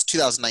 This was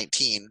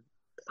 2019,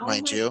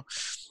 mind you.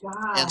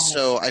 God. And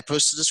so I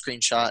posted a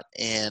screenshot,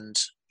 and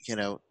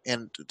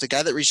and the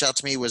guy that reached out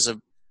to me was a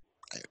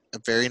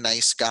very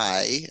nice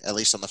guy, at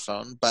least on the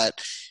phone,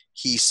 but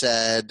he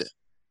said,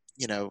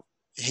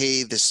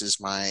 hey, this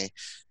is my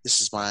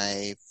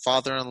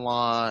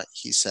father-in-law.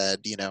 He said,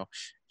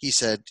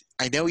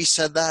 I know he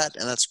said that,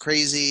 and that's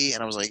crazy.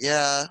 And I was like,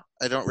 yeah,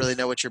 I don't really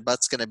know what your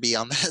butt's going to be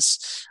on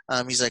this.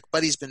 He's like,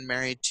 but he's been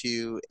married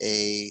to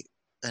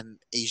an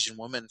Asian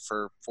woman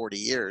for 40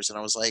 years. And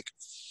I was like,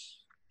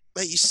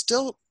 but you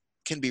still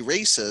can be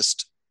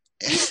racist.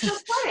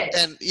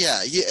 And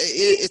yeah,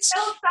 it's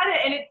still said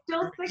it, and it's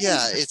still sick.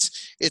 Yeah,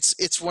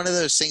 it's one of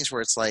those things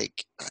where it's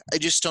like, I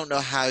just don't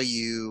know how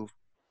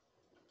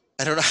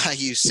I don't know how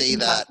you say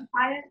that.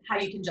 How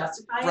you can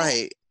justify it.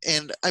 Right.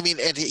 And I mean,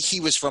 and he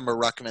was from a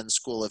Ruckman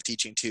school of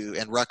teaching too.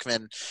 And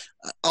Ruckman,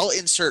 I'll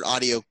insert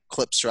audio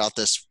clips throughout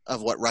this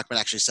of what Ruckman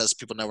actually says.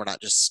 People know we're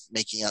not just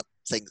making up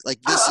things. Like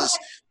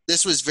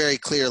this was very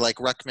clear. Like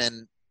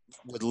Ruckman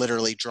would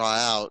literally draw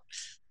out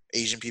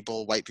Asian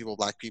people, white people,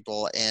 black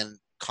people, and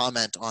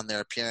comment on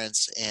their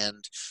appearance.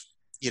 And,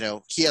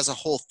 he has a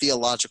whole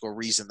theological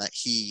reason that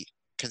he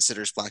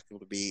considers black people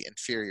to be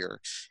inferior.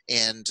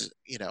 And,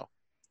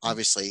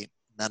 obviously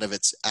none of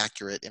it's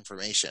accurate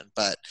information,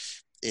 but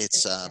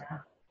it's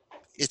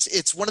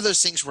one of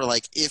those things where,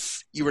 like,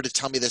 if you were to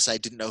tell me this, I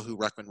didn't know who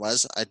Ruckman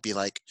was, I'd be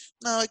like,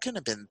 no, it couldn't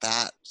have been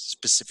that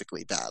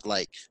specifically bad.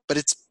 Like, but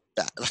it's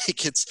bad.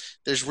 Like,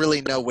 there's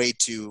really no way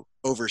to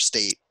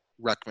overstate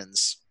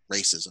Ruckman's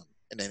racism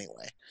in any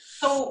way.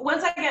 So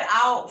once I get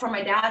out from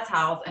my dad's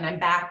house and I'm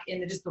back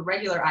in just the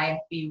regular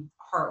IFB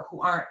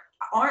who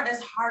aren't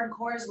as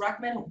hardcore as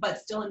Ruckman, but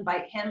still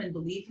invite him and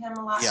believe him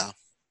a lot. Yeah.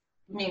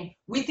 I mean,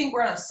 we think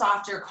we're in a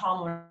softer,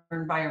 calmer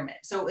environment.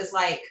 So it was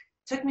like,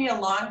 took me a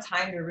long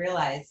time to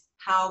realize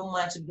how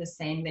much of the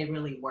same they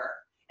really were.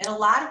 And a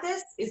lot of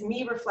this is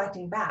me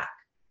reflecting back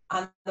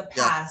on the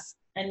past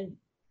and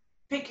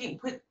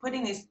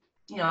putting these,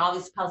 all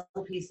these puzzle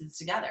pieces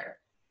together,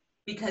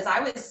 because I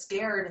was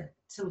scared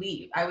to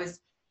leave. I was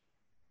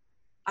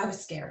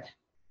scared.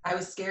 I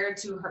was scared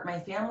to hurt my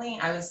family.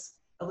 A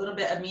little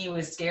bit of me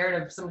was scared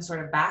of some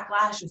sort of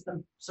backlash or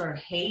some sort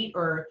of hate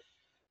or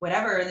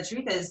whatever. And the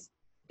truth is,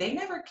 they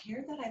never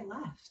cared that I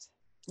left.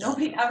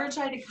 Nobody ever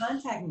tried to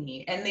contact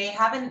me, and they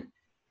haven't.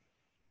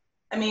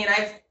 I mean,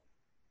 like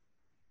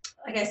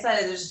I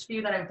said, there's just a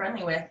few that I'm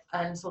friendly with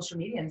on social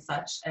media and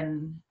such,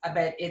 and I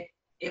bet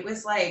it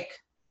was like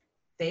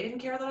they didn't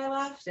care that I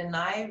left, and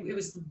it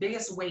was the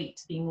biggest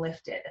weight being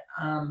lifted.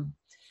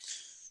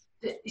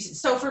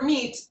 So for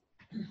me,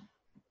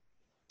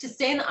 to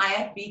stay in the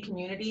IFB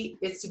community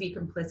is to be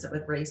complicit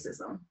with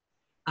racism.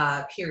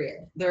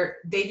 Period.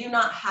 They do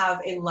not have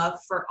a love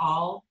for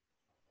all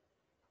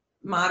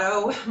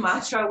motto,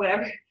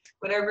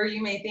 whatever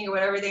you may think, or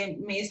whatever they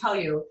may tell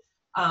you.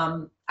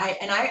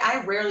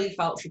 I rarely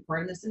felt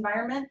support in this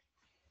environment.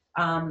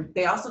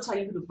 They also tell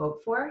you who to vote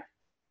for,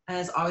 and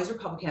it's always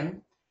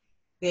Republican.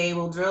 They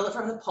will drill it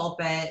from the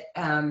pulpit.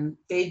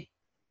 They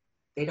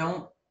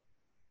don't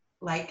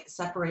like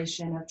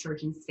separation of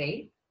church and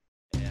state.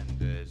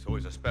 And it's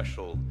always a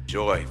special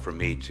joy for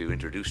me to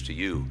introduce to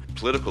you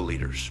political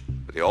leaders,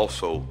 but they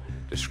also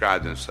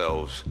describe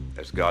themselves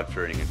as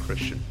God-fearing and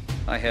Christian.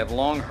 I have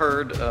long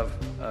heard of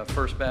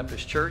First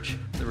Baptist Church,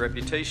 the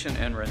reputation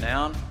and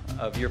renown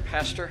of your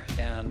pastor,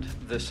 and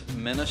this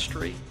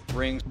ministry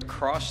rings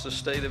across the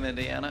state of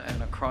Indiana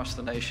and across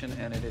the nation,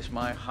 and it is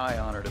my high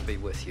honor to be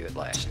with you at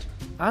last.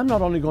 I'm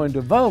not only going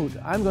to vote,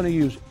 I'm going to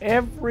use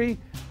every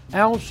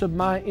ounce of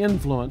my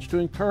influence to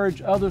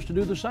encourage others to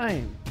do the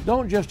same.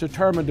 Don't just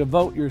determine to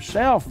vote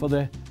yourself for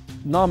the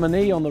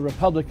nominee on the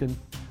Republican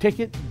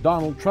ticket,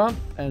 Donald Trump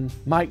and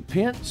Mike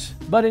Pence,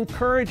 but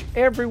encourage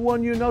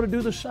everyone you know to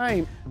do the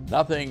same.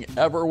 Nothing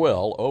ever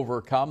will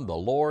overcome the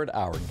Lord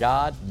our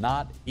God,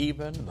 not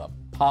even the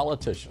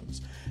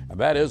politicians. And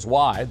that is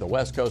why the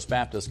West Coast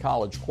Baptist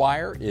College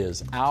Choir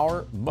is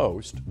our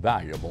most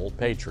valuable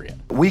patriot.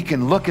 We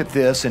can look at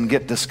this and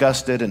get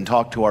disgusted and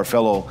talk to our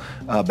fellow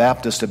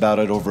Baptist about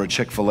it over a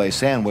Chick-fil-A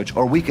sandwich,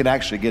 or we can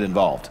actually get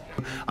involved.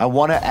 I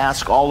want to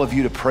ask all of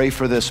you to pray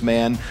for this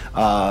man.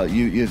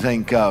 You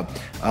think,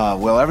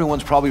 well,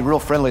 everyone's probably real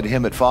friendly to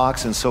him at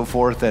Fox and so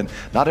forth, and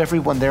not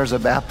everyone there's a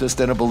Baptist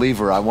and a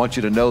believer. I want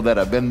you to know that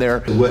I've been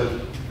there. What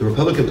the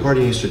Republican Party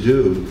needs to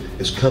do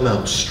is come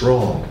out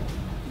strong,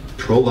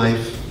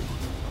 pro-life,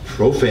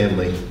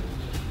 pro-family,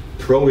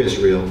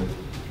 pro-Israel,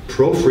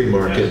 pro-free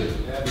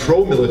market,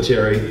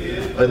 pro-military,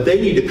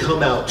 they need to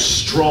come out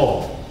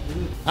strong.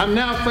 I'm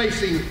now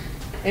facing,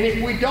 and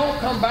if we don't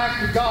come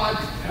back to God,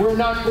 we're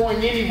not going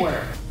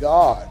anywhere.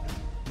 God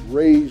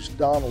raised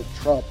Donald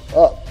Trump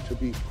up to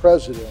be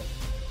president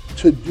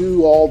to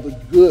do all the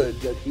good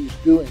that he's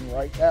doing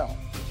right now.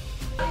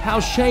 How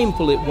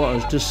shameful it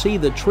was to see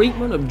the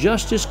treatment of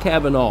Justice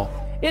Kavanaugh.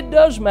 It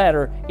does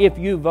matter if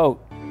you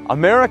vote.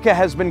 America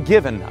has been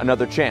given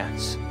another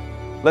chance.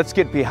 Let's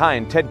get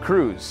behind Ted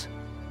Cruz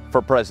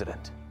for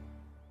president.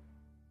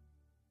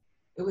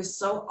 It was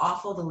so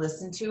awful to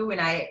listen to,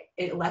 and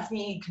it left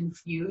me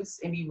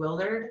confused and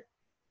bewildered.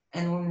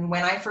 And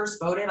when I first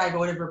voted, I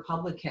voted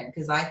Republican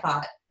because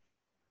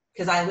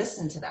I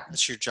listened to them.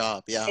 That's your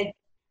job, yeah. It's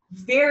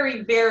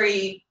very,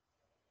 very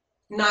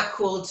not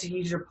cool to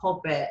use your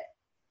pulpit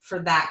for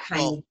that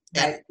kind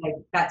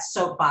that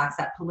soapbox,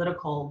 that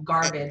political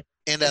garbage.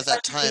 And at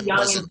that time,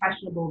 young,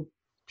 impressionable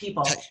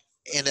people.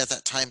 And at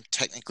that time,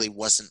 technically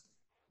wasn't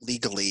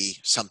legally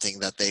something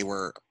that they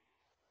were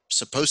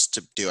supposed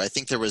to do. I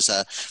think there was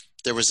a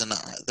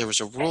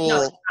rule.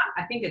 No,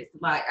 I think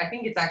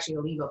it's actually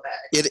illegal.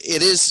 But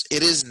it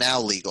is now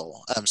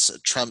legal. So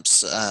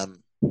Trump's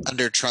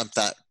under Trump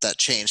that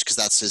changed because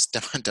that's his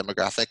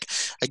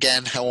demographic.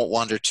 Again, I won't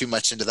wander too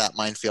much into that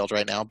minefield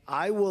right now.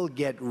 I will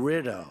get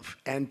rid of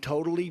and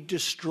totally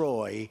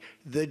destroy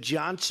the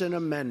Johnson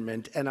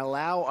Amendment and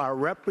allow our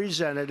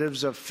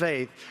representatives of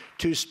faith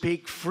to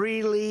speak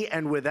freely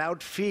and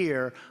without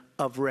fear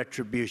of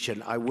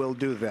retribution. I will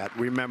do that,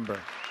 remember.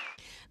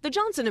 The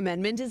Johnson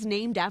Amendment is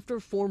named after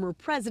former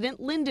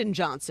President Lyndon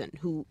Johnson,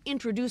 who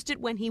introduced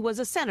it when he was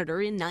a senator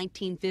in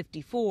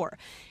 1954.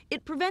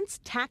 It prevents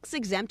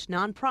tax-exempt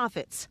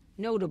nonprofits,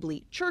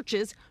 notably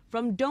churches,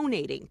 from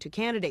donating to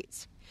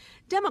candidates.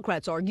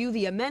 Democrats argue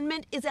the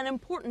amendment is an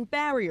important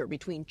barrier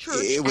between church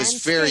and state. It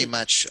was very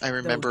much, I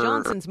remember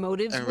Johnson's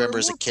motives were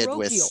as a kid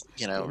parochial.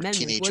 with, a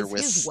teenager was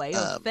with his way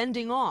of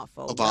fending off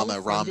a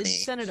Obama, Romney,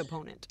 Senate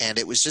opponent. And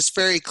it was just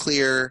very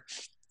clear.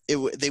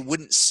 They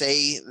wouldn't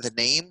say the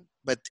name,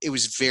 but it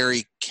was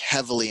very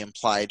heavily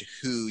implied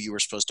who you were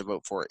supposed to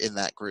vote for in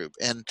that group.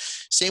 And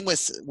same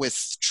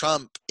with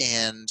Trump.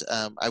 And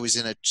I was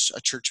in a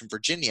church in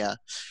Virginia,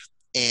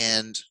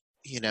 and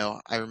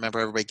I remember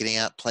everybody getting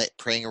up,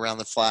 praying around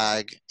the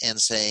flag and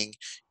saying,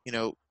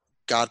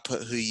 God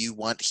put who you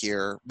want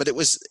here. But it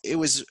was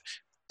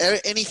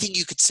anything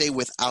you could say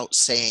without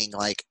saying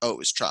like, oh, it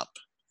was Trump.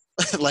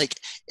 Like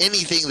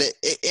anything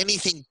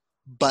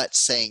but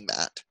saying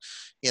that.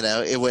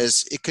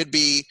 It could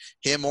be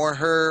him or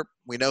her.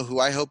 We know who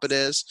I hope it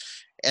is.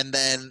 And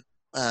then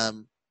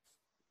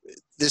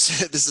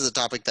this is a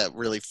topic that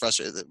really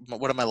frustrated.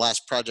 One of my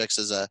last projects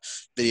as a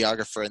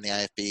videographer in the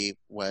IFB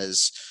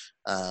was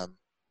I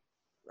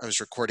was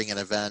recording an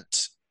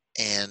event,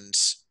 and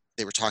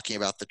they were talking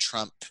about the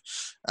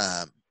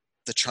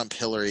Trump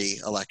Hillary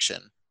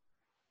election.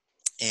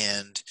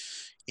 And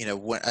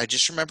I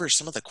just remember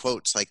some of the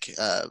quotes, like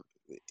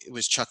it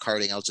was Chuck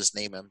Harding, I'll just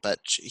name him, but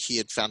he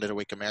had founded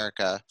Awake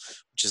America,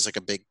 which is like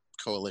a big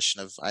coalition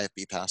of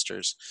IFB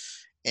pastors.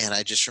 And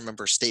I just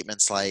remember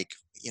statements like,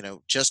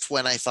 just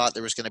when I thought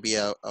there was going to be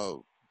a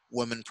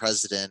woman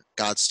president,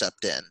 God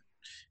stepped in.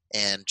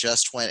 And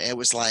just when it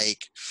was like,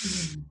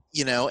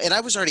 and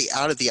I was already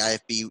out of the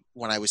IFB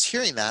when I was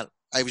hearing that.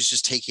 I was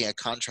just taking a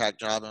contract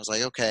job, and I was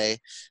like, okay.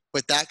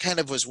 But that kind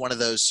of was one of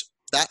those,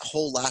 that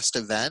whole last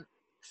event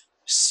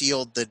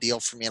sealed the deal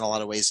for me in a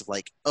lot of ways of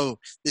like, oh,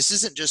 this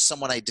isn't just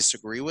someone I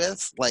disagree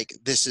with. Like,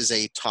 this is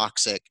a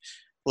toxic,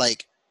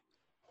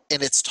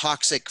 and it's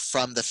toxic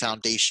from the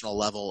foundational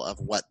level of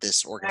what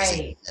this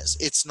organization is.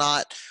 It's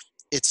not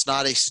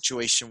a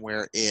situation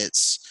where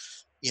it's,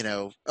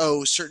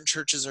 certain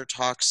churches are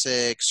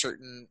toxic,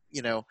 certain,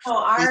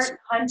 our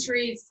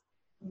country's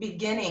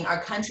beginning,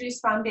 our country's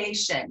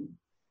foundation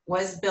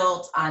was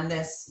built on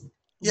this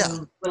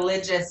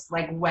religious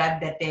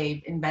web that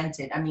they've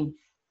invented. I mean,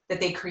 that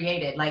they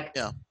created,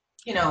 it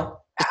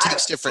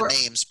takes different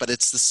names, but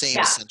it's the same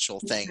essential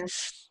thing.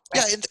 Mm-hmm.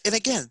 Yeah. And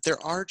again, there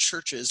are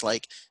churches,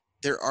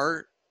 there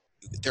are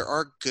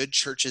good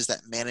churches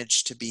that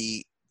manage to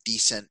be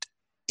decent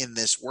in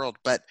this world,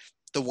 but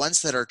the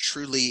ones that are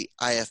truly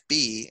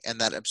IFB and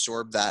that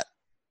absorb that,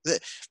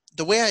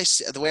 the way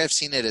I've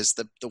seen it is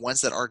the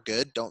ones that are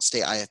good don't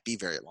stay IFB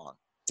very long.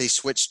 They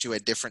switch to a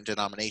different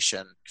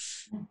denomination.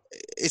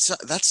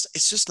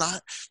 It's just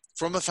not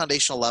from a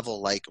foundational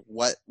level, like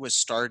what was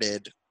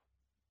started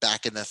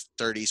back in the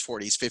 30s,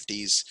 40s,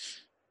 50s.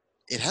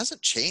 It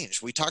hasn't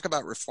changed. We talk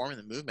about reforming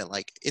the movement.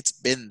 Like, it's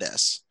been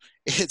this.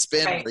 It's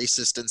been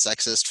racist and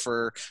sexist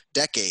for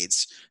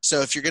decades.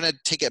 So if you're going to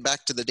take it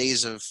back to the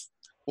days of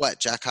what,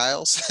 Jack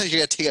Hiles? You're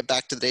going to take it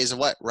back to the days of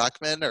what,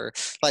 Ruckman? Or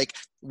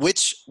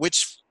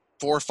which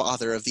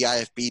forefather of the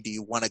IFB do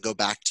you want to go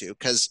back to?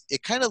 Because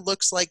it kind of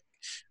looks like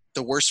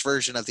the worst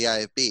version of the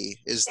IFB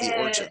is the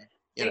origin.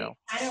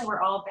 Kind of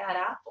were all bad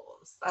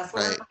apples. That's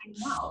what we're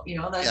finding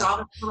out. There's all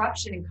the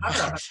corruption and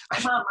cover-up.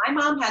 My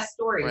mom has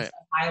stories of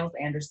Hiles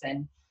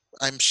Anderson.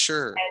 I'm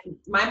sure. And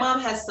my mom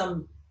has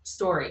some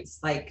stories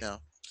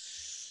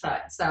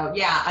So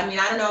yeah, I mean,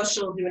 I don't know if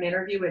she'll do an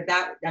interview with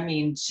that. I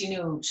mean, she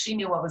knew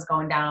what was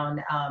going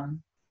down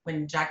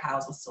when Jack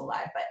Hyles was still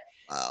alive. But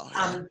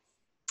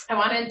I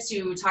wanted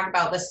to talk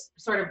about this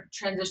sort of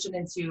transition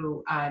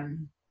into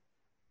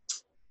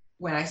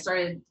when I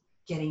started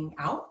getting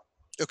out.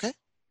 Okay.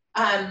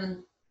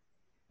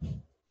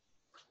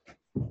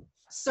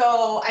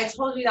 So I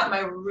told you that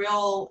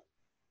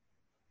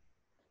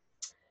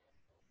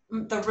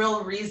the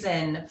real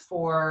reason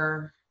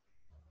for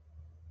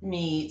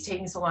me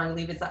taking so long to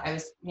leave is that I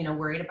was,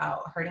 worried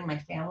about hurting my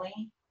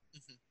family.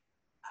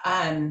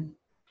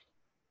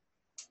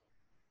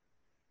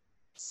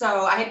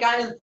 So I had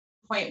gotten to the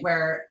point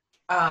where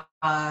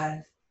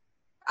I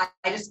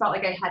just felt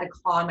like I had to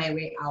claw my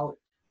way out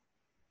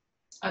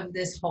of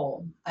this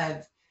hole,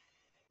 of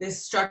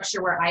this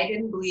structure where I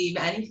didn't believe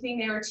anything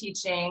they were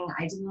teaching.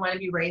 I didn't want to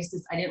be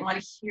racist. I didn't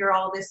want to hear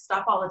all this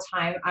stuff all the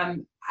time.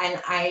 And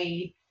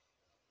I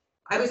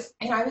was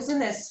in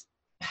this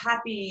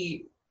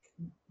happy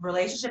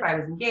relationship. I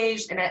was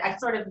engaged, and I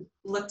sort of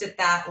looked at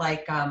that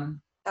like that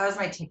was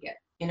my ticket.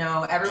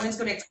 Everyone's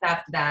going to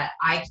accept that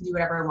I can do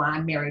whatever I want.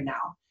 I'm married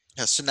now.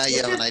 Yeah, so now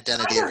you have an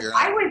identity of your own.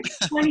 I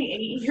was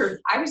 28 years.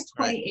 I was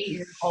 28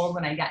 years old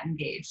when I got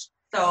engaged.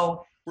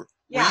 So were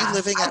you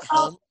living at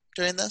home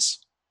during this?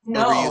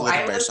 No, or were you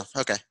living by yourself?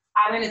 Okay.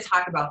 I'm going to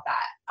talk about that.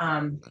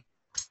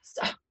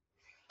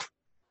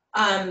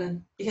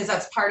 Because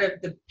that's part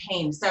of the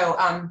pain. So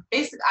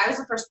basically, I was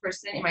the first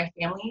person in my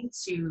family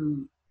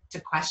to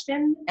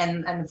question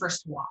and the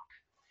first to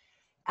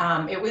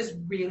walk. It was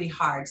really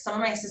hard. Some of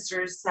my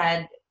sisters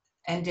said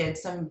and did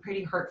some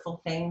pretty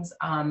hurtful things.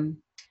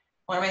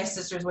 One of my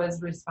sisters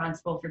was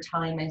responsible for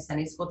telling my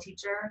Sunday school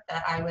teacher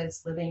that I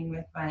was living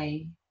with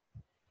my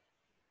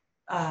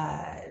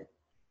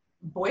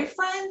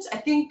boyfriend. I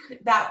think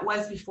that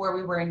was before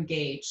we were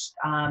engaged.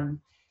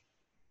 And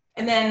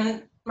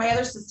then my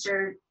other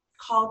sister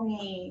called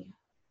me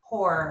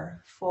whore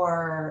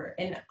for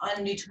an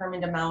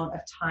undetermined amount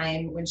of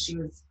time when she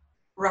was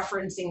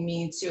referencing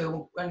me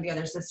to one of the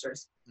other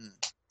sisters.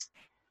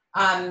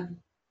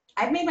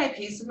 I've made my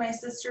peace with my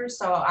sisters,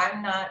 so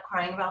I'm not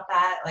crying about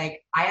that.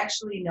 Like, I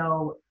actually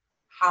know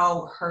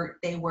how hurt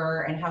they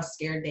were and how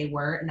scared they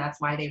were, and that's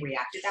why they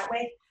reacted that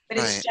way. But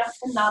it's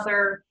just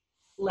another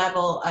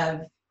level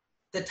of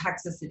the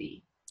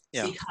toxicity,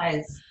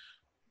 because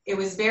it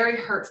was very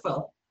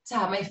hurtful to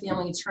have my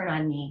family turn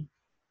on me.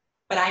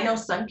 But I know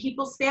some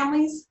people's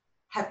families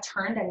have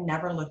turned and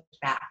never looked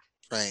back.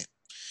 Right.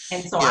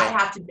 And so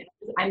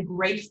I'm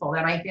grateful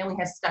that my family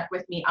has stuck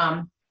with me.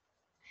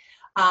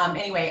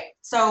 Anyway,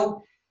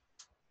 so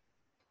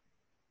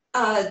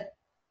the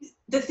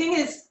thing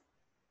is,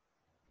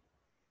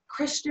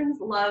 Christians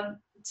love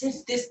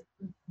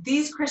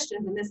these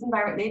Christians in this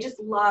environment, they just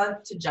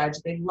love to judge.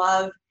 They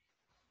love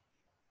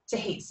to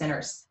hate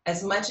sinners.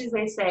 As much as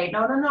they say,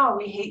 no,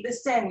 we hate the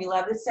sin, we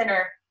love the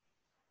sinner,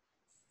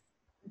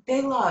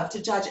 they love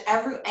to judge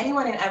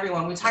anyone and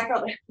everyone. We talk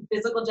about like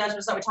physical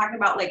judgments, so we're talking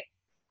about like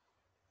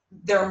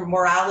their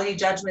morality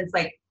judgments.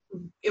 Like,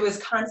 it was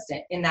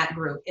constant in that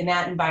group, in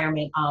that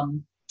environment.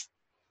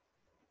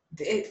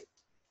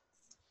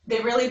 They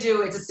really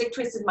do. It's a sick,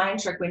 twisted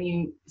mind trick when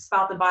you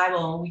spout the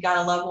Bible. We got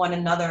to love one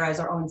another as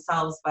our own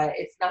selves, but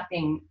it's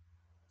nothing.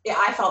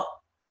 I felt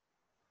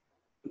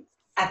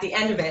at the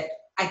end of it,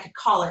 I could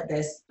call it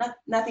this,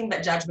 nothing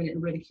but judgment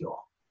and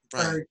ridicule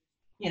for,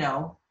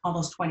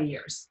 almost 20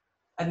 years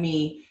of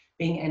me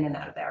being in and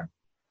out of there.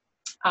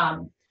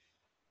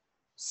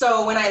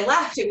 So when I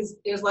left, it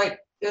was like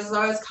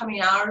I was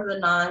coming out of the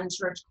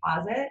non-church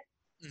closet,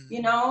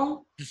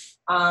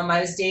 I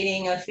was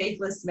dating a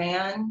faithless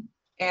man,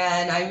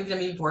 and I moved him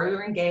before we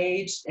were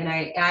engaged, and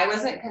I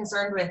wasn't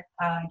concerned with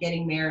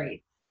getting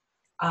married.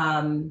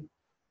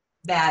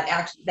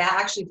 That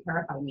actually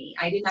terrified me.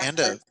 I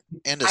didn't.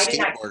 And a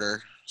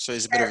skateboarder, so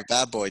he's a bit of a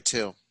bad boy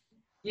too.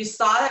 You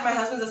saw that my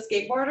husband's a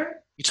skateboarder?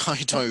 You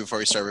told me before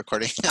we started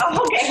recording.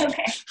 Oh, okay.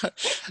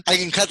 I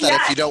can cut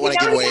that if you don't want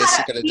to give away his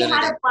secret identity. He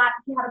had a black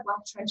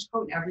trench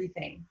coat and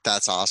everything.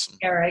 That's awesome.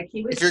 Eric,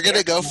 if you're going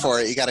to go for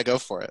it, you got to go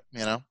for it,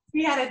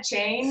 He had a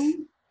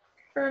chain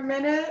for a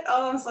minute.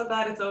 Oh, I'm so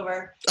glad it's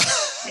over.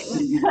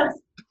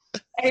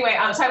 Anyway,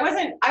 so I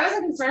wasn't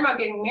concerned about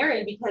getting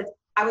married because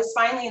I was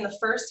finally in the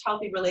first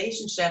healthy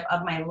relationship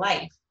of my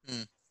life.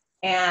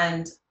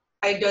 And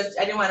I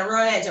didn't want to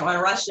ruin it. I didn't want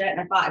to rush it. And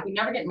I thought, if we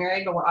never get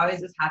married, but we're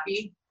always just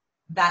happy,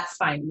 that's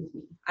fine with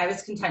me. I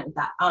was content with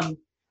that.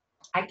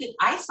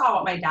 I saw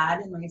what my dad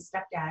and my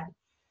stepdad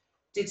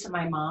did to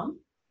my mom.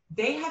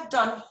 They have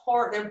done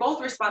they're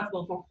both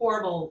responsible for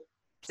horrible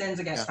sins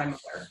against my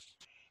mother.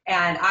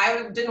 And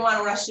I didn't want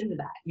to rush into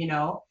that,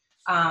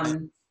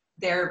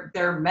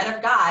 They're men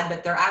of God,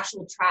 but they're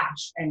actual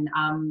trash. And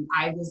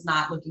I was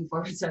not looking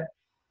forward to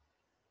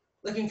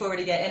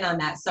get in on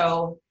that.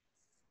 So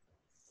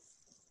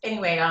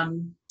anyway,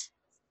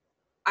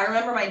 I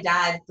remember my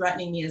dad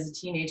threatening me as a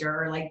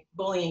teenager, or like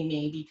bullying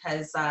me,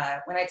 because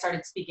when I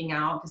started speaking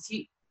out, because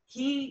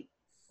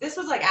this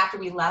was like after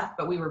we left,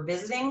 but we were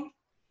visiting.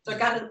 So it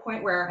got to the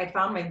point where I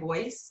found my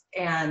voice,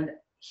 and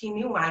he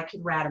knew I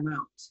could rat him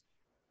out.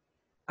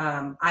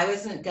 I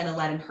wasn't going to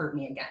let him hurt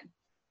me again.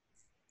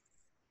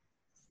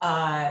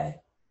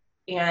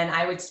 And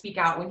I would speak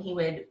out when he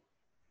would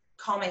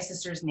call my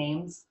sister's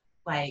names,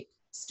 like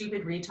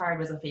stupid retard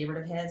was a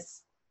favorite of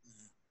his.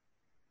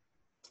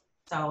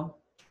 So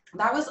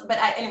that was, but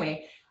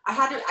anyway,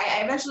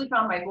 I eventually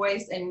found my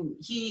voice, and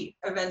he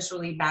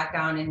eventually backed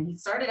down, and he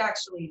started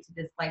actually to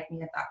dislike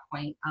me at that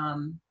point.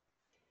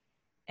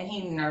 And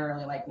he never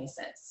really liked me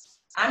since.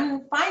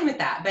 I'm fine with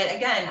that. But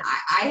again,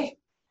 I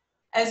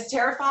as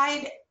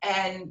terrified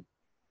and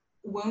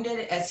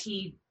wounded as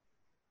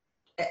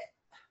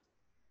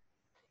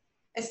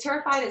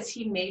terrified as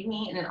he made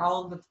me, and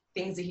all of the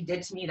things that he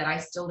did to me that I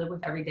still live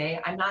with every day,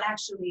 I'm not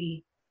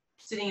actually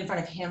sitting in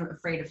front of him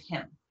afraid of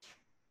him.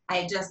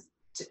 I just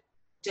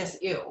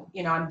ew,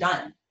 you know, I'm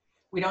done.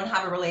 We don't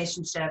have a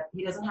relationship.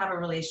 He doesn't have a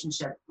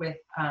relationship with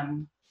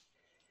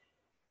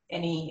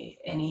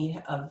any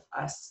of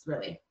us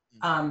really.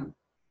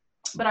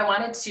 But I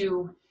wanted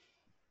to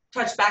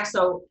touch back.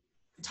 So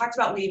we talked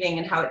about leaving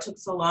and how it took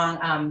so long.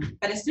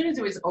 But as soon as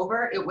it was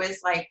over, it was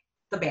like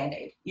the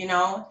Band-Aid, you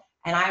know?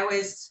 And I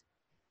was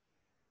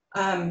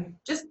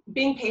just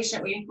being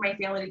patient, waiting for my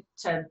family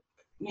to,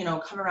 you know,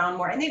 come around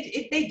more. And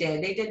they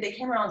did. They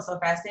came around so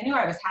fast. They knew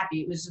I was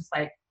happy. It was just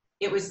like,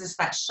 it was just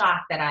that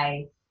shock that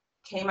I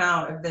came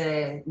out of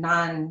the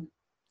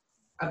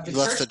you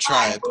left the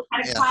tribe.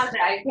 Yeah.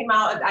 I came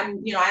out, I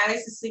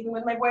was sleeping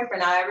with my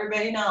boyfriend. Now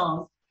everybody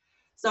knows.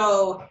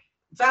 So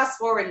fast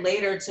forward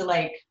later to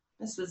like,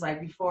 this was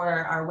like before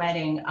our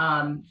wedding,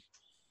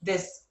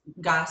 this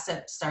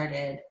gossip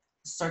started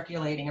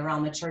circulating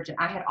around the church, and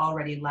I had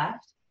already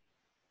left.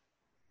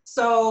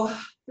 So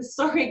the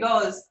story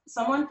goes,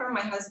 someone from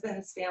my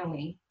husband's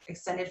family,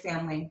 extended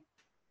family,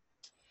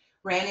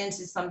 ran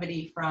into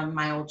somebody from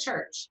my old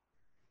church.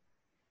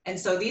 And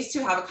so these two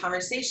have a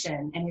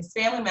conversation, and his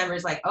family member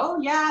is like, oh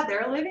yeah,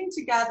 they're living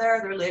together,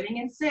 they're living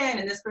in sin.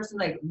 And this person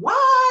like,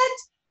 what?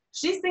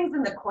 She sings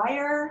in the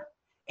choir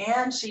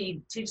and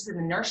she teaches in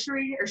the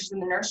nursery, or she's in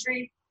the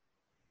nursery.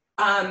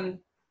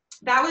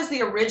 That was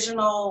the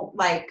original,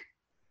 like,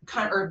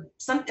 and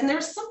there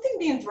was something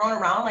being thrown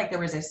around, like there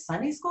was a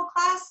Sunday school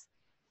class.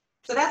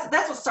 So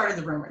that's what started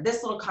the rumor,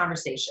 this little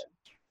conversation.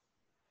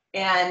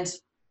 And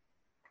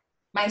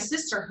my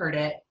sister heard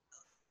it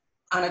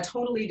on a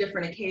totally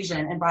different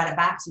occasion and brought it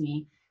back to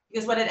me,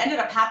 because what had ended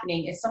up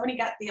happening is somebody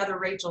got the other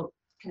Rachel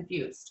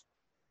confused.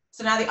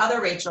 So now the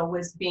other Rachel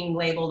was being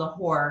labeled a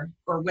whore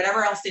or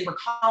whatever else they were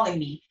calling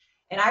me.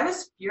 And I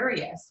was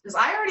furious because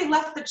I already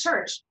left the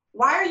church.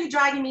 Why are you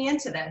dragging me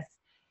into this?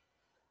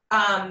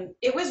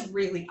 It was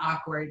really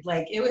awkward.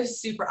 Like, it was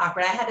super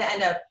awkward. I had to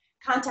end up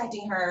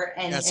contacting her.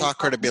 And it's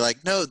awkward to be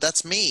like, no,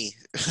 that's me.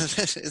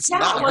 It's yeah,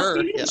 not well,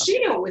 her. She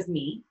knew it was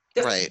me.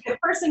 Right. The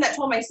person that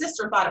told my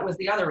sister thought it was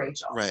the other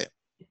Rachel. Right.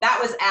 That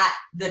was at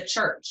the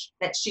church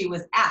that she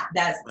was at.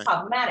 That's right.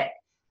 Problematic,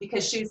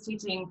 because she was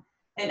teaching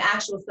an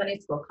actual Sunday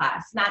school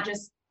class, not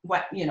just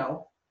what, you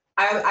know,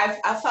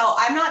 I felt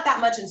I'm not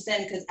that much in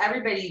sin, because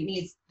everybody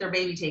needs their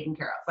baby taken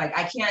care of. Like,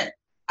 I can't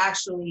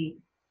actually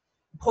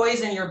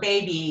poison your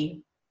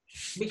baby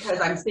because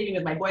I'm sleeping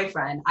with my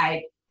boyfriend.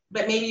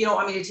 But maybe you don't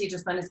want me to teach a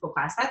Sunday school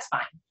class. That's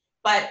fine.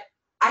 But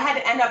I had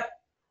to end up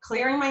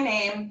clearing my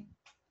name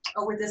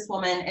with this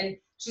woman, and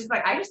she's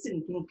like, I just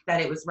didn't think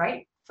that it was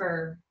right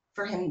for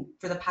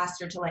the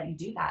pastor to let you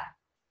do that.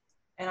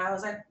 And I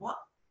was like, well,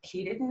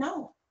 he didn't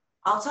know.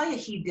 I'll tell you,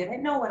 he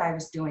didn't know what I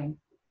was doing.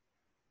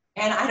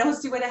 And I don't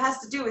see what it has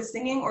to do with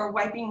singing or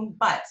wiping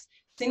butts.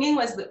 Singing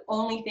was the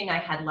only thing I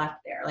had left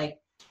there. Like,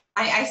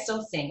 I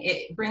still sing.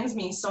 It brings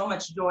me so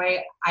much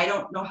joy. I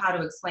don't know how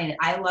to explain it.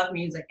 I love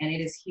music, and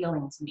it is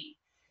healing to me.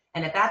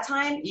 And at that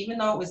time, even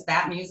though it was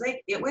that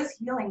music, it was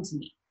healing to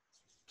me.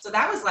 So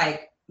that was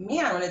like,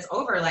 man, when it's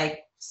over,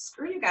 like,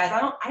 screw you guys.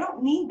 I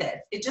don't need this.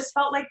 It just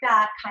felt like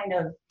that kind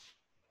of,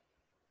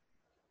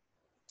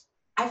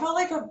 I felt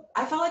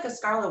like a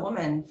Scarlet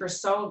Woman for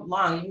so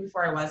long, even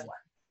before I was one.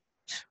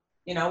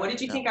 You know, what did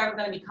you think I was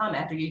going to become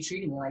after you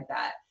treated me like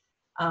that?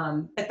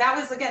 But that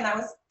was, again,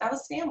 that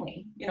was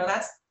family. You know,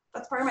 that's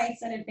part of my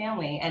extended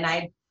family,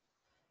 and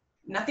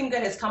nothing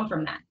good has come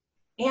from that.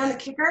 And the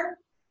kicker,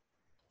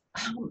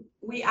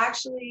 we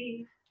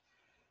actually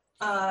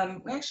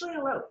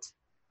eloped,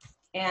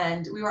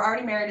 and we were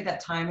already married at that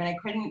time, and I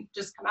couldn't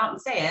just come out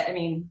and say it. I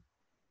mean,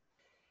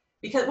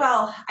 because,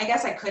 well, I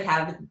guess I could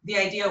have. The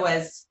idea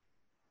was,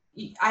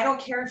 I don't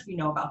care if you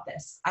know about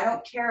this. I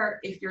don't care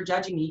if you're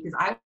judging me, because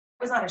I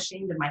was not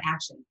ashamed of my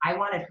action. I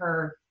wanted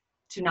her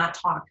to not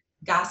talk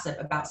gossip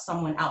about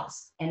someone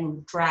else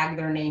and drag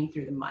their name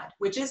through the mud,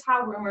 which is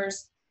how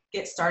rumors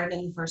get started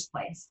in the first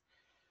place.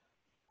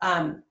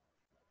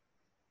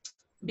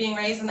 Being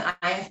raised in the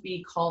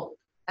IFB cult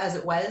as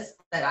it was,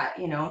 that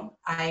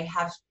I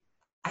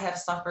have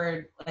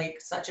suffered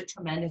like such a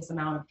tremendous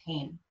amount of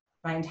pain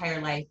my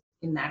entire life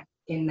in that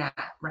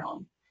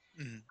realm.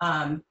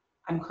 Mm-hmm.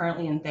 I'm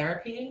currently in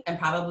therapy and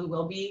probably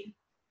will be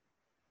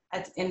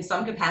in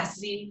some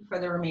capacity for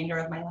the remainder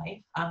of my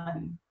life.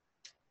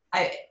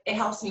 It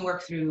helps me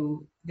work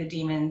through the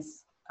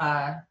demons.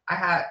 I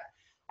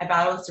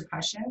battle with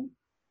depression,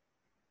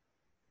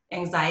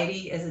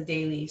 Anxiety is a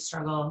daily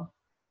struggle,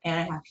 and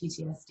I have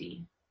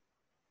PTSD.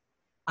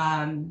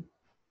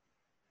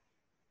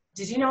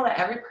 Did you know that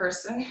every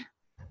person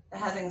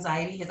that has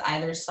anxiety has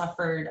either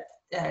suffered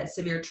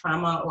severe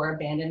trauma or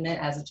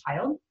abandonment as a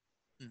child?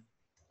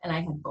 And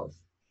I had both.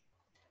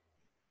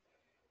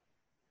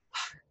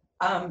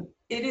 I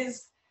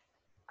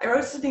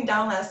wrote something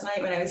down last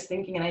night when I was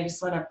thinking, and I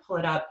just want to pull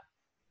it up.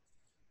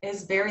 It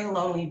is very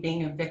lonely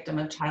being a victim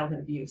of childhood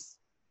abuse.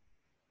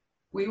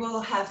 We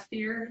will have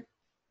fear,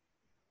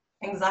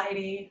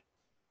 anxiety,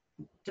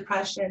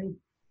 depression,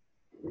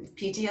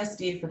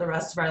 PTSD for the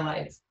rest of our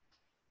lives.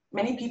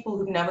 Many people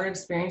who've never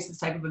experienced this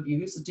type of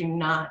abuse do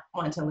not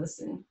want to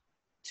listen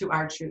to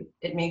our truth.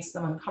 It makes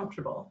them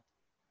uncomfortable.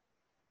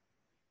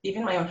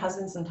 Even my own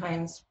husband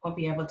sometimes won't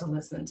be able to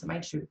listen to my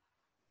truth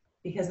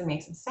because it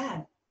makes him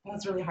sad. And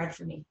it's really hard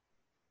for me.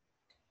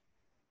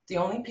 The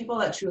only people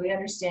that truly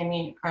understand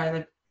me are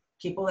the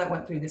people that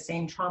went through the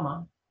same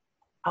trauma.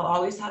 I'll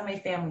always have my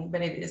family,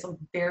 but it is a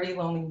very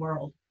lonely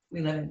world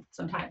we live in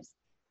sometimes.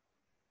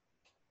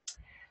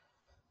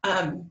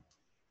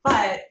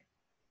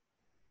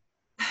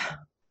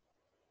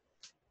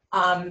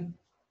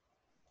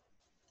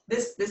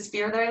 This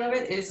fear that I live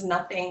with is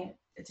nothing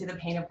to the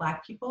pain of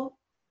Black people.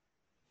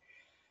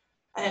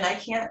 And I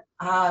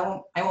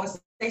won't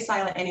stay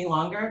silent any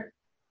longer.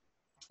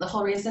 The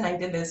whole reason I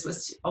did this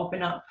was to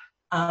open up.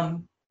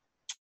 The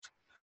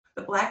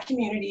Black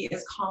community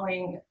is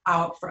calling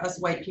out for us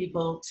white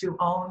people to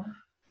own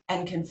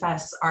and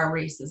confess our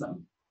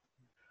racism.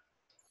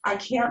 I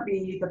can't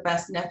be the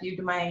best nephew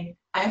to I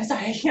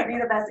can't be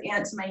the best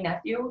aunt to my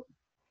nephew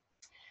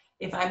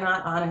if I'm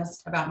not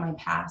honest about my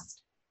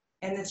past.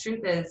 And the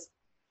truth is,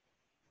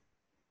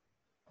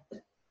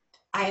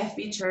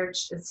 IFB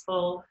Church is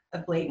full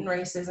of blatant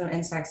racism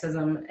and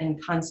sexism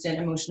and constant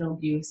emotional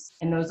abuse.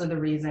 And those are the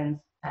reasons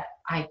that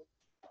I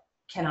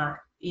cannot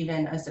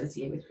even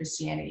associate with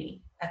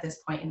Christianity at this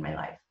point in my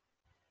life.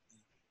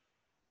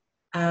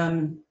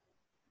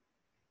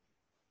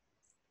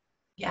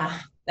 Yeah,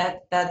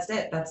 that's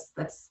it. That's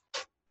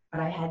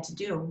what I had to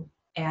do.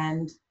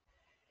 And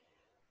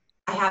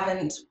I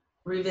haven't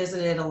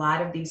revisited a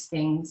lot of these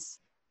things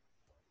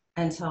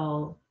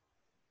until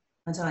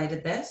I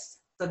did this.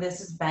 So this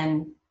has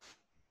been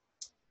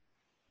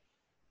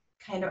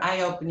kind of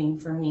eye-opening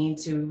for me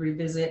to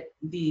revisit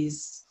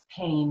these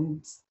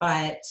pains,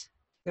 but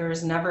there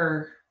was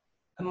never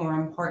a more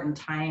important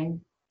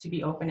time to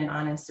be open and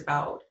honest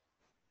about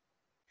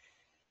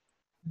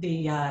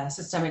the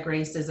systemic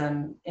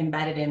racism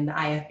embedded in the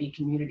IFB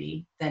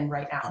community than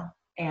right now.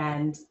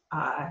 And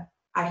I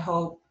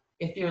hope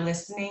if you're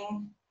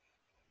listening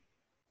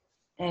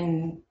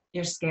and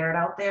you're scared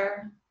out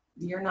there,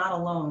 you're not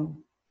alone.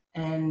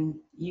 And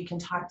you can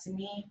talk to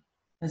me.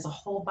 There's a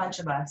whole bunch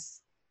of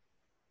us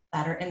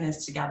that are in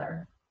this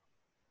together.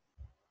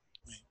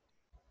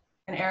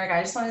 And Eric,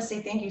 I just want to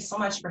say thank you so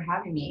much for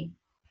having me.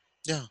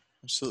 Yeah,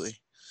 absolutely.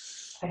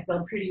 I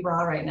feel pretty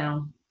raw right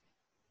now.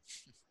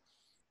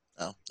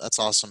 Oh, that's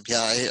awesome.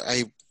 Yeah,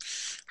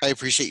 I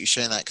appreciate you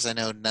sharing that, because I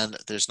know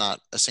there's not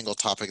a single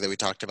topic that we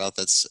talked about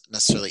that's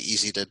necessarily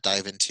easy to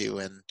dive into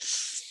and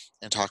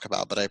talk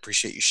about, but I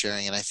appreciate you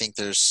sharing. And I think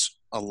there's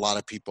a lot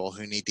of people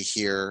who need to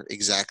hear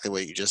exactly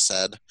what you just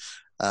said.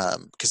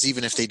 Because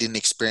even if they didn't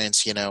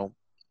experience, Ruckman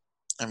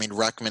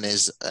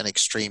is an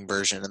extreme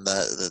version, and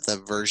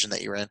the version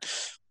that you're in,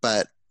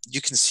 but you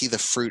can see the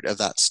fruit of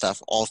that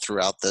stuff all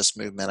throughout this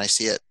movement. I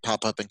see it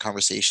pop up in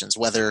conversations,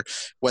 whether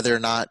or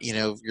not,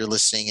 you're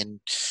listening and,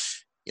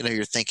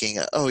 you're thinking,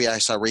 oh yeah, I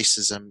saw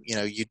racism,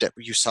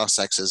 you saw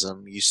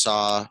sexism, you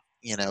saw,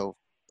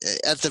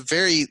 at the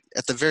very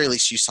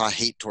least, you saw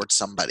hate towards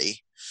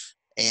somebody.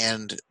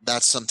 And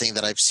that's something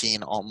that I've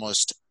seen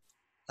almost,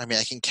 I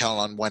can count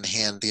on one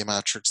hand the amount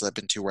of churches I've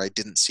been to where I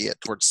didn't see it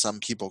towards some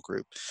people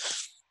group.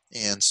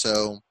 And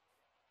so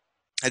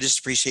I just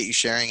appreciate you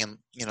sharing. And,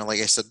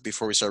 like I said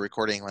before we started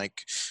recording, I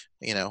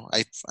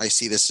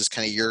see this as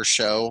kind of your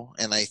show.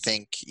 And I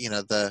think,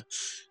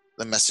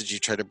 the message you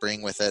try to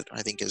bring with it,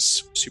 I think,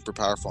 is super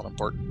powerful and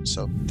important.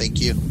 So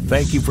thank you.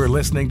 Thank you for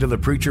listening to the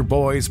Preacher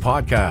Boys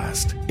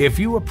podcast. If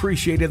you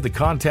appreciated the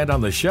content on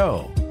the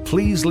show,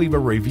 please leave a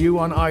review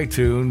on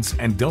iTunes,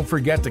 and don't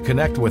forget to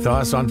connect with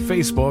us on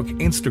Facebook,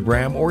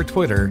 Instagram, or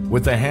Twitter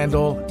with the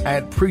handle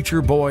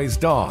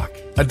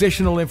 @PreacherBoysDoc.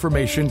 Additional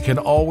information can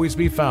always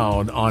be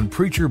found on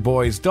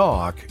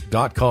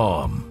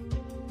PreacherBoysDoc.com.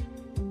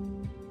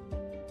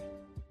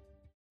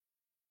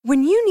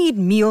 When you need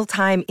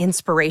mealtime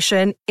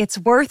inspiration, it's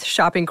worth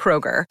shopping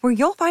Kroger, where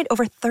you'll find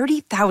over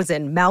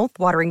 30,000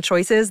 mouth-watering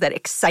choices that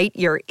excite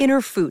your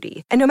inner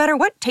foodie. And no matter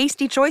what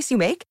tasty choice you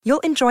make,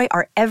 you'll enjoy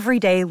our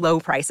everyday low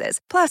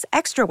prices, plus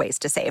extra ways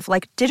to save,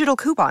 like digital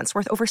coupons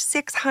worth over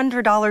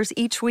 $600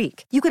 each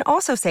week. You can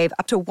also save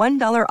up to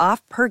 $1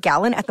 off per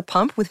gallon at the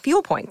pump with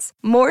fuel points.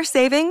 More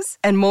savings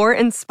and more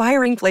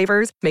inspiring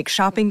flavors make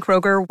shopping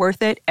Kroger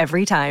worth it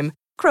every time.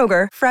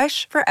 Kroger,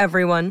 fresh for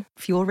everyone.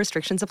 Fuel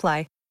restrictions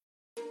apply.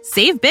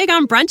 Save big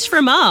on brunch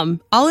for mom,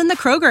 all in the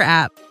Kroger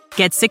app.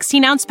 Get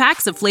 16-ounce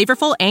packs of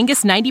flavorful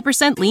Angus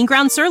 90% lean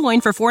ground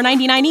sirloin for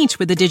 $4.99 each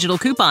with a digital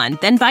coupon.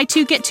 Then buy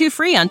 2, get 2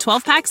 free on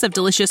 12 packs of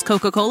delicious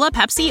Coca-Cola,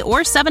 Pepsi, or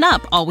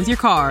 7-Up, all with your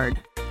card.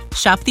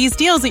 Shop these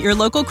deals at your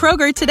local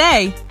Kroger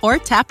today, or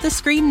tap the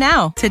screen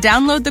now to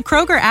download the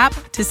Kroger app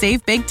to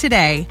save big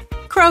today.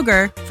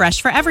 Kroger,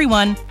 fresh for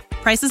everyone.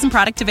 Prices and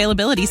product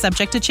availability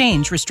subject to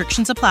change.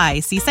 Restrictions apply.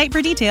 See site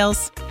for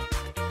details.